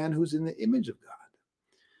fellow man who's in the image of God.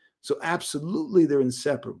 So absolutely they're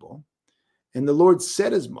inseparable. And the Lord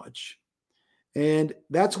said as much. And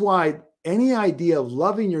that's why any idea of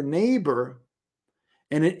loving your neighbor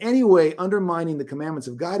and in any way undermining the commandments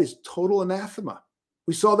of God is total anathema.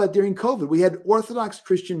 We saw that during COVID. We had Orthodox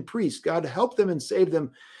Christian priests. God helped them and saved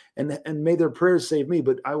them, and may their prayers save me.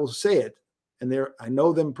 But I will say it, and I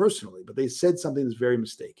know them personally, but they said something that's very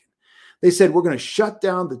mistaken. They said, we're going to shut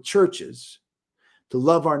down the churches to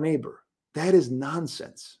love our neighbor. That is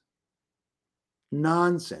nonsense.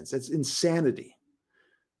 Nonsense. That's insanity.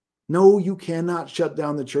 No, you cannot shut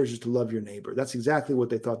down the churches to love your neighbor. That's exactly what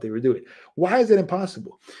they thought they were doing. Why is that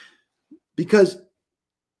impossible? Because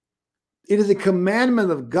it is a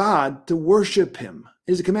commandment of God to worship him.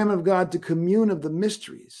 It is a commandment of God to commune of the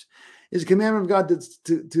mysteries. It is a commandment of God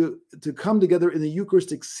to come together in the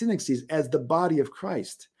Eucharistic synaxes as the body of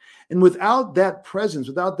Christ. And without that presence,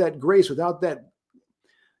 without that grace, without that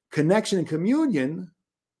connection and communion,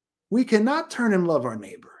 we cannot turn and love our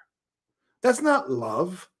neighbor. That's not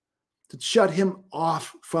love. To shut him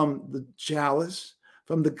off from the chalice,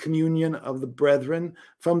 from the communion of the brethren,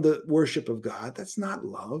 from the worship of God. That's not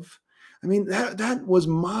love. I mean, that was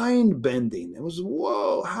mind-bending. It was,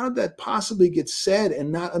 whoa, how did that possibly get said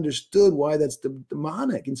and not understood why that's the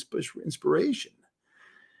demonic inspiration?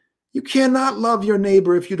 You cannot love your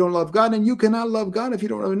neighbor if you don't love God, and you cannot love God if you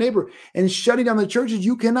don't love your neighbor. And shutting down the churches,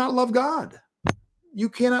 you cannot love God. You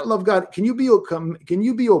cannot love God. Can you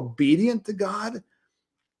be obedient to God?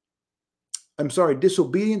 I'm sorry,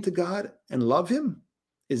 disobedient to God and love him?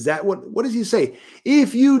 Is that what does he say?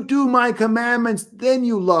 If you do my commandments, then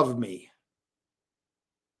you love me.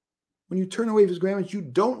 When you turn away from his commandments, you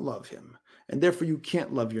don't love him. And therefore you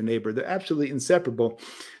can't love your neighbor. They're absolutely inseparable.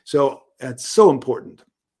 So that's so important.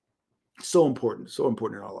 So important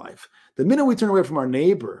in our life. The minute we turn away from our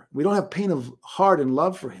neighbor, we don't have pain of heart and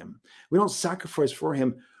love for him. We don't sacrifice for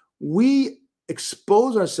him. We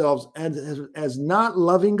expose ourselves as not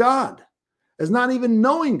loving God, as not even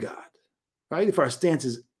knowing God, right? If our stance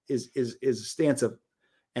is a stance of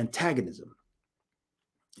antagonism.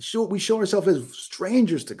 We show ourselves as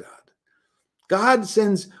strangers to God. God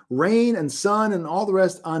sends rain and sun and all the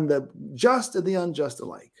rest on the just and the unjust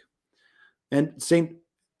alike. And Saint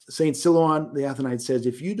Silouan the Athanasite says,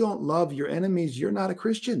 if you don't love your enemies, you're not a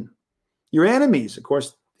Christian. Your enemies, of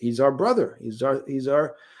course, he's our brother.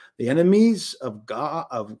 The enemies of God,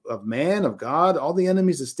 of man, of God, all the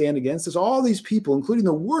enemies that stand against us, all these people, including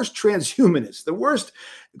the worst transhumanists, the worst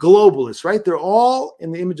globalists, right? They're all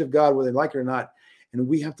in the image of God, whether they like it or not. And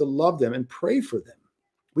we have to love them and pray for them.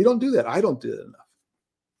 We don't do that. I don't do that enough,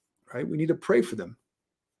 right? We need to pray for them.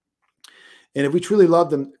 And if we truly love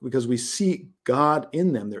them because we see God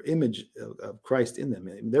in them, their image of Christ in them,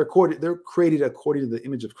 they're created according to the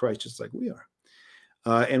image of Christ, just like we are.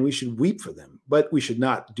 And we should weep for them, but we should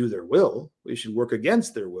not do their will. We should work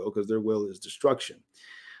against their will because their will is destruction.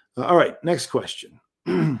 All right, next question.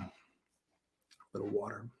 A little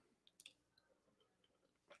water.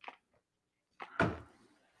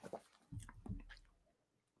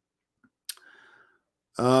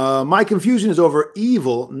 My confusion is over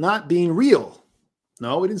evil not being real.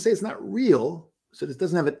 No, we didn't say it's not real. So it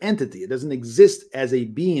doesn't have an entity. It doesn't exist as a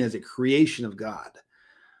being, as a creation of God.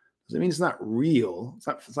 Does it mean it's not real?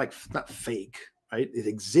 It's not fake, right? It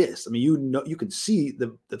exists. I mean, you can see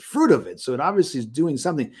the fruit of it. So it obviously is doing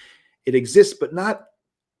something. It exists, but not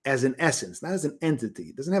as an essence, not as an entity.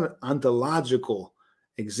 It doesn't have an ontological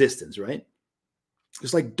existence, right?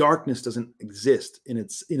 Just like darkness doesn't exist in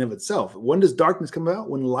of itself. When does darkness come about?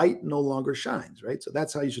 When light no longer shines, right? So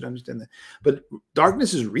that's how you should understand that. But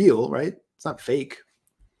darkness is real, right? It's not fake.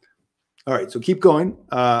 All right, so keep going.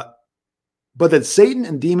 But that Satan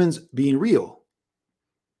and demons being real.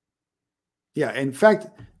 Yeah, in fact,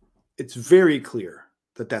 it's very clear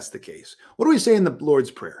that that's the case. What do we say in the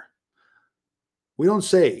Lord's Prayer? We don't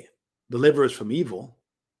say, deliver us from evil.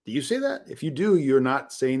 Do you say that? If you do, you're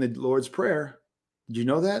not saying the Lord's Prayer. Did you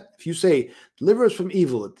know that? If you say, deliver us from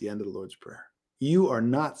evil at the end of the Lord's Prayer, you are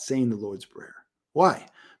not saying the Lord's Prayer. Why?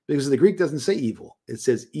 Because the Greek doesn't say evil. It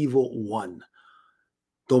says evil one.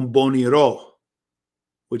 Don boniro,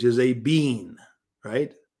 which is a being,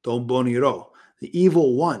 right? Don boniro, the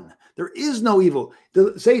evil one. There is no evil.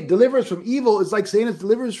 Say deliver us from evil is like saying it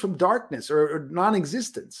delivers from darkness or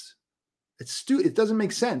non-existence. It doesn't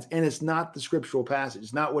make sense. And it's not the scriptural passage.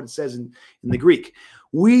 It's not what it says in the Greek.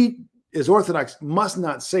 We, as Orthodox, must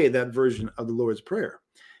not say that version of the Lord's Prayer.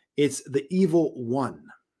 It's the evil one.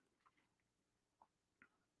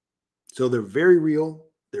 So they're very real.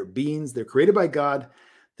 They're beings. They're created by God.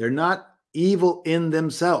 They're not evil in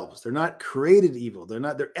themselves. They're not created evil.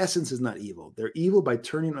 Their essence is not evil. They're evil by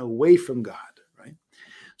turning away from God, right?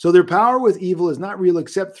 So their power with evil is not real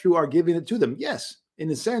except through our giving it to them. Yes, in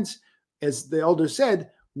a sense, as the elder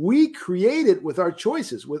said, we create it with our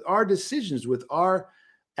choices, with our decisions, with our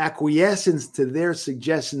acquiescence to their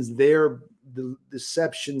suggestions, their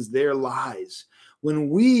deceptions, their lies. When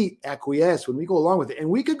we acquiesce, when we go along with it, and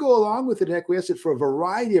we could go along with it and acquiesce it for a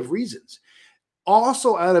variety of reasons,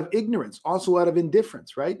 also out of ignorance, also out of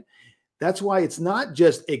indifference, right? That's why it's not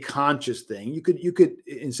just a conscious thing. You could,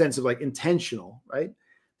 in sense of like intentional, right?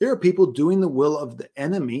 There are people doing the will of the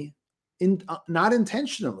enemy not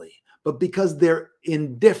intentionally, but because they're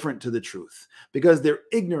indifferent to the truth, because they're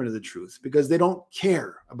ignorant of the truth, because they don't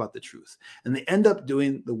care about the truth. And they end up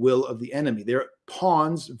doing the will of the enemy. They're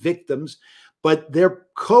pawns, victims, but they're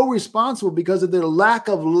co-responsible because of their lack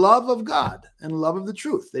of love of God and love of the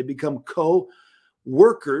truth. They become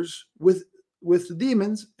co-workers with the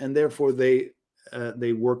demons, and therefore they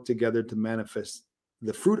work together to manifest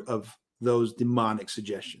the fruit of those demonic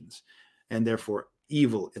suggestions, and therefore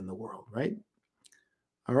evil in the world, right?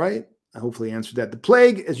 All right, I hopefully answered that. The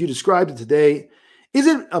plague, as you described it today, is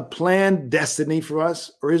it a planned destiny for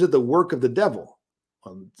us, or is it the work of the devil?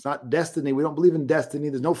 Well, it's not destiny. We don't believe in destiny.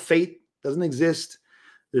 There's no fate. Doesn't exist.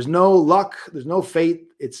 There's no luck. There's no fate.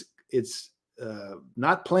 It's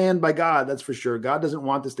not planned by God. That's for sure. God doesn't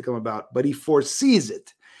want this to come about, but he foresees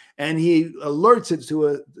it. And he alerts it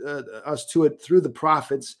to us to it through the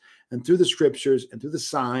prophets and through the scriptures and through the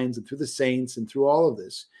signs and through the saints and through all of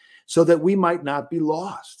this, so that we might not be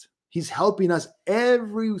lost. He's helping us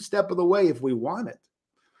every step of the way if we want it.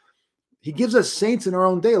 He gives us saints in our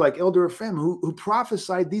own day, like Elder Athanasius, who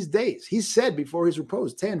prophesied these days. He said before his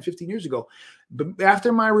repose 10, 15 years ago, but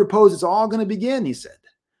after my repose, it's all going to begin, he said.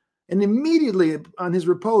 And immediately on his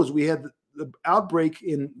repose, we had the outbreak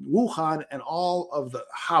in Wuhan and all of the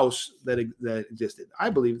house that existed. I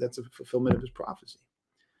believe that's a fulfillment of his prophecy.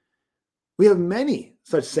 We have many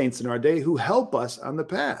such saints in our day who help us on the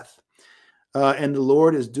path. And the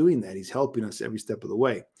Lord is doing that. He's helping us every step of the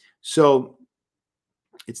way. So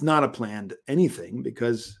it's not a planned anything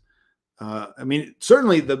because,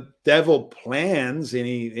 certainly the devil plans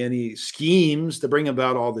any schemes to bring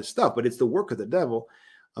about all this stuff, but it's the work of the devil.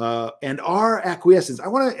 And our acquiescence. I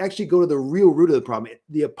want to actually go to the real root of the problem.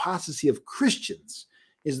 The apostasy of Christians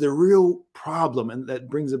is the real problem, and that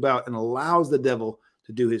brings about and allows the devil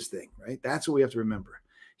to do his thing, right? That's what we have to remember.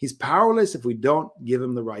 He's powerless if we don't give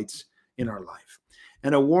him the rights in our life.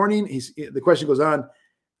 And a warning, the question goes on.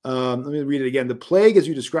 Let me read it again. The plague, as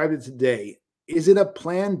you described it today, is it a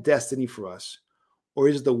planned destiny for us, or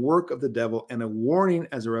is it the work of the devil and a warning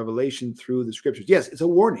as a revelation through the scriptures? Yes, it's a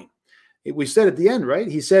warning. We said at the end, right?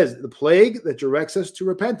 He says the plague that directs us to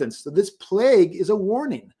repentance. So this plague is a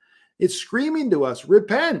warning. It's screaming to us,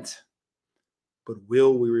 repent. But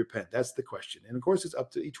will we repent? That's the question. And of course, it's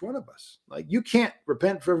up to each one of us. Like, you can't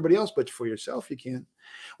repent for everybody else, but for yourself, you can.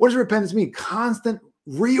 What does repentance mean? Constant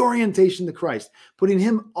reorientation to Christ, putting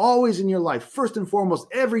him always in your life, first and foremost,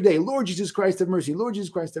 every day. Lord Jesus Christ, have mercy. Lord Jesus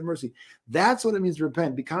Christ, have mercy. That's what it means to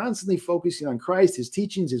repent. Be constantly focusing on Christ, his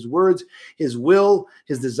teachings, his words, his will,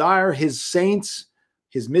 his desire, his saints,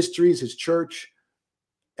 his mysteries, his church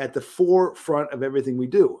at the forefront of everything we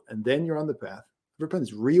do. And then you're on the path of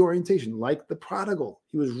repentance, reorientation, like the prodigal.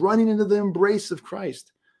 He was running into the embrace of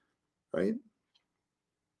Christ, right?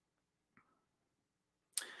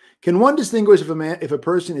 Can one distinguish if a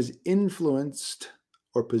person is influenced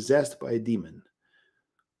or possessed by a demon?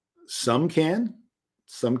 Some can,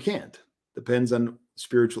 some can't. Depends on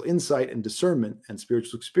spiritual insight and discernment and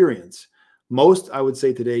spiritual experience. Most, I would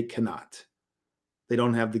say today, cannot. They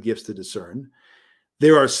don't have the gifts to discern.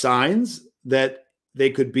 There are signs that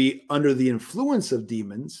they could be under the influence of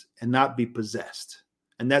demons and not be possessed.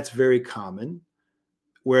 And that's very common,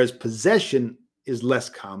 whereas possession is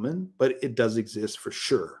less common, but it does exist for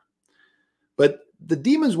sure. But the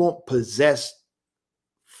demons won't possess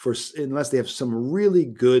unless they have some really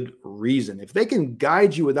good reason. If they can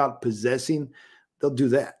guide you without possessing, they'll do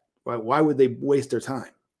that. Right? Why would they waste their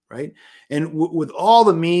time? Right? And with all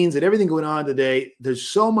the means and everything going on today, there's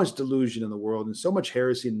so much delusion in the world and so much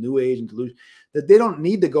heresy and New Age and delusion that they don't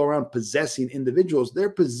need to go around possessing individuals. They're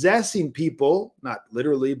possessing people, not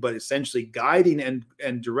literally, but essentially guiding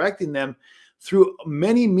and directing them through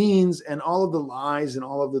many means and all of the lies and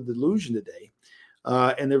all of the delusion today.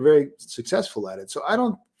 And they're very successful at it. So I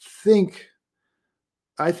think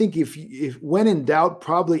if when in doubt,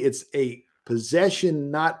 probably it's a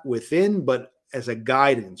possession, not within, but as a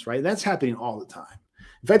guidance, right? And that's happening all the time.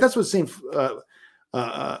 In fact, that's what St.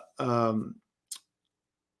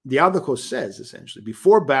 Diadochos says, essentially.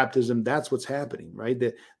 Before baptism, that's what's happening, right?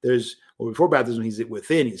 Before baptism, he's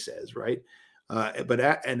within, he says, right?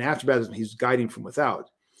 And after baptism, he's guiding from without.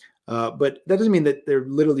 But that doesn't mean that they're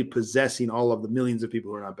literally possessing all of the millions of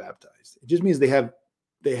people who are not baptized. It just means they have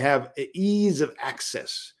an ease of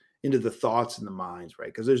access into the thoughts and the minds, right?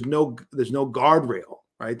 Because there's no guardrail,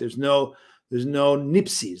 right? There's no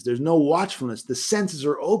nipsies. There's no watchfulness. The senses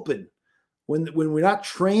are open. When we're not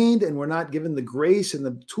trained and we're not given the grace and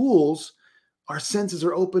the tools, our senses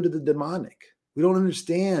are open to the demonic. We don't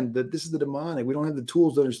understand that this is the demonic. We don't have the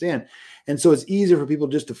tools to understand. And so it's easier for people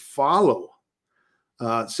just to follow.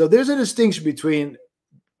 So there's a distinction between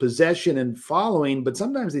possession and following, but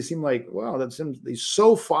sometimes they seem like, wow, he's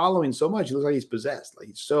so following so much. He looks like he's possessed, like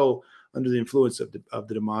he's so under the influence of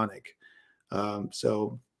the demonic.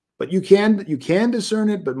 But you can discern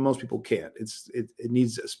it, but most people can't. It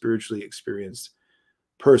needs a spiritually experienced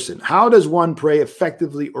person. How does one pray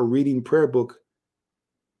effectively, or reading prayer book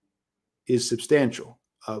is substantial?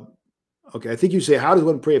 Okay, I think you say, how does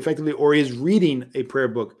one pray effectively, or is reading a prayer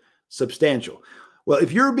book substantial? Well,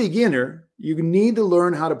 if you're a beginner, you need to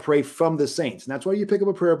learn how to pray from the saints. And that's why you pick up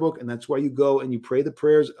a prayer book, and that's why you go and you pray the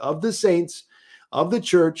prayers of the saints, of the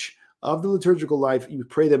church, of the liturgical life. You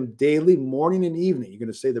pray them daily, morning and evening. You're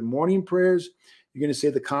going to say the morning prayers. You're going to say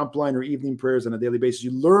the compline or evening prayers on a daily basis.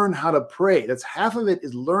 You learn how to pray. That's half of it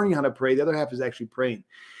is learning how to pray. The other half is actually praying.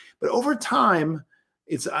 But over time,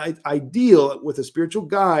 it's ideal with a spiritual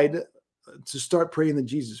guide to start praying the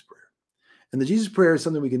Jesus prayer. And the Jesus prayer is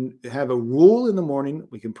something we can have a rule in the morning.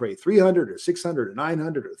 We can pray 300 or 600 or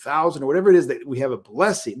 900 or 1,000 or whatever it is that we have a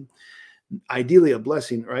blessing, ideally a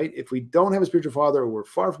blessing, right? If we don't have a spiritual father or we're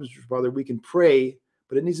far from a spiritual father, we can pray,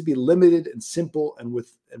 but it needs to be limited and simple and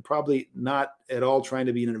probably not at all trying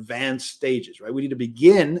to be in advanced stages, right? We need to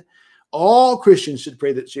begin. All Christians should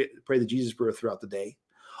pray the Jesus prayer throughout the day.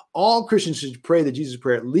 All Christians should pray the Jesus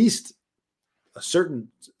prayer at least a certain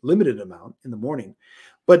limited amount in the morning.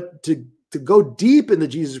 But to go deep in the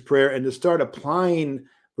Jesus prayer and to start applying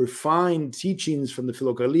refined teachings from the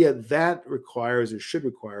Philokalia, that requires or should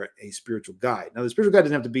require a spiritual guide. Now, the spiritual guide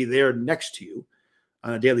doesn't have to be there next to you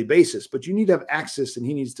on a daily basis, but you need to have access, and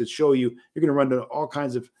he needs to show you. You're going to run into all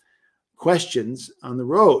kinds of questions on the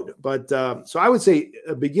road. But so I would say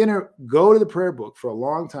a beginner, go to the prayer book for a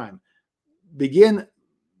long time. Begin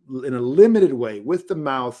in a limited way with the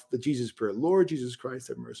mouth, the Jesus prayer. Lord Jesus Christ,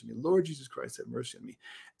 have mercy on me. Lord Jesus Christ, have mercy on me.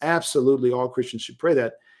 Absolutely, all Christians should pray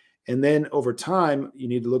that. And then over time, you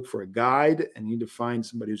need to look for a guide, and you need to find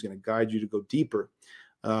somebody who's going to guide you to go deeper.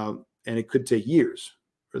 And it could take years.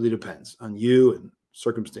 Really depends on you and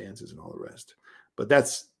circumstances and all the rest. But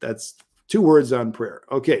that's 2 words on prayer.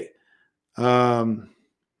 Okay. Tom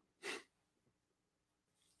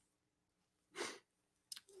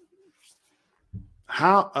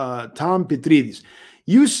Petridis,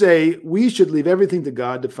 you say we should leave everything to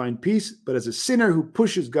God to find peace, but as a sinner who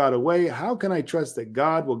pushes God away, how can I trust that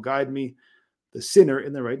God will guide me, the sinner,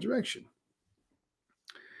 in the right direction?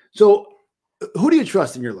 So who do you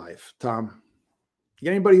trust in your life, Tom? You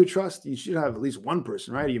got anybody you trust? You should have at least one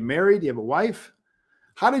person, right? Are you married? Do you have a wife?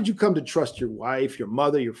 How did you come to trust your wife, your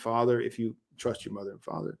mother, your father, if you trust your mother and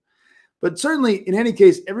father? But certainly, in any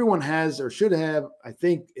case, everyone has or should have, I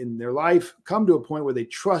think, in their life, come to a point where they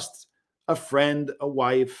trust a friend, a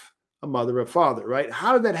wife, a mother, a father, right?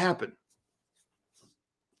 How did that happen?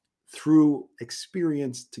 Through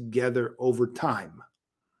experience together over time.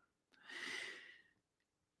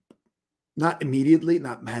 Not immediately,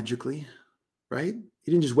 not magically, right? You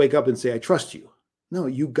didn't just wake up and say, I trust you. No,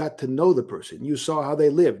 you got to know the person. You saw how they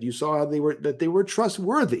lived. You saw how that they were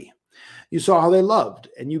trustworthy. You saw how they loved,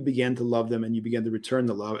 and you began to love them, and you began to return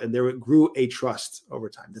the love, and there grew a trust over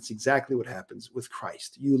time. That's exactly what happens with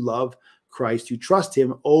Christ. You love Christ. You trust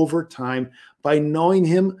him over time by knowing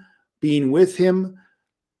him, being with him,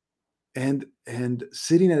 and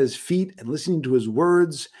sitting at his feet and listening to his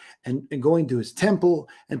words and going to his temple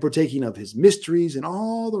and partaking of his mysteries and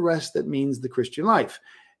all the rest that means the Christian life.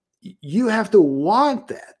 You have to want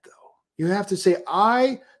that, though. You have to say,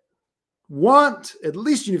 at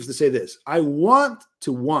least you have to say this, I want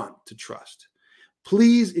to trust.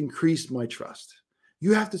 Please increase my trust.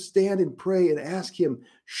 You have to stand and pray and ask him,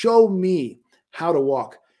 show me how to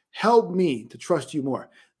walk. Help me to trust you more.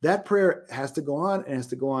 That prayer has to go on, and has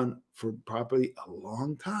to go on for probably a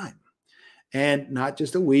long time, and not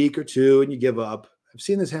just a week or 2 and you give up. I've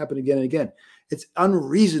seen this happen again and again. It's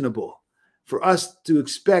unreasonable for us to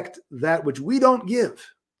expect that which we don't give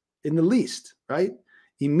in the least, right?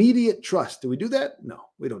 Immediate trust. Do we do that? No,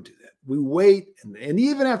 we don't do that. We wait, and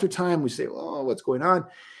even after time, we say, oh, what's going on?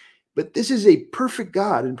 But this is a perfect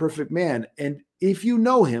God and perfect man, and if you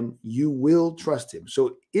know him, you will trust him.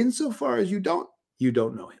 So insofar as you don't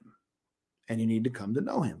know him, and you need to come to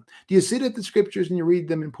know him. Do you sit at the scriptures and you read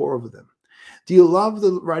them and pore over them? Do you love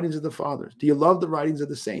the writings of the fathers? Do you love the writings of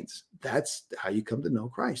the saints? That's how you come to know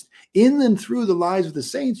Christ. In and through the lives of the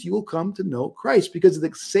saints, you will come to know Christ, because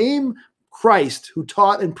the same Christ who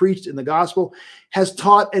taught and preached in the gospel has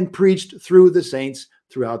taught and preached through the saints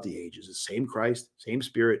throughout the ages. The same Christ, same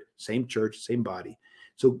Spirit, same church, same body.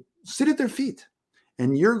 So sit at their feet,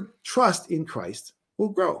 and your trust in Christ will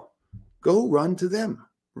grow. Go run to them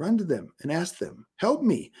and ask them, help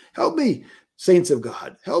me, saints of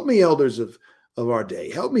God, help me, elders of our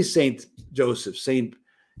day, help me, Saint Joseph, Saint,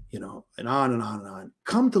 and on and on and on.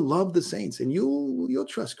 Come to love the saints, and you'll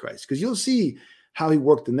trust Christ, because you'll see how he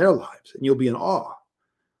worked in their lives, and you'll be in awe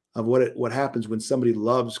of what happens when somebody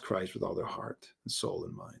loves Christ with all their heart and soul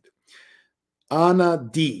and mind. Diana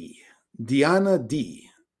D.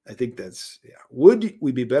 I think that's, yeah. Would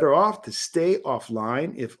we be better off to stay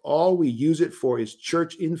offline if all we use it for is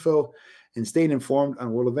church info and staying informed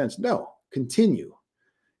on world events? No, continue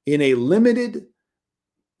in a limited,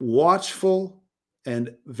 watchful,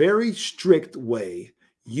 and very strict way.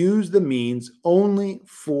 Use the means only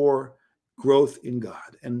for growth in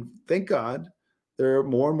God. And thank God there are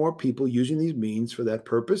more and more people using these means for that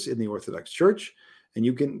purpose in the Orthodox Church, and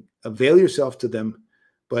you can avail yourself to them,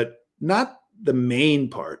 but not the main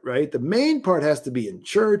part, right? The main part has to be in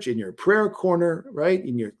church, in your prayer corner, right?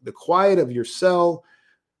 In the quiet of your cell.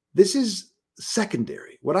 This is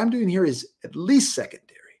secondary. What I'm doing here is at least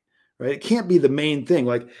secondary, right? It can't be the main thing.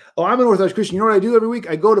 Like, oh, I'm an Orthodox Christian. You know what I do every week?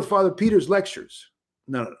 I go to Father Peter's lectures.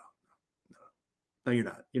 No, you're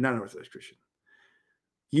not. You're not an Orthodox Christian.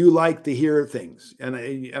 You like to hear things, and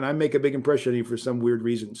I make a big impression on you for some weird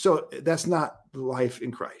reason. So that's not life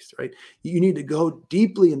in Christ, right? You need to go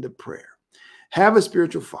deeply into prayer, have a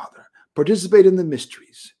spiritual father, participate in the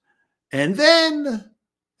mysteries, and then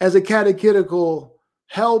as a catechetical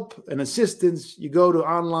help and assistance, you go to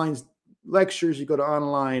online lectures, you go to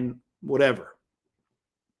online whatever,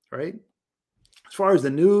 right? As far as the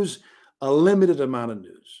news, a limited amount of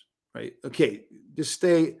news, right? Okay, just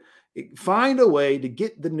find a way to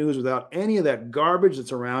get the news without any of that garbage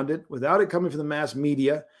that's around it, without it coming from the mass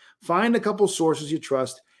media. Find a couple sources you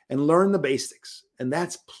trust and learn the basics. And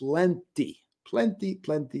that's plenty, plenty,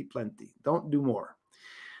 plenty, plenty. Don't do more.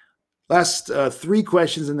 Last 3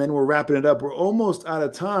 questions, and then we're wrapping it up. We're almost out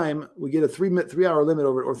of time. We get a 3-hour limit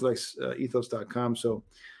over at orthodoxethos.com. So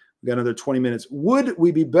we got another 20 minutes. Would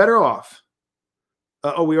we be better off?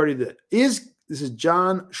 We already did. This is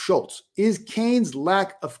John Schultz. Is Cain's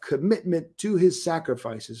lack of commitment to his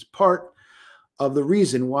sacrifices part of the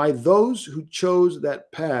reason why those who chose that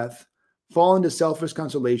path fall into selfish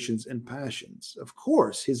consolations and passions? Of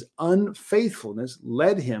course, his unfaithfulness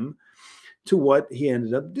led him to what he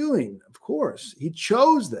ended up doing. Of course, he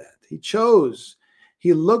chose that.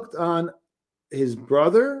 He looked on his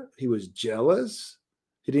brother. He was jealous.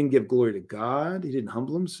 He didn't give glory to God. He didn't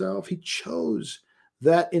humble himself. He chose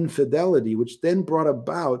that infidelity, which then brought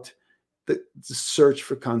about the search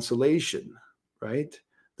for consolation, right?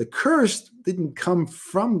 The curse didn't come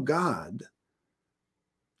from God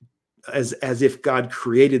as if God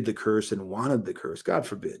created the curse and wanted the curse. God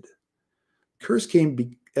forbid. Curse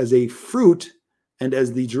came as a fruit and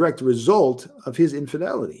as the direct result of his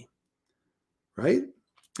infidelity, right?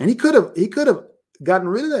 And he could have gotten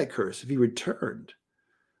rid of that curse if he returned.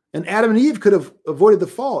 And Adam and Eve could have avoided the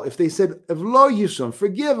fall if they said, "Evlo Yisum,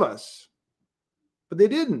 forgive us." But they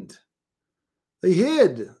didn't. They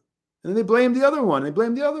hid. And then they blamed the other one. And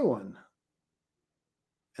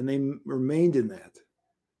they remained in that.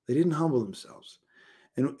 They didn't humble themselves.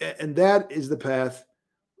 And that is the path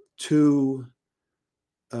to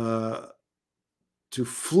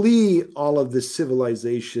flee all of this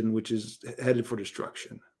civilization, which is headed for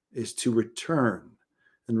destruction, is to return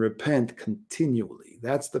and repent continually.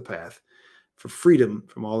 That's the path for freedom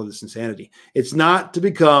from all of this insanity. It's not to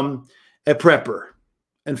become a prepper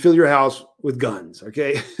and fill your house with guns,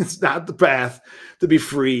 okay? It's not the path to be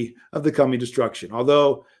free of the coming destruction.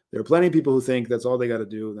 Although there are plenty of people who think that's all they got to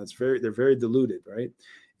do, and they're very deluded, right?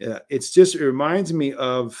 It reminds me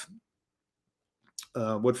of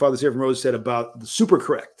what Father Seraphim Rose said about the super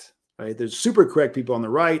correct, right? There's super correct people on the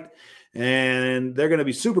right, and they're going to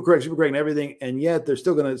be super correct in everything. And yet they're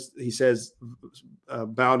still going to, he says,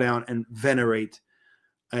 bow down and venerate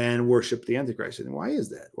and worship the Antichrist. And why is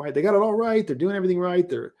that? Why? They got it all right. They're doing everything right.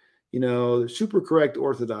 They're super correct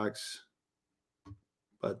Orthodox.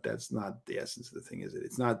 But that's not the essence of the thing, is it?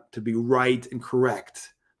 It's not to be right and correct.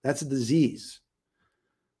 That's a disease.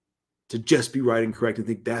 To just be right and correct and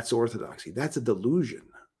think that's orthodoxy. That's a delusion,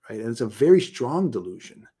 right? And it's a very strong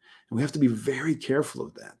delusion. And we have to be very careful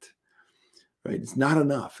of that. Right? It's not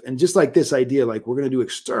enough. And just like this idea, like we're going to do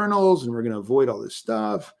externals and we're going to avoid all this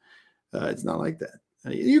stuff. It's not like that.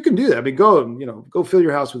 You can do that. I mean, go fill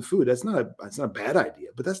your house with food. That's not a bad idea,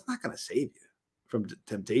 but that's not going to save you from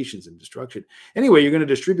temptations and destruction. Anyway, you're going to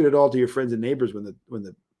distribute it all to your friends and neighbors when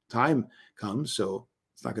the time comes. So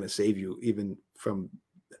it's not going to save you even from,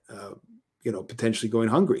 potentially going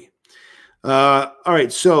hungry. All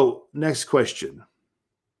right. So next question.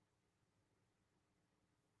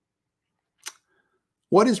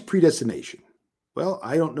 What is predestination? Well,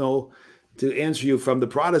 I don't know to answer you from the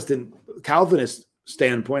Protestant Calvinist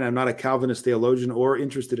standpoint. I'm not a Calvinist theologian or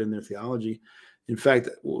interested in their theology. In fact,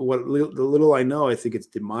 the little I know, I think it's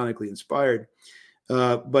demonically inspired.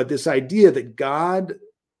 But this idea that God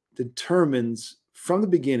determines from the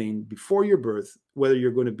beginning, before your birth, whether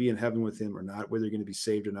you're going to be in heaven with him or not, whether you're going to be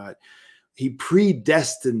saved or not, he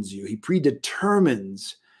predestines you. He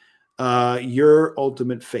predetermines your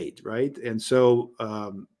ultimate fate, right? And so,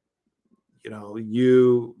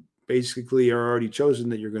 you basically are already chosen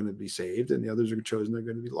that you're going to be saved, and the others are chosen they're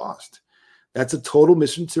going to be lost. That's a total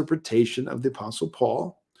misinterpretation of the Apostle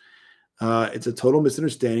Paul. It's a total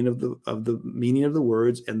misunderstanding of the meaning of the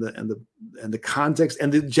words and the context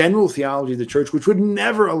and the general theology of the church, which would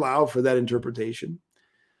never allow for that interpretation,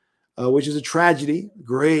 which is a tragedy,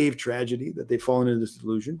 grave tragedy that they've fallen into this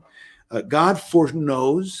delusion. God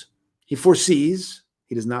foreknows, he foresees,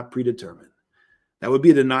 he does not predetermine. That would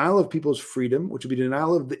be a denial of people's freedom, which would be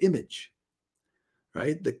denial of the image,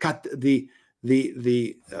 right? The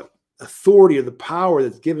authority or the power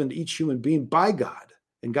that's given to each human being by God.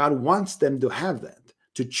 And God wants them to have that,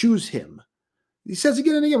 to choose him. He says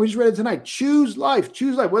again and again, we just read it tonight, choose life,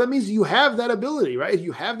 choose life. Well, that means you have that ability, right?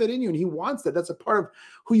 You have that in you, and he wants that. That's a part of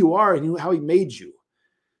who you are and how he made you.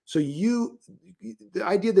 So the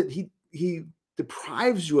idea that he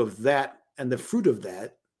deprives you of that and the fruit of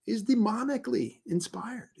that is demonically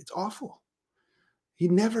inspired. It's awful. He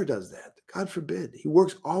never does that. God forbid. He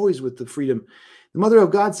works always with the freedom. The Mother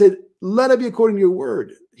of God said, let it be according to your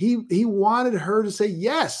word. He wanted her to say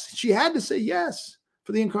yes. She had to say yes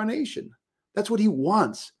for the incarnation. That's what he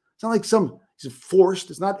wants. It's not like he's forced.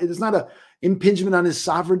 It's not an impingement on his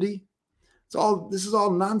sovereignty. This is all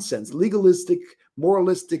nonsense. Legalistic,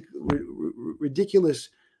 moralistic, ridiculous,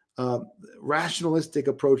 rationalistic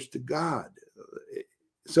approach to God.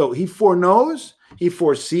 So he foreknows, he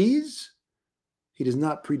foresees, he does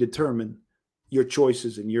not predetermine your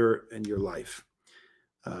choices in your life.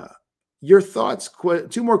 Your thoughts,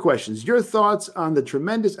 two more questions. Your thoughts on the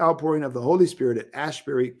tremendous outpouring of the Holy Spirit at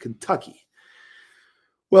Ashbury, Kentucky.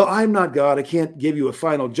 Well, I'm not God. I can't give you a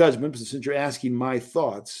final judgment, but since you're asking my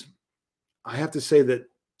thoughts, I have to say that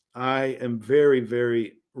I am very,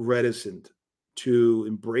 very reticent to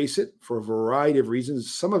embrace it for a variety of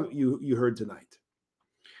reasons. Some of you heard tonight.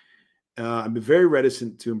 I'm very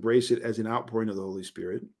reticent to embrace it as an outpouring of the Holy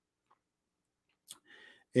Spirit.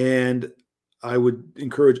 And I would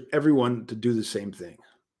encourage everyone to do the same thing.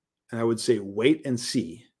 And I would say, wait and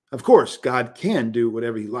see. Of course, God can do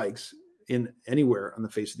whatever he likes in anywhere on the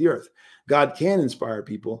face of the earth. God can inspire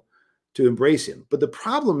people to embrace him. But the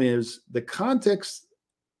problem is the context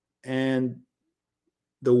and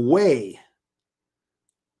the way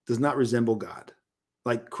does not resemble God.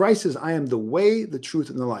 Like Christ says, I am the way, the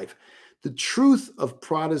truth, and the life. The truth of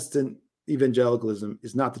Protestant evangelicalism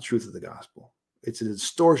is not the truth of the gospel. It's a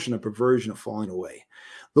distortion, a perversion, a falling away.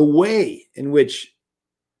 The way in which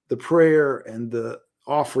the prayer and the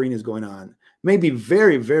offering is going on may be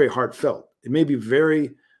very, very heartfelt. It may be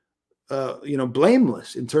very,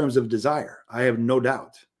 blameless in terms of desire. I have no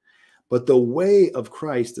doubt. But the way of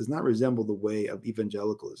Christ does not resemble the way of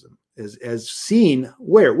evangelicalism, as seen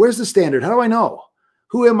where? Where's the standard? How do I know?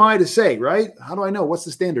 Who am I to say, right? How do I know? What's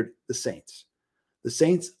the standard? The saints. The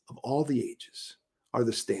saints of all the ages are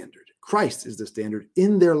the standard. Christ is the standard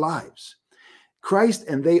in their lives. Christ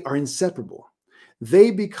and they are inseparable.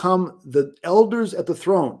 They become the elders at the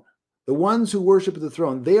throne, the ones who worship at the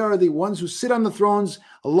throne. They are the ones who sit on the thrones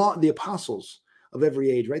along the apostles of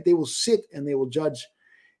every age, right? They will sit and they will judge.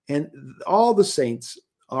 And all the saints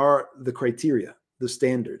are the criteria, the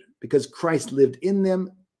standard, because Christ lived in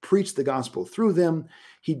them, preached the gospel through them.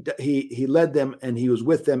 He led them, and he was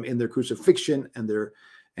with them in their crucifixion and their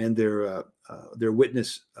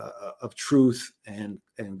witness of truth and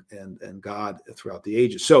God throughout the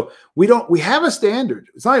ages. So we have a standard.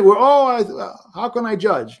 It's not like how can I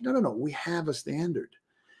judge? No. We have a standard.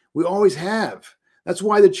 We always have. That's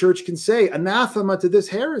why the church can say anathema to this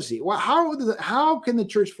heresy. Well, how can the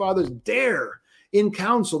church fathers dare in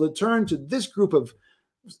council to turn to this group of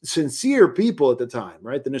sincere people at the time,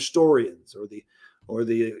 right? The Nestorians or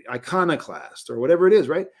the iconoclast or whatever it is,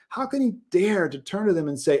 right? How can he dare to turn to them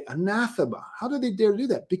and say anathema? How do they dare to do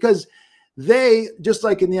that? Because they, just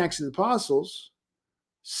like in the Acts of the Apostles,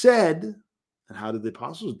 said, and how did the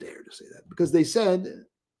apostles dare to say that? Because they said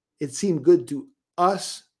it seemed good to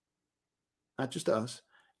us, not just to us,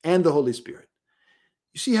 and the Holy Spirit.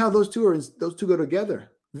 You see how those two go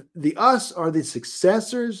together. The us are the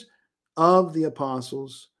successors of the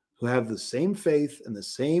apostles who have the same faith and the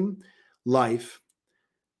same life,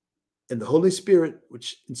 and the Holy Spirit,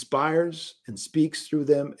 which inspires and speaks through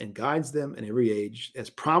them and guides them in every age, as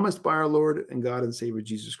promised by our Lord and God and Savior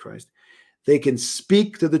Jesus Christ. They can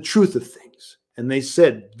speak to the truth of things. And they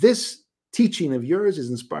said, this teaching of yours is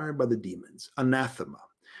inspired by the demons, anathema,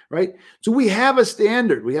 right? So we have a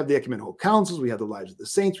standard. We have the ecumenical councils. We have the lives of the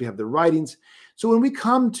saints. We have the writings. So when we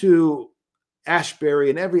come to Ashbury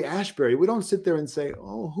and every Ashbury, we don't sit there and say,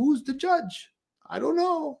 oh, who's the judge? I don't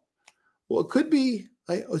know. Well, it could be.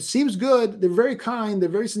 It seems good. They're very kind. They're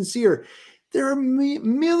very sincere. There are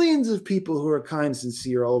millions of people who are kind and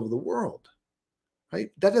sincere all over the world, right?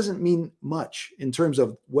 That doesn't mean much in terms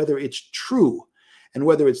of whether it's true. and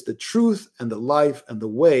whether it's the truth and the life and the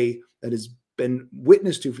way that has been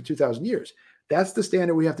witnessed to for 2,000 years. That's the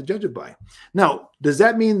standard we have to judge it by. Now, does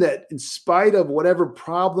that mean that in spite of whatever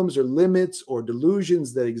problems or limits or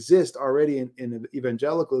delusions that exist already in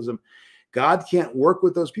evangelicalism, God can't work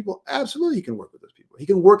with those people? Absolutely, he can work with those people. He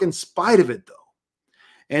can work in spite of it, though.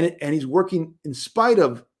 And he's working in spite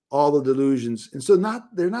of all the delusions. And so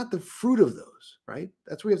they're not the fruit of those, right?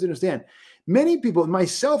 That's what we have to understand. Many people,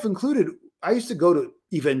 myself included, I used to go to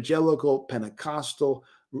evangelical, Pentecostal,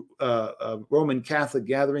 Roman Catholic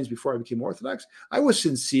gatherings before I became Orthodox. I was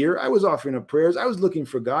sincere. I was offering up prayers. I was looking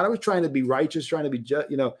for God. I was trying to be righteous, trying to be,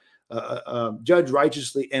 judge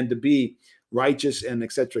righteously and to be righteous and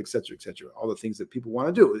et cetera, et cetera, et cetera. All the things that people want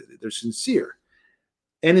to do. They're sincere.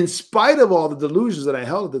 And in spite of all the delusions that I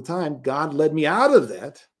held at the time, God led me out of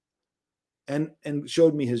that and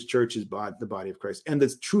showed me his church, his body, the body of Christ, and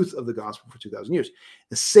the truth of the gospel for 2,000 years.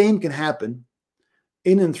 The same can happen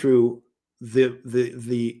in and through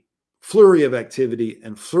the flurry of activity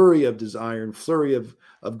and flurry of desire and flurry of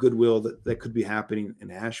goodwill that could be happening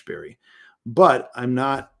in Ashbury. But I'm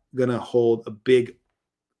not going to hold a big,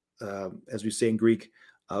 as we say in Greek,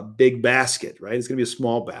 a big basket, right? It's going to be a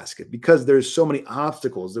small basket because there's so many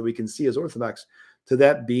obstacles that we can see as Orthodox to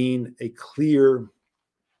that being a clearly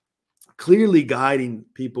guiding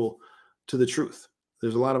people to the truth.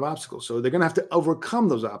 There's a lot of obstacles. So they're going to have to overcome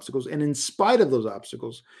those obstacles. And in spite of those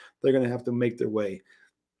obstacles, they're going to have to make their way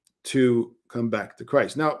to come back to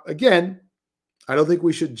Christ. Now, again, I don't think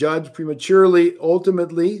we should judge prematurely,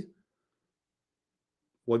 ultimately,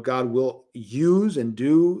 what God will use and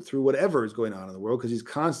do through whatever is going on in the world, because he's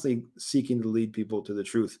constantly seeking to lead people to the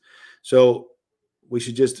truth. So we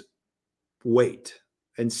should just wait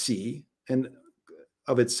and see, and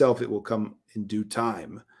of itself, it will come in due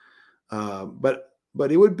time. But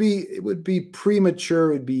it would be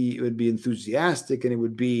premature. It would be enthusiastic, and it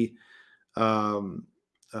would be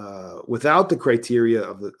without the criteria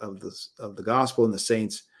of the gospel and the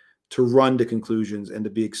saints to run to conclusions and to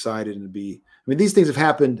be excited and to be. I mean, these things have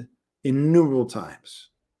happened innumerable times,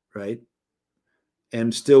 right?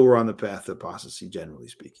 And still we're on the path to apostasy, generally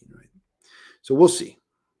speaking, right? So we'll see.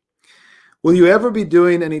 Will you ever be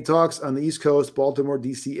doing any talks on the East Coast, Baltimore,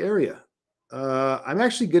 D.C. area? I'm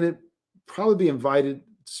actually going to probably be invited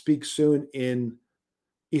to speak soon in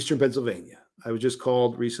Eastern Pennsylvania. I was just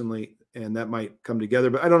called recently, and that might come together,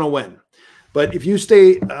 but I don't know when. But if you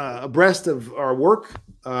stay abreast of our work,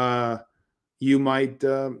 you might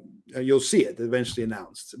you'll see it eventually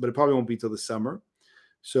announced, but it probably won't be till the summer.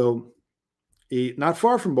 So not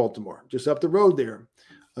far from Baltimore, just up the road there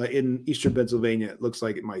in Eastern Pennsylvania, it looks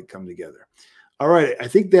like it might come together. All right, I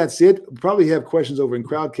think that's it. We'll probably have questions over in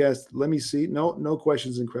CROWDCAST. Let me see. No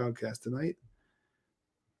questions in CROWDCAST tonight.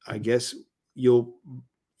 I guess you'll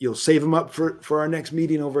save them up for our next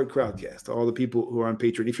meeting over at CROWDCAST, all the people who are on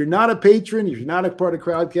Patreon. If you're not a patron, if you're not a part of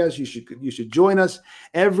CROWDCAST, you should join us.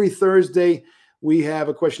 Every Thursday, we have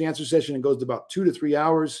a question and answer session. It goes to about 2 to 3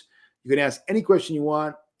 hours. You can ask any question you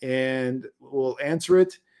want, and we'll answer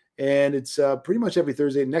it. And it's pretty much every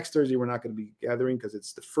Thursday. Next Thursday, we're not going to be gathering because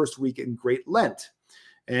it's the first week in Great Lent.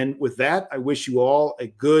 And with that, I wish you all a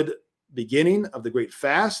good beginning of the Great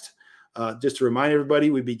Fast. Just to remind everybody,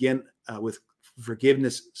 we begin with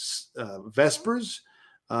forgiveness Vespers.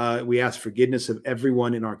 We ask forgiveness of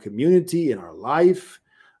everyone in our community, in our life.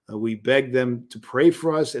 We beg them to pray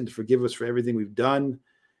for us and to forgive us for everything we've done.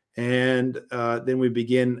 And then we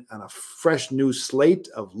begin on a fresh new slate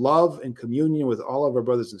of love and communion with all of our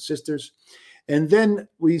brothers and sisters. And then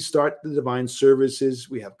we start the divine services.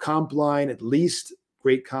 We have Compline, at least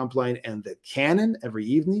Great Compline, and the Canon every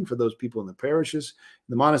evening for those people in the parishes.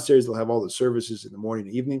 In the monasteries, they'll have all the services in the morning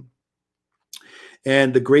and evening.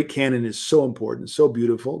 And the Great Canon is so important, so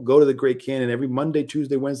beautiful. Go to the Great Canon every Monday,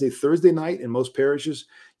 Tuesday, Wednesday, Thursday night in most parishes.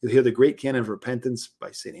 You'll hear the Great Canon of Repentance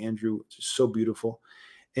by St. Andrew, which is so beautiful.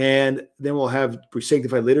 And then we'll have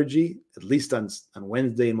pre-sanctified liturgy, at least on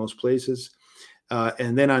Wednesday in most places.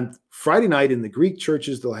 And then on Friday night in the Greek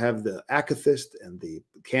churches, they'll have the Akathist and the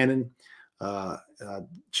Canon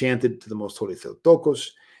chanted to the Most Holy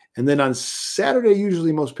Theotokos. And then on Saturday,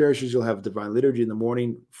 usually most parishes, you'll have divine liturgy in the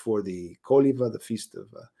morning for the Koliva, the feast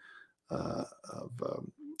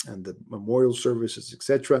and the memorial services,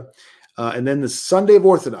 etc. And then the Sunday of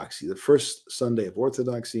Orthodoxy, the first Sunday of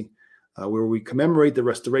Orthodoxy, where we commemorate the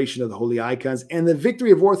restoration of the holy icons and the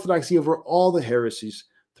victory of Orthodoxy over all the heresies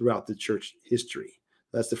throughout the church history.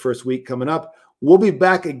 That's the first week coming up. We'll be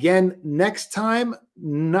back again next time,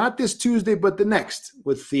 not this Tuesday, but the next,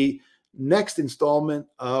 with the next installment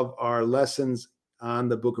of our lessons on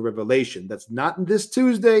the book of Revelation. That's not this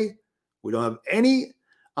Tuesday. We don't have any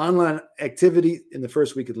Online activity in the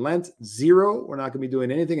first week of Lent, 0. We're not going to be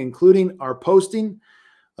doing anything, including our posting.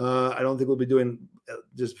 I don't think we'll be doing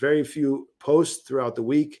just very few posts throughout the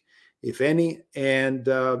week, if any. And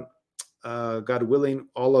God willing,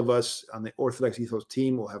 all of us on the Orthodox Ethos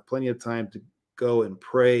team will have plenty of time to go and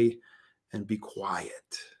pray and be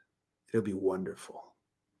quiet. It'll be wonderful.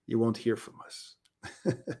 You won't hear from us.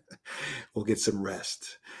 We'll get some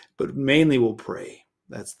rest, but mainly we'll pray.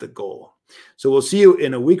 That's the goal. So we'll see you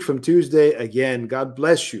in a week from Tuesday. Again, God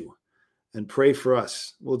bless you, and pray for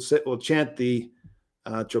us. We'll chant the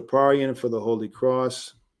Troparion for the Holy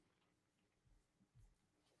Cross.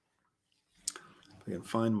 If I can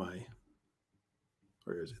find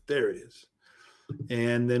where is it? There it is.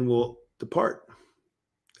 And then we'll depart.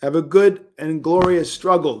 Have a good and glorious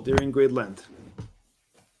struggle during Great Lent.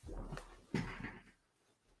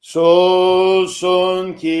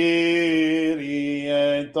 Soson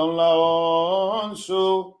Kyrie ton laon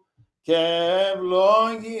su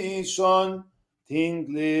kevlogison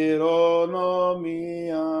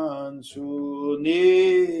tinglironomian su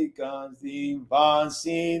nikas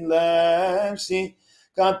divasin lepsi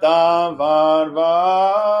kata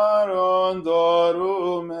varvaron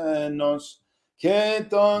dorumenos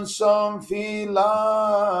keton son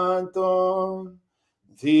filaton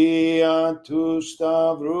Thea tu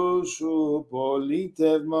stavrusu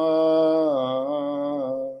politevma.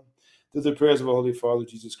 Through the prayers of our Holy Father,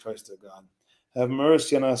 Jesus Christ, our God, have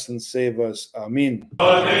mercy on us and save us. Amen.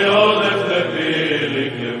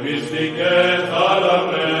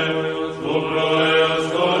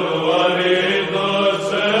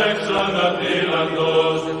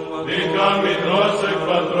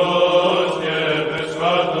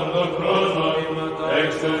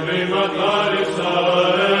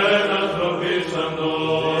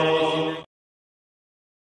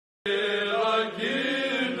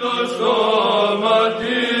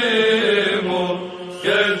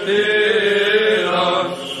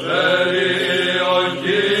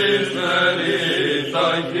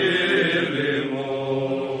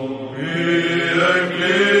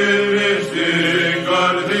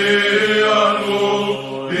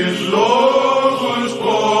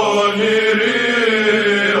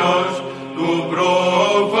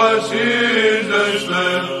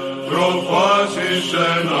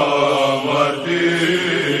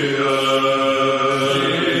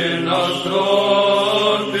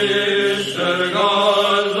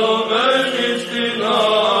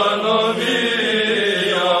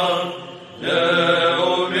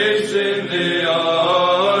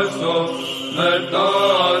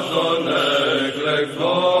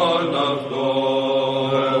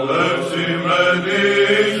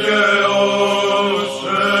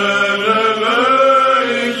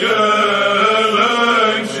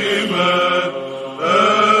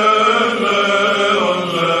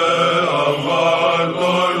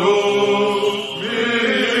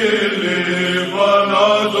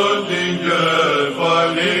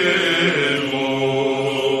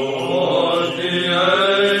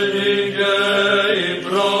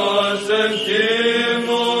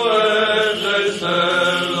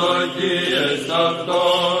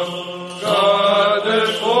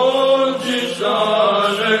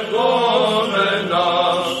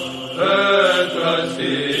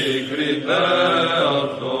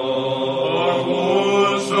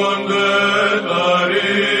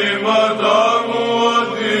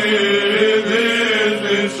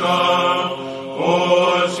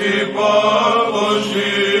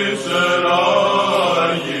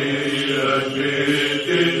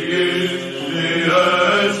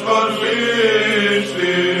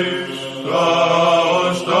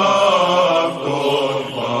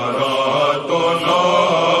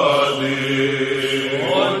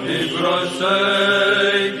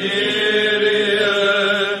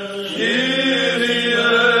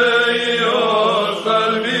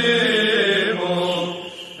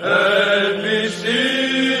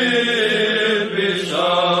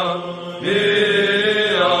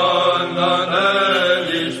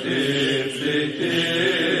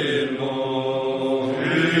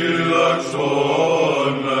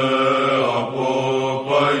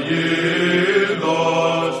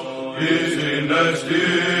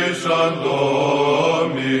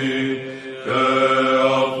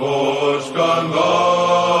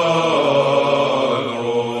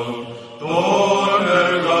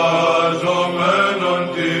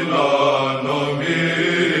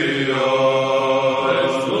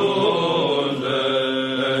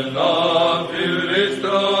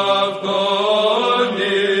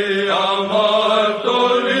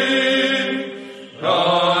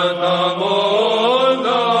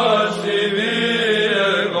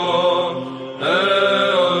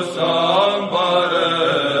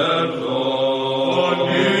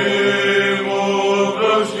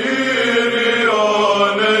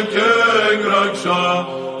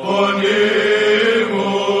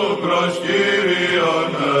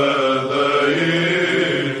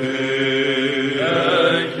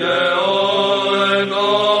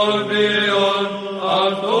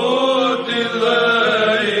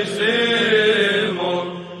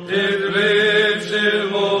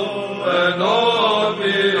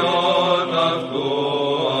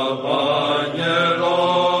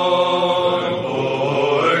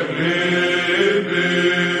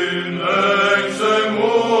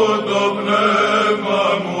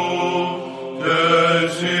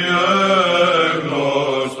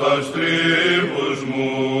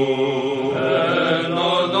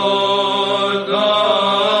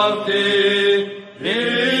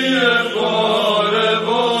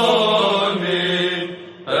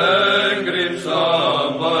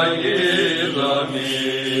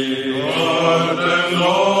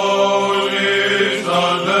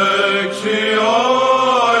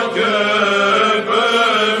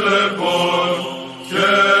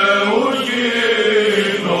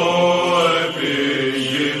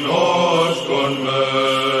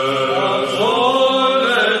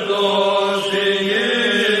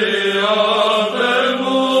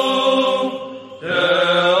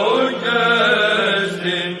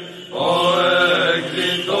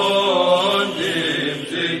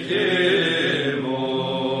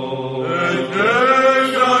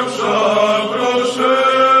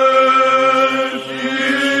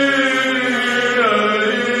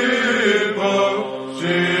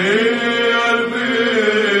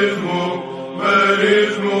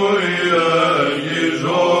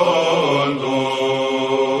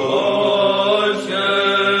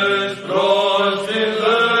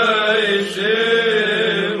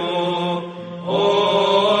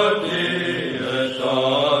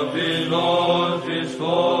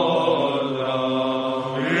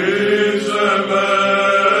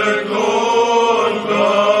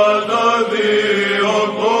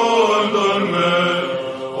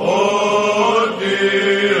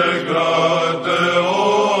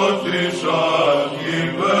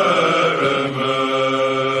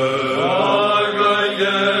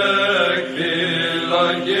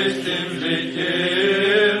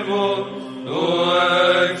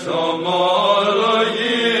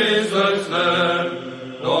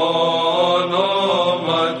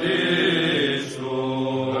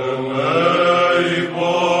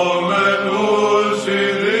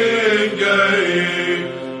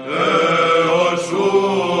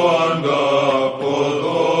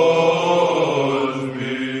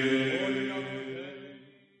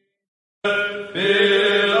 Be